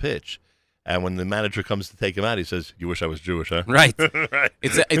supposed to pitch. And when the manager comes to take him out, he says, "You wish I was Jewish, huh?" Right. Right.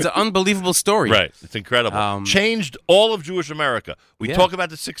 It's an unbelievable story. Right. It's incredible. Changed all of Jewish America. We Yeah. talk about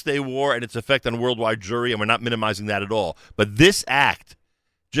the 6-Day War and its effect on worldwide Jewry, and we're not minimizing that at all. But this act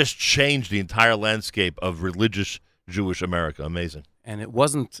just changed the entire landscape of religious Jewish America. Amazing. And it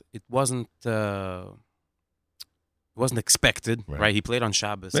wasn't expected, right? He played on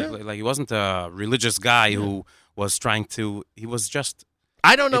Shabbos. Yeah. Like he wasn't a religious guy who was trying to. He was just.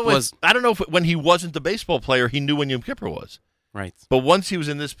 I don't know. It was I don't know if when he wasn't a baseball player, he knew when Yom Kippur was. right, But once he was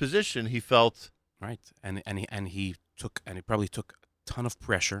in this position, he felt right, and he probably took a ton of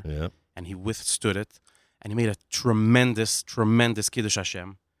pressure, yeah. and he withstood it, and he made a tremendous Kiddush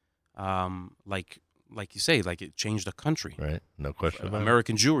Hashem, like you say, like it changed the country, Right. No question about it.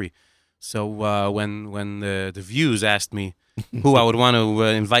 American Jewry. So when the Views asked me who I would want to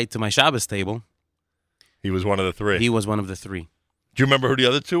invite to my Shabbos table, He was one of the three. he was one of the three. Do you remember who the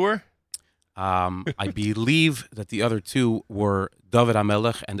other two were? I believe that the other two were David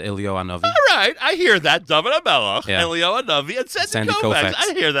HaMelech and Elio Hanavi. All right, I hear that. David Amelach, Yeah. Elio Hanavi, and Sandy Sandy Koufax. Koufax.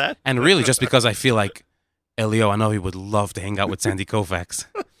 I hear that. And really, just because I feel like Elio Hanavi would love to hang out with Sandy Koufax.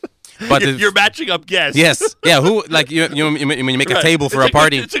 But You're matching up guests. yes, yeah. Who like you make a Right. table for It's a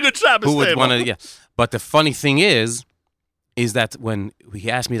party? It's a good Shabbos Who would table. want to? Yeah. But the funny thing is that when he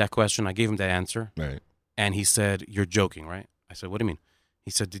asked me that question, I gave him the answer, Right. and he said, "You're joking, right?" I said, "What do you mean?"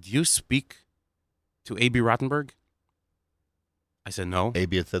 He said, "Did you speak to A.B. Rottenberg?" I said, "No."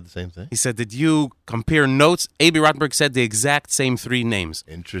 A.B. had said the same thing. He said, "Did you compare notes?" A.B. Rottenberg said the exact same three names.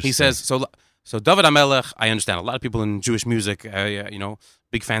 Interesting. He says, so David HaMelech, I understand. A lot of people in Jewish music,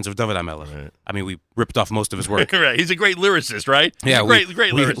 big fans of David HaMelech. Right. I mean, we ripped off most of his work. Right. He's a great lyricist, right? Yeah, He's a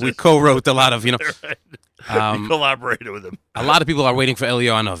great lyricist. we co-wrote a lot of, Right. You collaborated with him. a lot of people are waiting for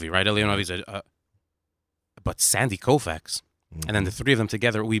Elio Hanavi, right? Elio Hanavi's but Sandy Koufax, and then the three of them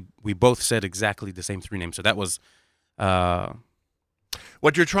together, we both said exactly the same three names. So that was,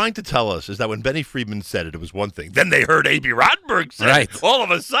 What you're trying to tell us is that when Benny Friedman said it, it was one thing. Then they heard A.B. Rottenberg say Right. it. All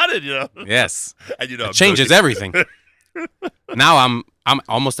of a sudden, yes, And it changes everything. Now I'm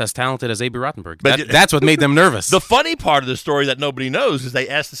almost as talented as A.B. Rottenberg. But That's what made them nervous. The funny part of the story that nobody knows is they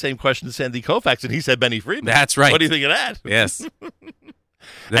asked the same question to Sandy Koufax, and he said Benny Friedman. That's right. What do you think of that? Yes.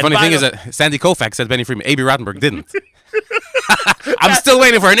 The And funny by thing the- is that Sandy Koufax said Benny Friedman. A.B. Rottenberg didn't. I'm still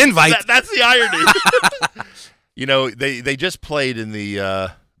waiting for an invite. That's the irony. They just played in the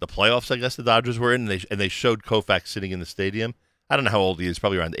playoffs, I guess the Dodgers were in, and they showed Koufax sitting in the stadium. I don't know how old he is,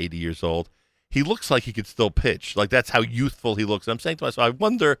 probably around 80 years old. He looks like he could still pitch. Like, that's how youthful he looks. And I'm saying to myself, I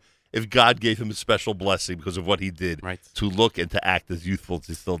wonder if God gave him a special blessing because of what he did to look and to act as youthful as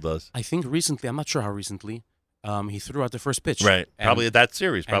he still does. I think recently, I'm not sure how recently, he threw out the first pitch. Right. And- Probably at that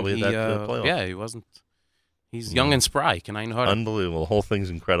series, and probably at he, that playoff. Yeah, he wasn't. He's young and spry. Can I know how to? Unbelievable. The whole thing's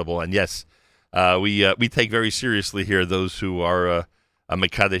incredible. And yes, we take very seriously here those who are a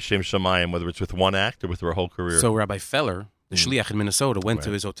Mekadesh Shem Shamayim, whether it's with one act or with their whole career. So Rabbi Feller, the shliach in Minnesota, went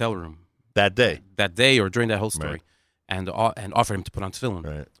to his hotel room that day or during that whole story, Right. and offered him to put on tefillin.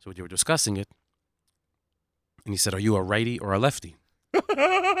 Right. So they were discussing it, and he said, "Are you a righty or a lefty?"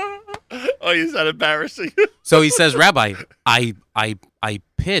 Oh, is that embarrassing? So he says, "Rabbi, I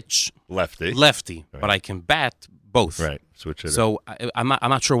pitch lefty, but I can bat both. Right, switch it. So I'm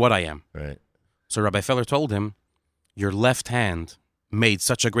not sure what I am. Right. So Rabbi Feller told him, "Your left hand made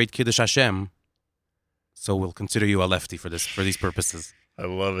such a great Kiddush Hashem, so we'll consider you a lefty for these purposes." I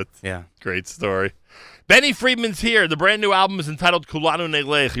love it. Yeah. Great story. Benny Friedman's here. The brand new album is entitled Kulanu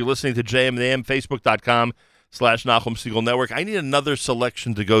Nelech. You're listening to JM and the AM, Facebook.com/Nachum Siegel Network. I need another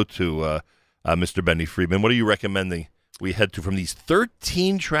selection to go to, Mr. Benny Friedman. What are you recommending we head to from these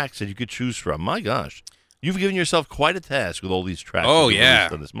 13 tracks that you could choose from? My gosh. You've given yourself quite a task with all these tracks. Oh, that you've yeah.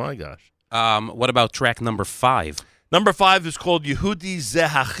 released on this. My gosh. What about track number 5? Number 5 is called Yehudi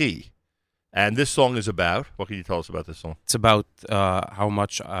Zehachi. And this song is about, what can you tell us about this song? It's about how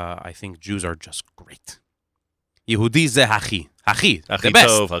much I think Jews are just great. Yehudi ze hachi. Hachi, the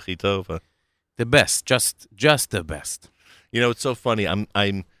best. Hachi tov. The best, just the best. You know, it's so funny.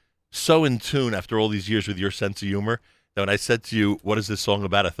 I'm so in tune after all these years with your sense of humor that when I said to you, what is this song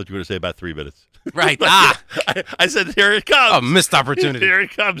about? I thought you were going to say about 3 minutes. Right. I said, here it comes. Oh, missed opportunity. Here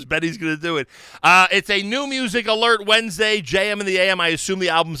it comes. Benny's going to do it. It's a new music alert Wednesday, JM in the AM. I assume the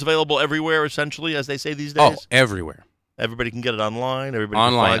album's available everywhere, essentially, as they say these days. Oh, everywhere. Everybody can get it online. Everybody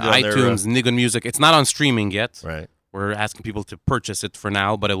online, can find it on iTunes, Nigun Music. It's not on streaming yet. Right. We're asking people to purchase it for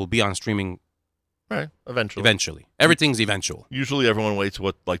now, but it will be on streaming. Right, eventually. Eventually. Everything's eventual. Usually everyone waits,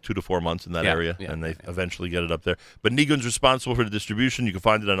 like 2 to 4 months in that area, and they eventually get it up there. But Nigun's responsible for the distribution. You can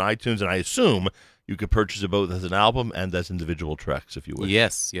find it on iTunes, and I assume you could purchase it both as an album and as individual tracks, if you wish.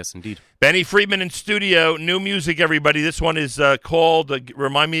 Yes, indeed. Benny Friedman in studio. New music, everybody. This one is called,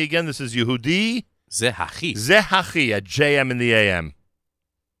 remind me again, this is Yehudi Ze Hachi. Ze Hachi at JM in the AM.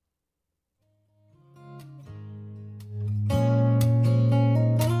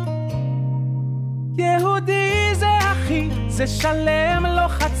 יהודי זה אחי, זה שלם לא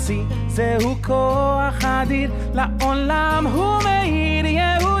חצי, זהו כוח אדיר, לעולם הוא מאיר.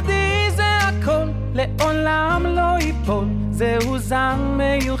 יהודי זה הכל, לעולם לא ייפול, זהו זן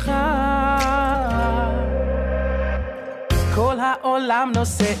מיוחד. כל העולם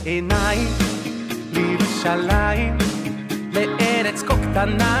נושא עיניים, לירושלים, לארץ כה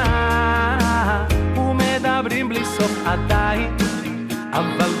קטנה, ומדברים בלי סוף עדיין,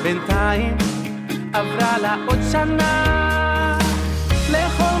 אבל בינתיים עברה לה עוד שנה.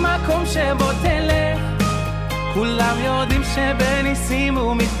 לכל מקום שבו תלך, כולם יודעים שבניסים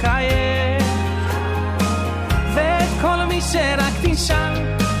הוא מתקיים, ואת כל מי שרק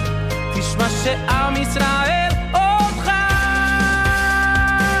תשאל, תשמע שעם ישראל עוד חי.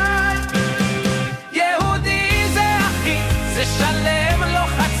 יהודי זה אחי, זה שלם לא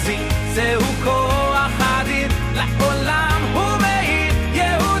חצי, זהו כוח אדיר, לעולם הוא מאיר.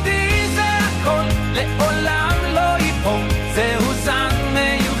 יהודי זה הכל, לעולם לא ייפול, זהו זן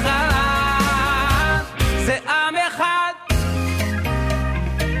מיוחד, זה עם אחד.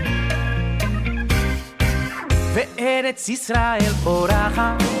 וארץ ישראל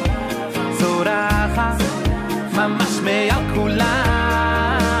אורחת, זורחת, ממש מעל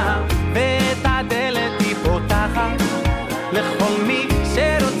כולם, ואת הדלת היא פותחת לכל מי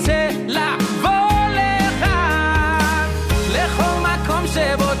שרוצה לבוא לכאן. לכל מקום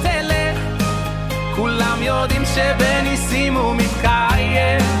שבו תלך, כולם יודעים שבניסים הוא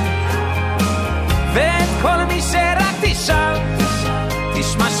מתקיים, ואת כל מי שרק תשאל,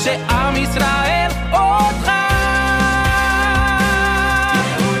 תשמע שעם ישראל עוד חי.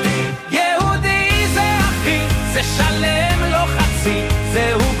 יהודי זה אחי, זה שלם לא חצי,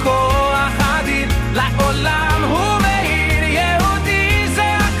 זהו כוח אדיר, לעולם הוא מאיר. יהודי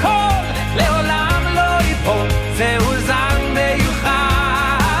זה הכל, לעולם לא ייפול, זהו זן מיוחד.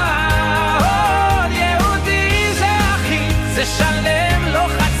 יהודי זה אחי, זה שלם לא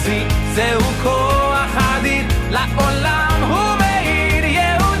חצי, זהו כוח אדיר, לעולם הוא מאיר.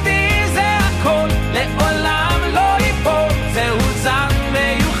 יהודי זה הכל, לעולם לא ייפול, זהו זן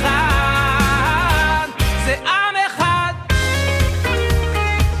מיוחד, זה עם אחד.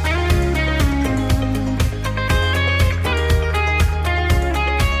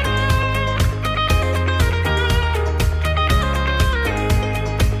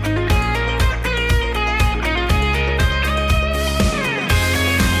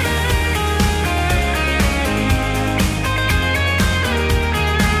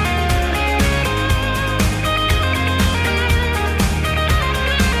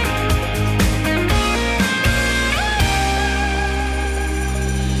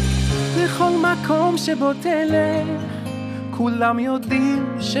 לכל מקום שבו תלך, כולם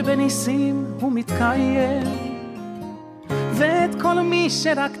יודעים שבניסים הוא מתקיים, ואת כל מי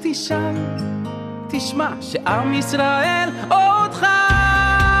שרק תשאל, תשמע שעם ישראל עוד חי.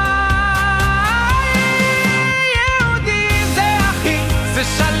 יהודי זה אחי, זה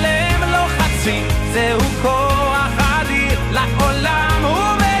שלם לא חצי, זהו כוח אדיר, לעולם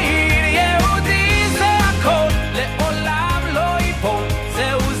הוא מאיר. יהודי זה הכל, לעולם לא ייפול,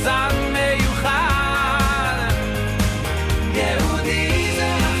 זהו זן מיוחד. יהודי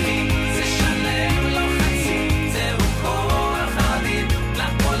זה אחי, זה שלם לא חצי, זהו כוח אדיר,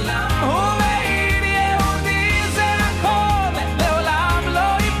 לעולם הוא מאיר. יהודי זה הכל, לעולם לא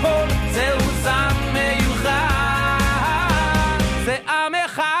ייפול, זהו זן מיוחד, זה עם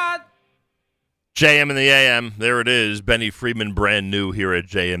אחד. JM in the AM, there it is. Benny Friedman, brand new here at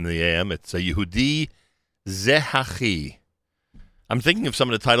JM in the AM. It's a Yehudi Ze Hachi. I'm thinking of some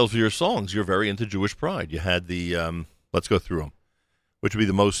of the titles of your songs. You're very into Jewish pride. You had the, let's go through them. Which would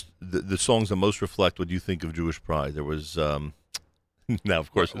be the songs that most reflect what you think of Jewish pride. There was, now of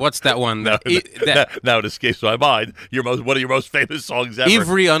course. What's that one? Now it escapes my mind. One of your most famous songs ever.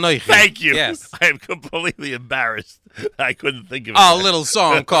 Ivri Anoichi. Thank you. Yes. I am completely embarrassed. I couldn't think of it. A little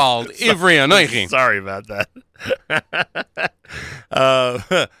song called Ivri Anoichi. Sorry about that.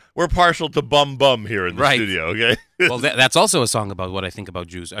 We're partial to Bum Bum here in the studio, okay? Well, that's also a song about what I think about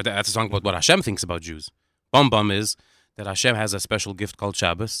Jews. That's a song about what Hashem thinks about Jews. Bum Bum is that Hashem has a special gift called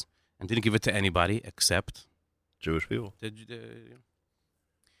Shabbos and didn't give it to anybody except Jewish people. Ivri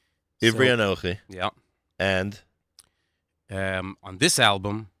Anochi. Yeah. And? On this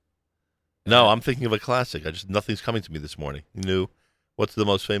album. No, I'm thinking of a classic. Nothing's coming to me this morning. New. What's the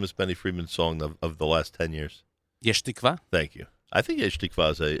most famous Benny Friedman song of the last 10 years? Yesh Tikva. Thank you. I think Yesh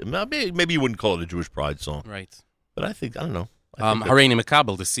Tikva is maybe you wouldn't call it a Jewish pride song. Right. But I don't know. Hareini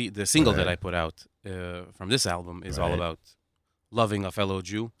Mekabel, the single that I put out from this album is all about loving a fellow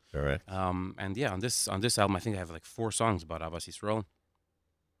Jew. Correct. And yeah, on this album, I think I have like 4 songs about Ahavas Yisrael.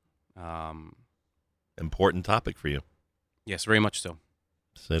 Important topic for you. Yes, very much so.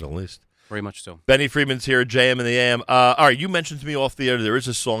 To say the least. Very much so. Benny Friedman's here at JM and the AM. All right, you mentioned to me off the air there is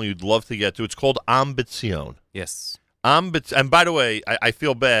a song you'd love to get to. It's called Ambitzion. Yes. And by the way, I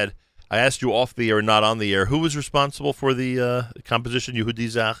feel bad. I asked you off the air, not on the air. Who was responsible for the composition, Yehudi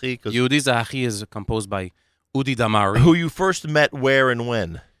Zachi? Yehudi Zachi is composed by Udi Damari. Who you first met where and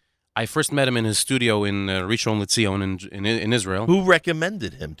when? I first met him in his studio in Rishon LeZion in Israel. Who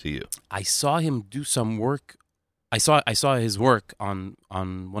recommended him to you? I saw him do some work. I saw his work on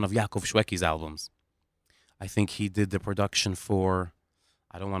one of Yaakov Shwekey's albums. I think he did the production for,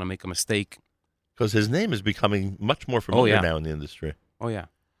 I don't want to make a mistake. Because his name is becoming much more familiar now in the industry. Oh, yeah.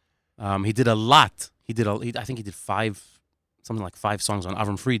 He did a lot. I think he did 5 songs on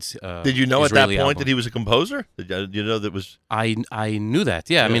Avram Fried's Did you know Israeli at that point album. that he was a composer? Did you know that was... I knew that,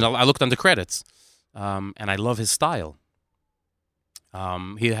 yeah. I mean, I looked on the credits, and I love his style.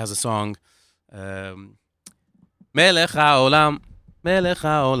 He has a song, Melech HaOlam,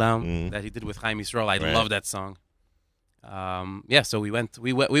 that he did with Chaim Yisrael. I love that song. So we went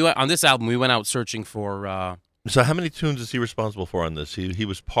on this album. We went out searching for. So how many tunes is he responsible for on this? He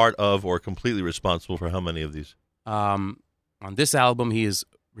was part of or completely responsible for how many of these? On this album, he is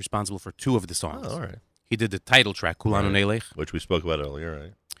responsible for 2 of the songs. Oh, all right. He did the title track, Kulanu Nelech, which we spoke about earlier,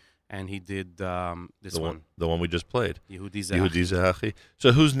 right? And he did this one. The one we just played. Yehudi Zachi.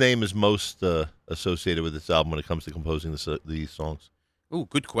 So whose name is most associated with this album when it comes to composing these songs? Oh,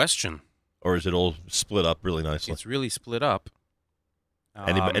 good question. Or is it all split up really nicely? It's really split up.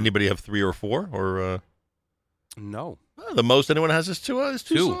 Anybody have 3 or 4? Or no. Oh, the most anyone has is two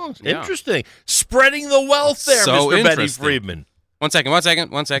songs. Yeah. Interesting. Spreading the wealth there, So Mr. Benny interesting. Friedman. One second. Yeah,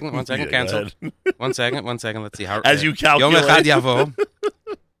 Cancelled. One second. Let's see how. As you calculate. Yom Echad Yavo.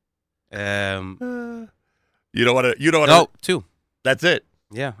 You don't want to. No, 2. That's it.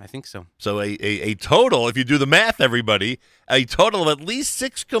 Yeah, I think so. So a total, if you do the math, everybody, a total of at least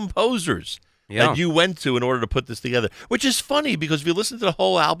 6 composers that you went to in order to put this together. Which is funny because if you listen to the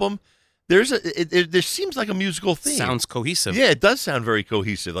whole album, there seems like a musical theme. Sounds cohesive. Yeah, it does sound very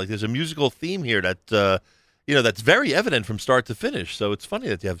cohesive. Like there's a musical theme here that that's very evident from start to finish. So it's funny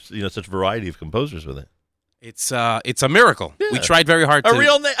that you have such a variety of composers with it. It's a miracle. Yeah. We tried very hard to... A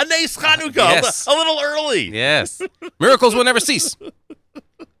Nes Chanukah, yes. a little early. Yes. Miracles will never cease.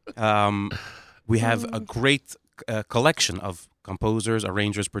 We have a great collection of composers,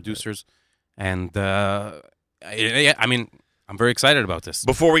 arrangers, producers, and I mean, I'm very excited about this.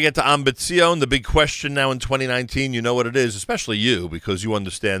 Before we get to Ambitzion, the big question now in 2019, you know what it is, especially you, because you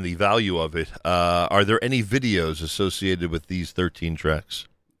understand the value of it. Are there any videos associated with these 13 tracks?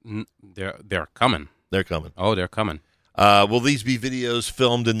 They're coming. They're coming. Oh, they're coming. Will these be videos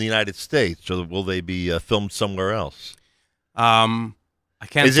filmed in the United States, or will they be filmed somewhere else? I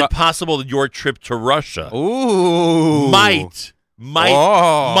can't. Is it possible that your trip to Russia might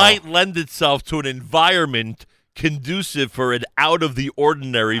lend itself to an environment conducive for an out of the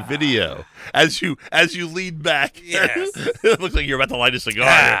ordinary video? As you lean back, yes, it looks like you're about to light a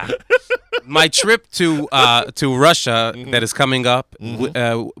cigar. My trip to Russia that is coming up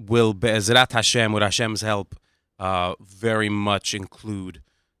will, Be'ezrat Hashem, with Hashem's help, very much include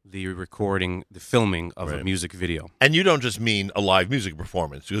the filming of a music video. And you don't just mean a live music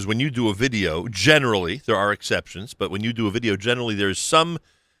performance, because when you do a video, generally, there are exceptions, but when you do a video, generally there's some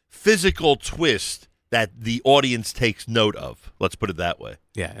physical twist that the audience takes note of. Let's put it that way.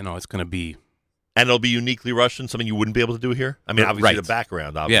 Yeah, it's going to be... And it'll be uniquely Russian, something you wouldn't be able to do here? I mean, obviously the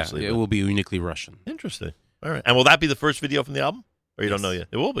background, obviously. Yeah, it will be uniquely Russian. Interesting. All right. And will that be the first video from the album? Or you don't know yet?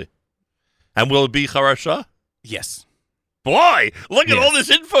 It will be. And will it be Charasha? Yes. Boy, look at Yes. all this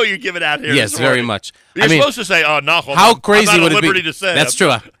info you're giving out here. Yes, this very morning. much. You're I mean, supposed to say, "Oh, Nachum, how I'm crazy not would at it be? liberty to say." That's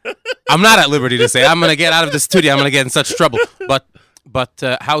true. I'm not at liberty to say. I'm going to get out of the studio. I'm going to get in such trouble. But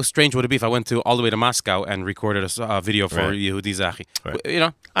how strange would it be if I went all the way to Moscow and recorded a video for Right. Yehudi Zachi? Right. You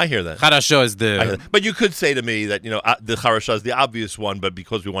know, I hear that. Charasho is I hear the. that. But you could say to me that the Charasha is the obvious one, but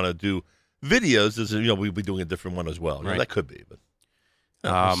because we want to do videos, we'll be doing a different one as well. Right. That could be, but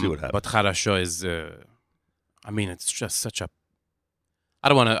we'll see what happens. But Charasho is. I mean, it's just such a. I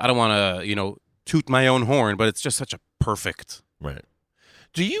don't want to toot my own horn, but it's just such a perfect. Right.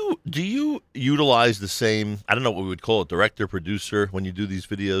 Do you utilize the same, I don't know what we would call it, director, producer, when you do these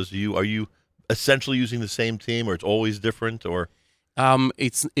videos? Are you essentially using the same team, or it's always different, or?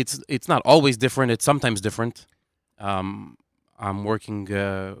 It's not always different. It's sometimes different. I'm working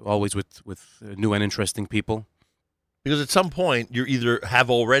always with new and interesting people. Because at some point you either have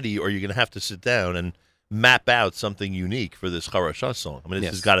already, or you're going to have to sit down and map out something unique for this Charasha song. I mean, this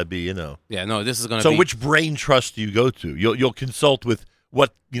has got to be, Yeah, no, this is going to be. So which brain trust do you go to? You'll consult with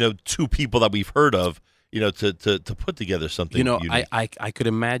what, two people that we've heard of, to put together something unique. I could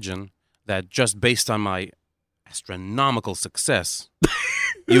imagine that just based on my astronomical success,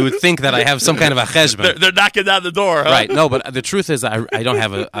 you would think that I have some kind of a cheshbon. They're knocking down the door, huh? Right. No, but the truth is I don't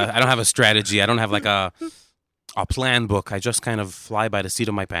have a strategy. I don't have like a plan book. I just kind of fly by the seat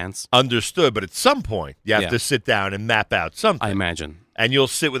of my pants. Understood, but at some point you have to sit down and map out something. I imagine. And you'll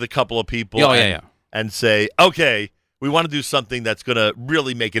sit with a couple of people and say, okay, we want to do something that's going to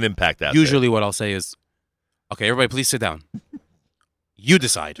really make an impact out Usually what I'll say is, okay, everybody please sit down. You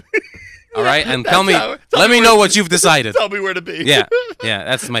decide. All right? And let me know what you've decided. Tell me where to be. Yeah,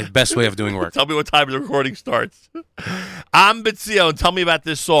 that's my best way of doing work. Tell me what time the recording starts. I'm Bitzion. Tell me about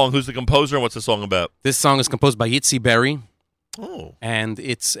this song. Who's the composer and what's the song about? This song is composed by Yitzi Berry. Oh. And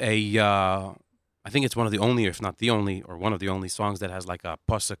it's I think it's one of the only, if not the only, or one of the only songs that has like a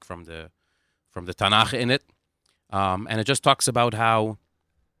pasuk from the Tanakh in it. And it just talks about how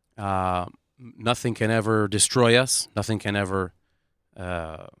nothing can ever destroy us. Nothing can ever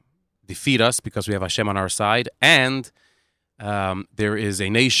defeat us because we have Hashem on our side. And there is a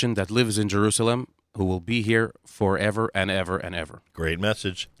nation that lives in Jerusalem who will be here forever and ever and ever. Great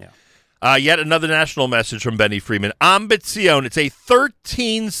message. Yeah. Yet another national message from Benny Friedman. Am Bitzion. It's a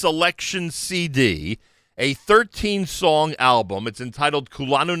 13-selection CD, a 13-song album. It's entitled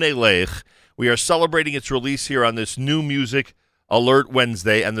Kulanu Nelech. We are celebrating its release here on this New Music Alert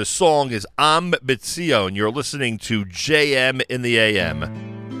Wednesday, and the song is Am Bitzion. You're listening to JM in the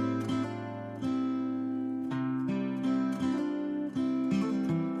AM.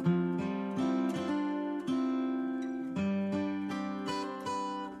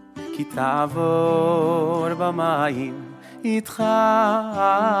 כי תעבור במים איתך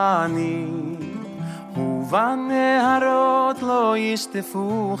אני ובנהרות לא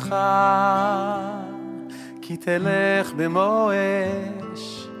ישטפוך כי תלך במו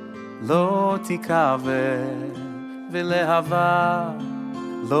אש לא תיקבר ולהבה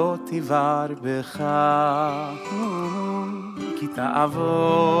לא תיבר בך כי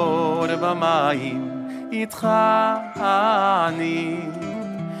תעבור במים איתך אני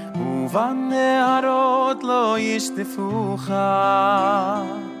ובנהרות לא ישטפוך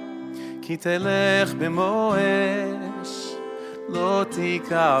כי תלך במו אש לא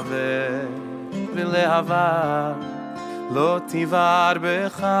תיקבר ולהבה לא תיבר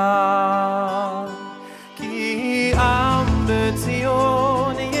בך כי עם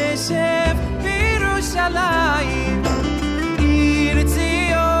בציון ישב בירושלים עיר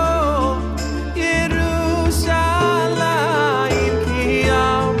ציון ירושלים כי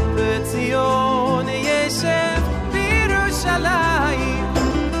עם בציון ישב בירושלים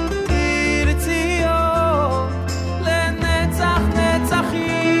עיר ציון לנצח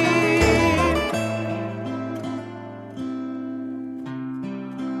נצחים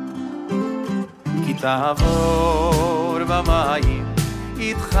כי תעבור במים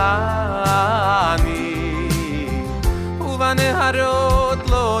איתך אני ובנהרות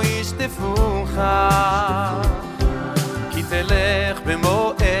לא ישטפוך כי תלך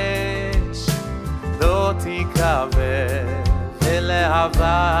במו אש לא תיקבר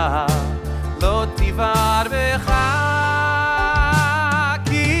ולהבה לא תיבר בך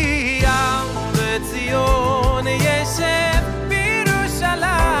כי עם בציון ישב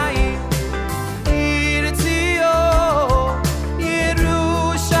בירושלים עיר ציון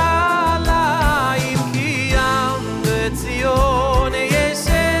ירושלים כי עם בציון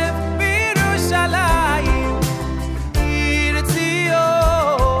ישב בירושלים עיר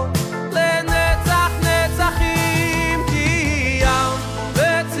ציון לנצח נצחים כי עם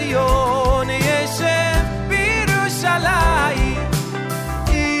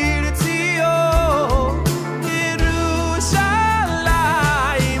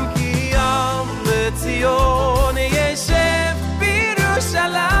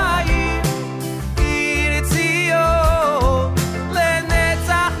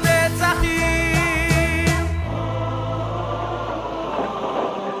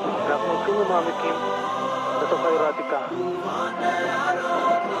מעמיקים בתוך העיר העתיקה.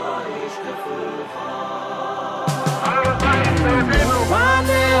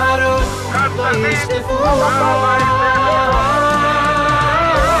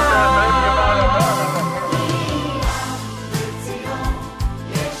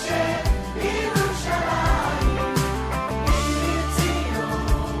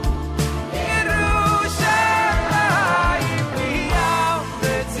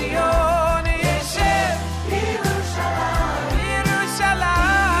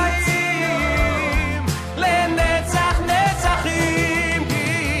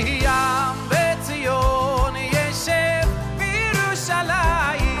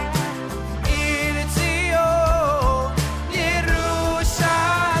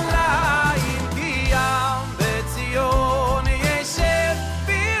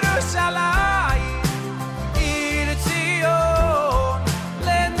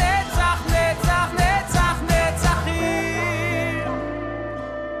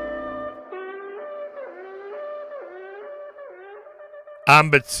 Am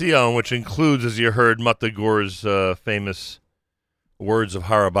B'Tzion, which includes, as you heard, Mata Gor's famous words of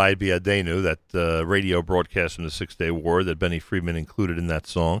Harabai Biadenu, that radio broadcast from the Six-Day War that Benny Friedman included in that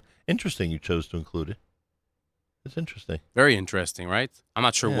song. Interesting you chose to include it. It's interesting. Very interesting, right? I'm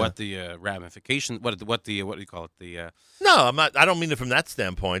not sure Yeah. what the ramification, what do you call it? No, I'm not. I don't mean it from that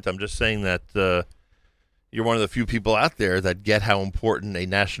standpoint. I'm just saying that you're one of the few people out there that get how important a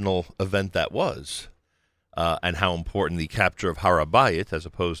national event that was. And how important the capture of Harabayit, as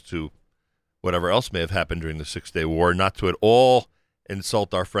opposed to whatever else may have happened during the Six-Day War, not to at all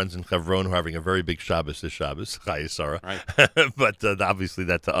insult our friends in Hebron who are having a very big Shabbos this Shabbos, Chayei Sarah. Right. But obviously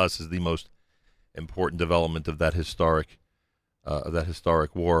that to us is the most important development of that historic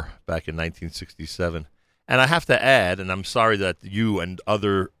war back in 1967. And I have to add, and I'm sorry that you and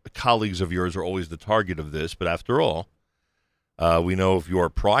other colleagues of yours are always the target of this, but after all, we know of your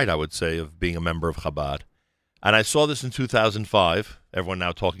pride, I would say, of being a member of Chabad. And I saw this in 2005. Everyone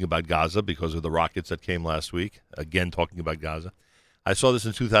now talking about Gaza because of the rockets that came last week. Again, talking about Gaza. I saw this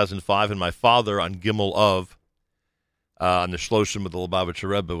in 2005, and my father on Gimel of, on the Shloshim of the Lubavitcher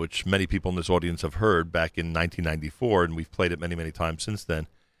Rebbe, which many people in this audience have heard back in 1994, and we've played it many, many times since then,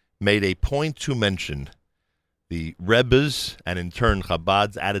 made a point to mention the Rebbe's and in turn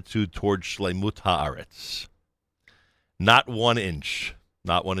Chabad's attitude towards Shleimut Haaretz. Not 1 inch.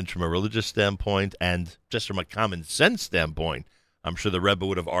 Not 1 inch from a religious standpoint, and just from a common sense standpoint, I'm sure the Rebbe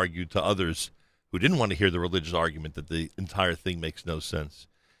would have argued to others who didn't want to hear the religious argument that the entire thing makes no sense.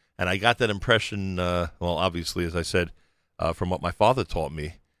 And I got that impression, well, obviously, as I said, from what my father taught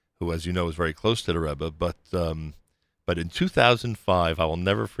me, who, as you know, is very close to the Rebbe. But in 2005, I will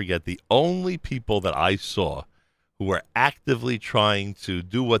never forget the only people that I saw who were actively trying to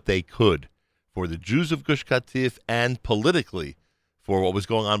do what they could for the Jews of Gush Katif and politically for what was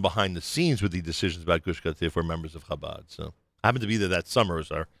going on behind the scenes with the decisions about Gush Katif were members of Chabad. So I happened to be there that summer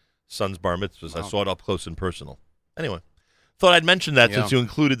as our son's bar mitzvahs. Wow. I saw it up close and personal. Anyway, thought I'd mention that since you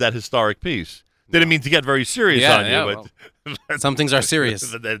included that historic piece. Didn't mean to get very serious on you. But some things are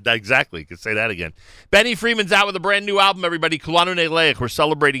serious. Exactly. You could say that again. Benny Friedman's out with a brand new album, everybody. Kulanu Neleich. We're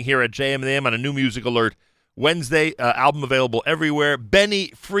celebrating here at JM and AM on a new music alert Wednesday. Album available everywhere.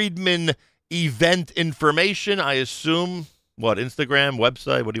 Benny Friedman event information, I assume. What, Instagram,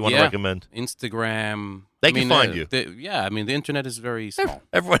 website? What do you want to recommend? Instagram. They can find you. The internet is very small.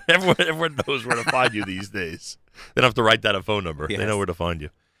 Everyone knows where to find you these days. They don't have to write down a phone number. Yes. They know where to find you.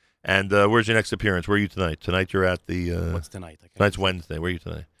 And where's your next appearance? Where are you tonight? Tonight you're at the... What's tonight? Tonight's Wednesday. Where are you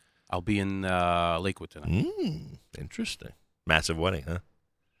tonight? I'll be in Lakewood tonight. Interesting. Massive wedding, huh?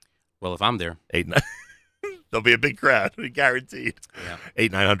 Well, if I'm there. 8-9. There'll be a big crowd, guaranteed. Yeah.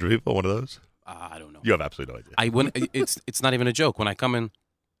 800-900 people, one of those? I don't know. You have absolutely no idea. I wouldn't. It's not even a joke. When I come in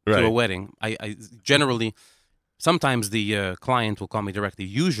to a wedding, I generally, sometimes the client will call me directly.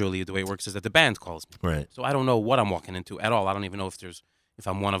 Usually, the way it works is that the band calls me. Right. So I don't know what I'm walking into at all. I don't even know if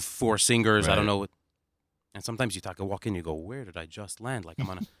I'm one of 4 singers. Right. I don't know what. And sometimes you walk in, you go, where did I just land? Like I'm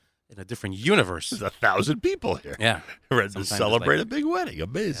in a different universe. There's 1,000 people here. Yeah. Ready to celebrate a big wedding.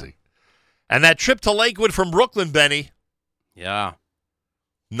 Amazing. Yeah. And that trip to Lakewood from Brooklyn, Benny. Yeah.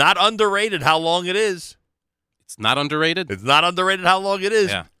 Not underrated how long it is. It's not underrated? It's not underrated how long it is.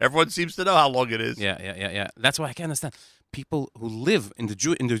 Yeah. Everyone seems to know how long it is. Yeah. That's why I can't understand. People who live in the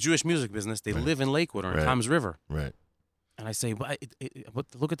Jewish music business, they live in Lakewood or in Tom's River. Right. And I say,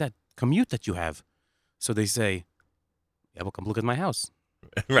 look at that commute that you have. So they say, yeah, well, come look at my house.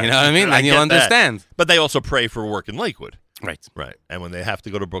 Right. You know what I mean? And you'll understand. But they also pray for work in Lakewood. Right. Right. And when they have to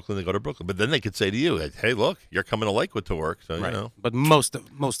go to Brooklyn, they go to Brooklyn. But then they could say to you, hey, look, you're coming to Lakewood to work. So, Right. you know. But most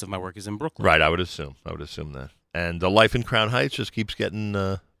of my work is in Brooklyn. Right, I would assume that. And the life in Crown Heights just keeps getting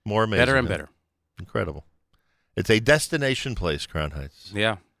more amazing. Better and better. Incredible. It's a destination place, Crown Heights.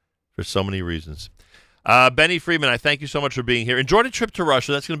 Yeah. For so many reasons. Benny Friedman, I thank you so much for being here. Enjoy the trip to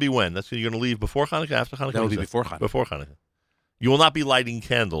Russia. That's going to be when? You're going to leave before Hanukkah, after Hanukkah? That will be before Hanukkah. Before Hanukkah. You will not be lighting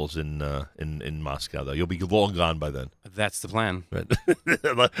candles in Moscow, though. You'll be long gone by then. That's the plan. Right.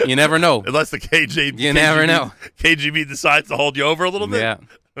 You never know. Unless the KGB. You never know. KGB decides to hold you over a little bit. Yeah.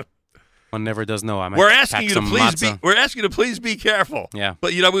 One never does know. We're asking you to please be careful. Yeah.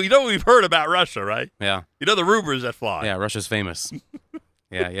 But you know what we've heard about Russia, right? Yeah. You know the rumors that fly. Yeah, Russia's famous.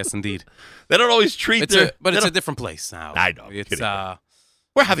 Yeah, yes, indeed. They don't always treat it's a different place now. I know. It's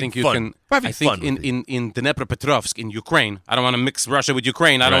we're having fun. We're having fun. in Dnepropetrovsk in Ukraine. I don't want to mix Russia with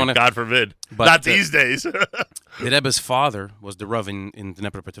Ukraine. I don't want to. God forbid. Not these days. The Rebbe's father was the Rav in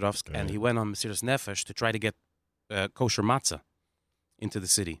Dnepropetrovsk, and he went on Mesiras Nefesh to try to get kosher matzah into the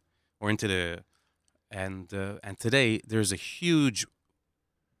city or into the and today there's a huge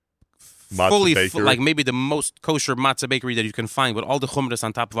like maybe the most kosher matzah bakery that you can find with all the chumras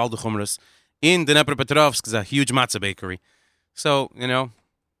on top of all the chumras in Dnepropetrovsk is a huge matzah bakery. So, you know,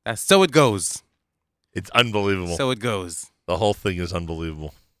 so it goes. It's unbelievable. So it goes. The whole thing is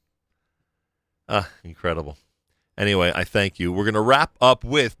unbelievable. Incredible. Anyway, I thank you. We're going to wrap up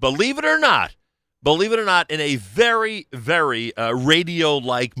with, believe it or not, in a very, very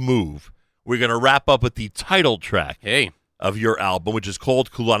radio-like move, we're going to wrap up with the title track of your album, which is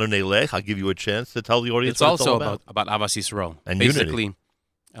called Kulanu Nelech. I'll give you a chance to tell the audience it's what also it's all about Avas Yisrael. And basically,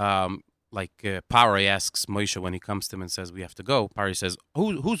 Pari asks Moshe when he comes to him and says, we have to go. Pari says,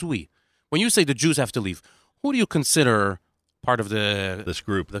 who's we? When you say the Jews have to leave, who do you consider part of this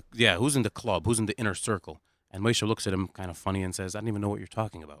group? Who's in the club? Who's in the inner circle? And Moshe looks at him kind of funny and says, I don't even know what you're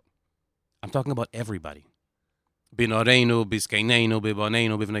talking about. I'm talking about everybody. Binoreinu, Bizkeinenu,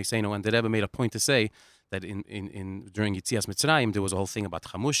 Bibonenu, Bivneisenu. And the Rebbe made a point to say that during Yitzias Mitzrayim, there was a whole thing about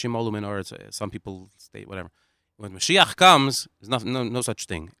Chamushim, Olumin, or some people state whatever. When Mashiach comes, there's no such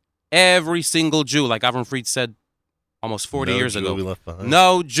thing. Every single Jew, like Avram Fried said almost 40 years ago,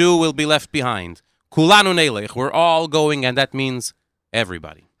 no Jew will be left behind. Kulanu Nelech, we're all going, and that means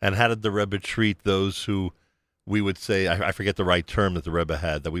everybody. And how did the Rebbe treat those who we would say, I forget the right term that the Rebbe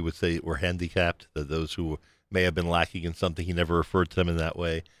had, that we would say were handicapped, that those who may have been lacking in something, he never referred to them in that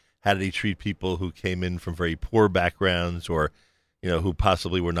way. How did he treat people who came in from very poor backgrounds or, who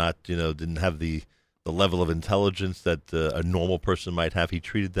possibly were not, didn't have the level of intelligence that a normal person might have? He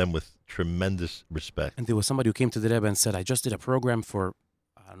treated them with tremendous respect. And there was somebody who came to the Rebbe and said, I just did a program for,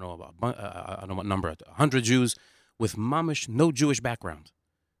 I don't know what number, 100 Jews with mamish, no Jewish background.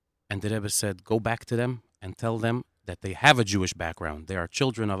 And the Rebbe said, go back to them and tell them that they have a Jewish background. They are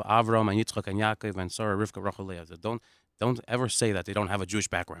children of Avram and Yitzchak and Yaakov and Sarah, Rivka, Rachel, Leah. Don't ever say that they don't have a Jewish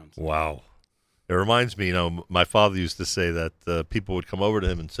background. Wow. It reminds me, my father used to say that people would come over to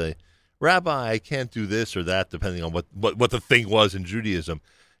him and say, Rabbi, I can't do this or that, depending on what the thing was in Judaism.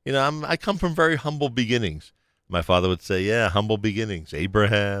 I come from very humble beginnings. My father would say, yeah, humble beginnings.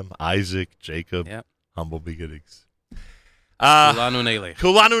 Abraham, Isaac, Jacob, humble beginnings. Kulanu Nelech.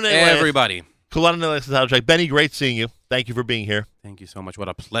 Kulanu Nelech. Everybody. Kulanu Nelech is the title track. Benny, great seeing you. Thank you for being here. Thank you so much. What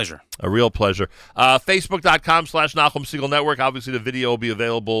a pleasure. A real pleasure. Facebook.com/Nachum Segal Network. Obviously, the video will be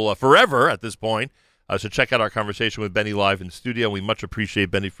available forever at this point. So check out our conversation with Benny live in the studio. We much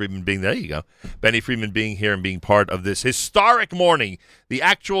appreciate Benny Friedman being there. There you go. Benny Friedman being here and being part of this historic morning, the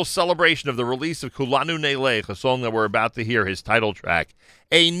actual celebration of the release of Kulanu Nelech, a song that we're about to hear, his title track.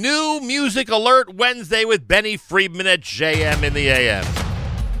 A new Music Alert Wednesday with Benny Friedman at JM in the AM.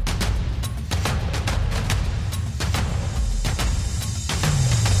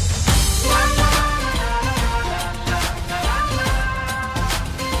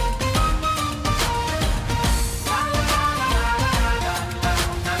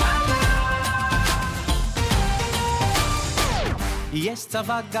 יש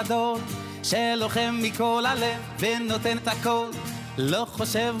צבא גדול שלוחם מכל הלב ונותן את הכל, לא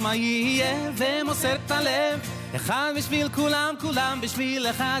חושב מה יהיה ומוסר את הלב, אחד בשביל כולם, כולם בשביל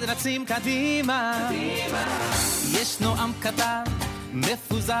אחד, רצים קדימה. ישנו עם קטן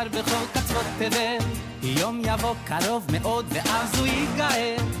מפוזר בכל קצוות תבל, יום יבוא קרוב מאוד ואז הוא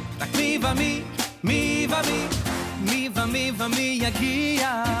ייגאל, רק מי ומי, מי ומי, מי ומי ומי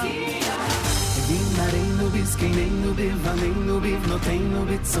יגיע. בנערינו, בזקנינו, בבנינו, בבנותינו,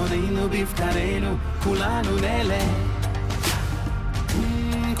 בצאנינו, בבקרינו, כולנו נלך,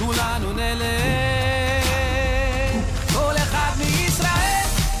 כולנו נלך. כל אחד מישראל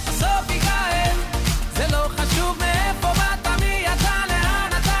בסוף ייגאל, זה לא חשוב מאיפה באת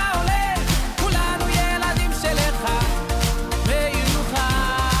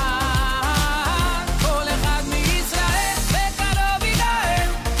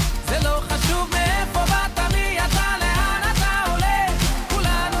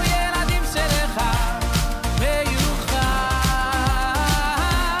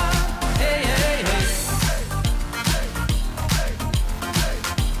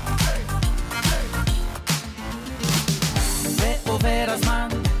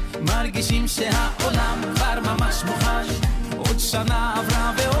שהעולם כבר ממש מוכן. עוד שנה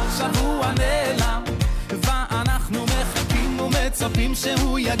עברה ועוד שבוע נעלם, ואנחנו מחכים ומצפים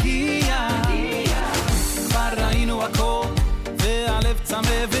שהוא יגיע. כבר ראינו הכל והלב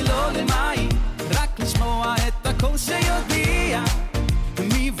צמא ולא למים, רק לשמוע את הקול שיודיע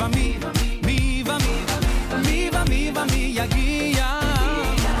מי ומי, מי ומי, מי ומי ומי יגיע.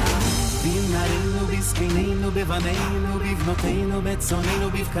 בנערינו, בזקנינו, בבנינו, בבנותינו, בצוננו,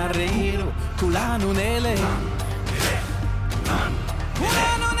 בבקרינו, כולנו נלך,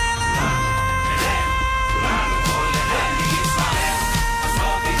 כולנו נלך.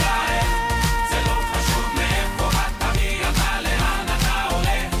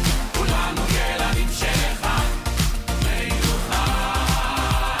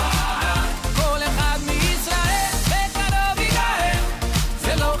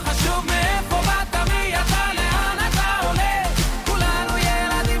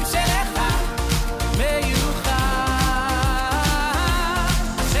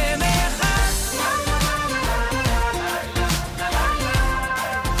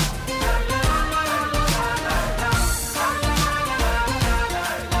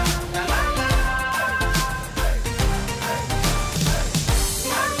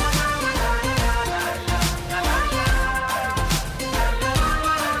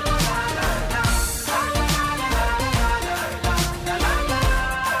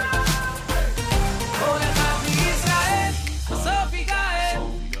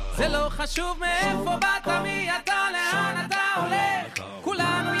 חשוב מאיפה באת, מי אתה, לאן אתה הולך,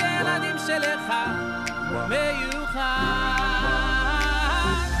 כולנו ילדים שלך מיוחד.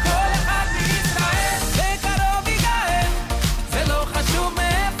 כל אחד מישראל בקרוב ייגאל, זה לא חשוב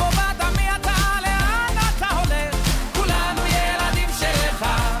מאיפה באת, מי אתה, לאן אתה הולך, כולנו ילדים שלך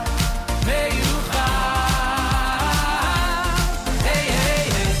מיוחד. היי היי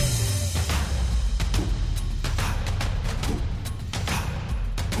היי.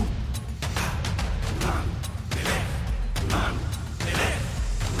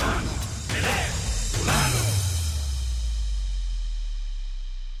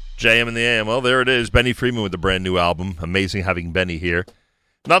 JM in the AM. Well, there it is. Benny Friedman with the brand new album. Amazing having Benny here.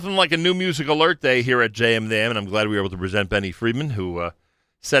 Nothing like a new music alert day here at JM in the AM, and I'm glad we were able to present Benny Friedman, who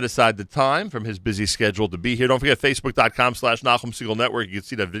set aside the time from his busy schedule to be here. Don't forget, Facebook.com/Nachum Segal Network. You can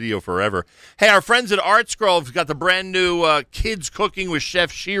see that video forever. Hey, our friends at Art Scroll have got the brand new Kids Cooking with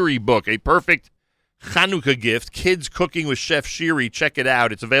Chef Shiri book, a perfect Chanukah gift. Kids Cooking with Chef Shiri. Check it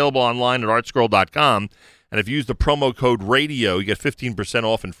out. It's available online at artscroll.com. And if you use the promo code RADIO, you get 15%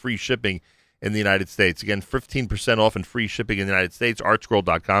 off and free shipping in the United States. Again, 15% off and free shipping in the United States.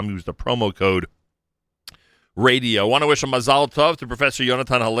 Artscroll.com. Use the promo code RADIO. I want to wish a Mazal Tov to Professor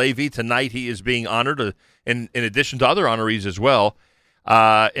Yonatan Halevi. Tonight he is being honored, in addition to other honorees as well,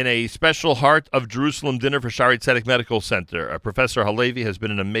 in a special Heart of Jerusalem dinner for Shari Tzedek Medical Center. Professor Halevi has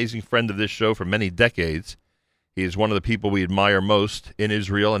been an amazing friend of this show for many decades. He is one of the people we admire most in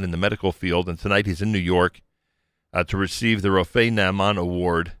Israel and in the medical field, and tonight he's in New York to receive the Rofei Naaman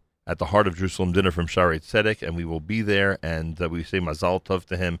Award at the Heart of Jerusalem dinner from Shari Tzedek, and we will be there, and we say Mazal Tov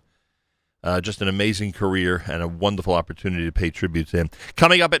to him. Just an amazing career and a wonderful opportunity to pay tribute to him.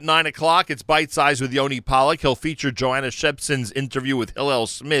 Coming up at 9 o'clock, it's Bite Size with Yoni Pollack. He'll feature Joanna Shepson's interview with Hillel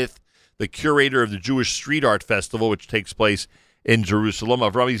Smith, the curator of the Jewish Street Art Festival, which takes place in Jerusalem.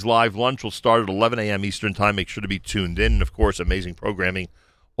 Avrami's live lunch will start at 11 a.m. Eastern Time. Make sure to be tuned in. And, of course, amazing programming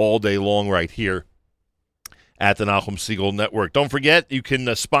all day long right here at the Nachum Segal Network. Don't forget, you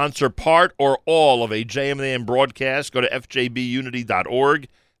can sponsor part or all of a JMAM broadcast. Go to fjbunity.org.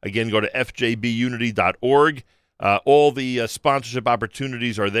 Again, go to fjbunity.org. All the sponsorship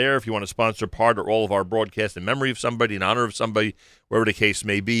opportunities are there if you want to sponsor part or all of our broadcasts in memory of somebody, in honor of somebody, wherever the case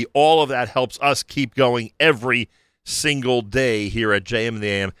may be. All of that helps us keep going every single day here at JM and the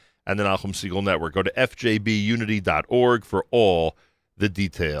AM and the Nachum Segal Network. Go to fjbunity.org for all the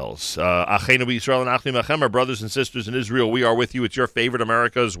details. Achenu B'Yisrael and Achim Achem, our brothers and sisters in Israel, we are with you. It's your favorite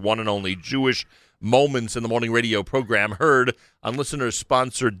America's one and only Jewish Moments in the Morning radio program, heard on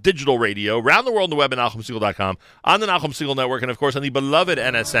listeners-sponsored digital radio around the world on the web at NachumSegal.com, on the Nachum Segal Network, and, of course, on the beloved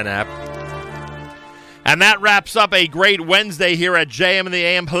NSN app. And that wraps up a great Wednesday here at JM and the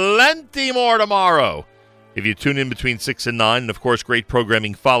AM. Plenty more tomorrow if you tune in between 6 and 9. And, of course, great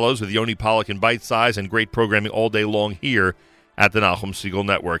programming follows with Yoni Pollack and Bite Size, and great programming all day long here at the Nachum Segal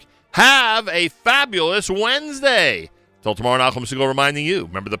Network. Have a fabulous Wednesday. Till tomorrow, Nachum Segal reminding you,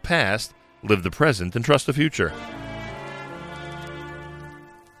 remember the past, live the present, and trust the future.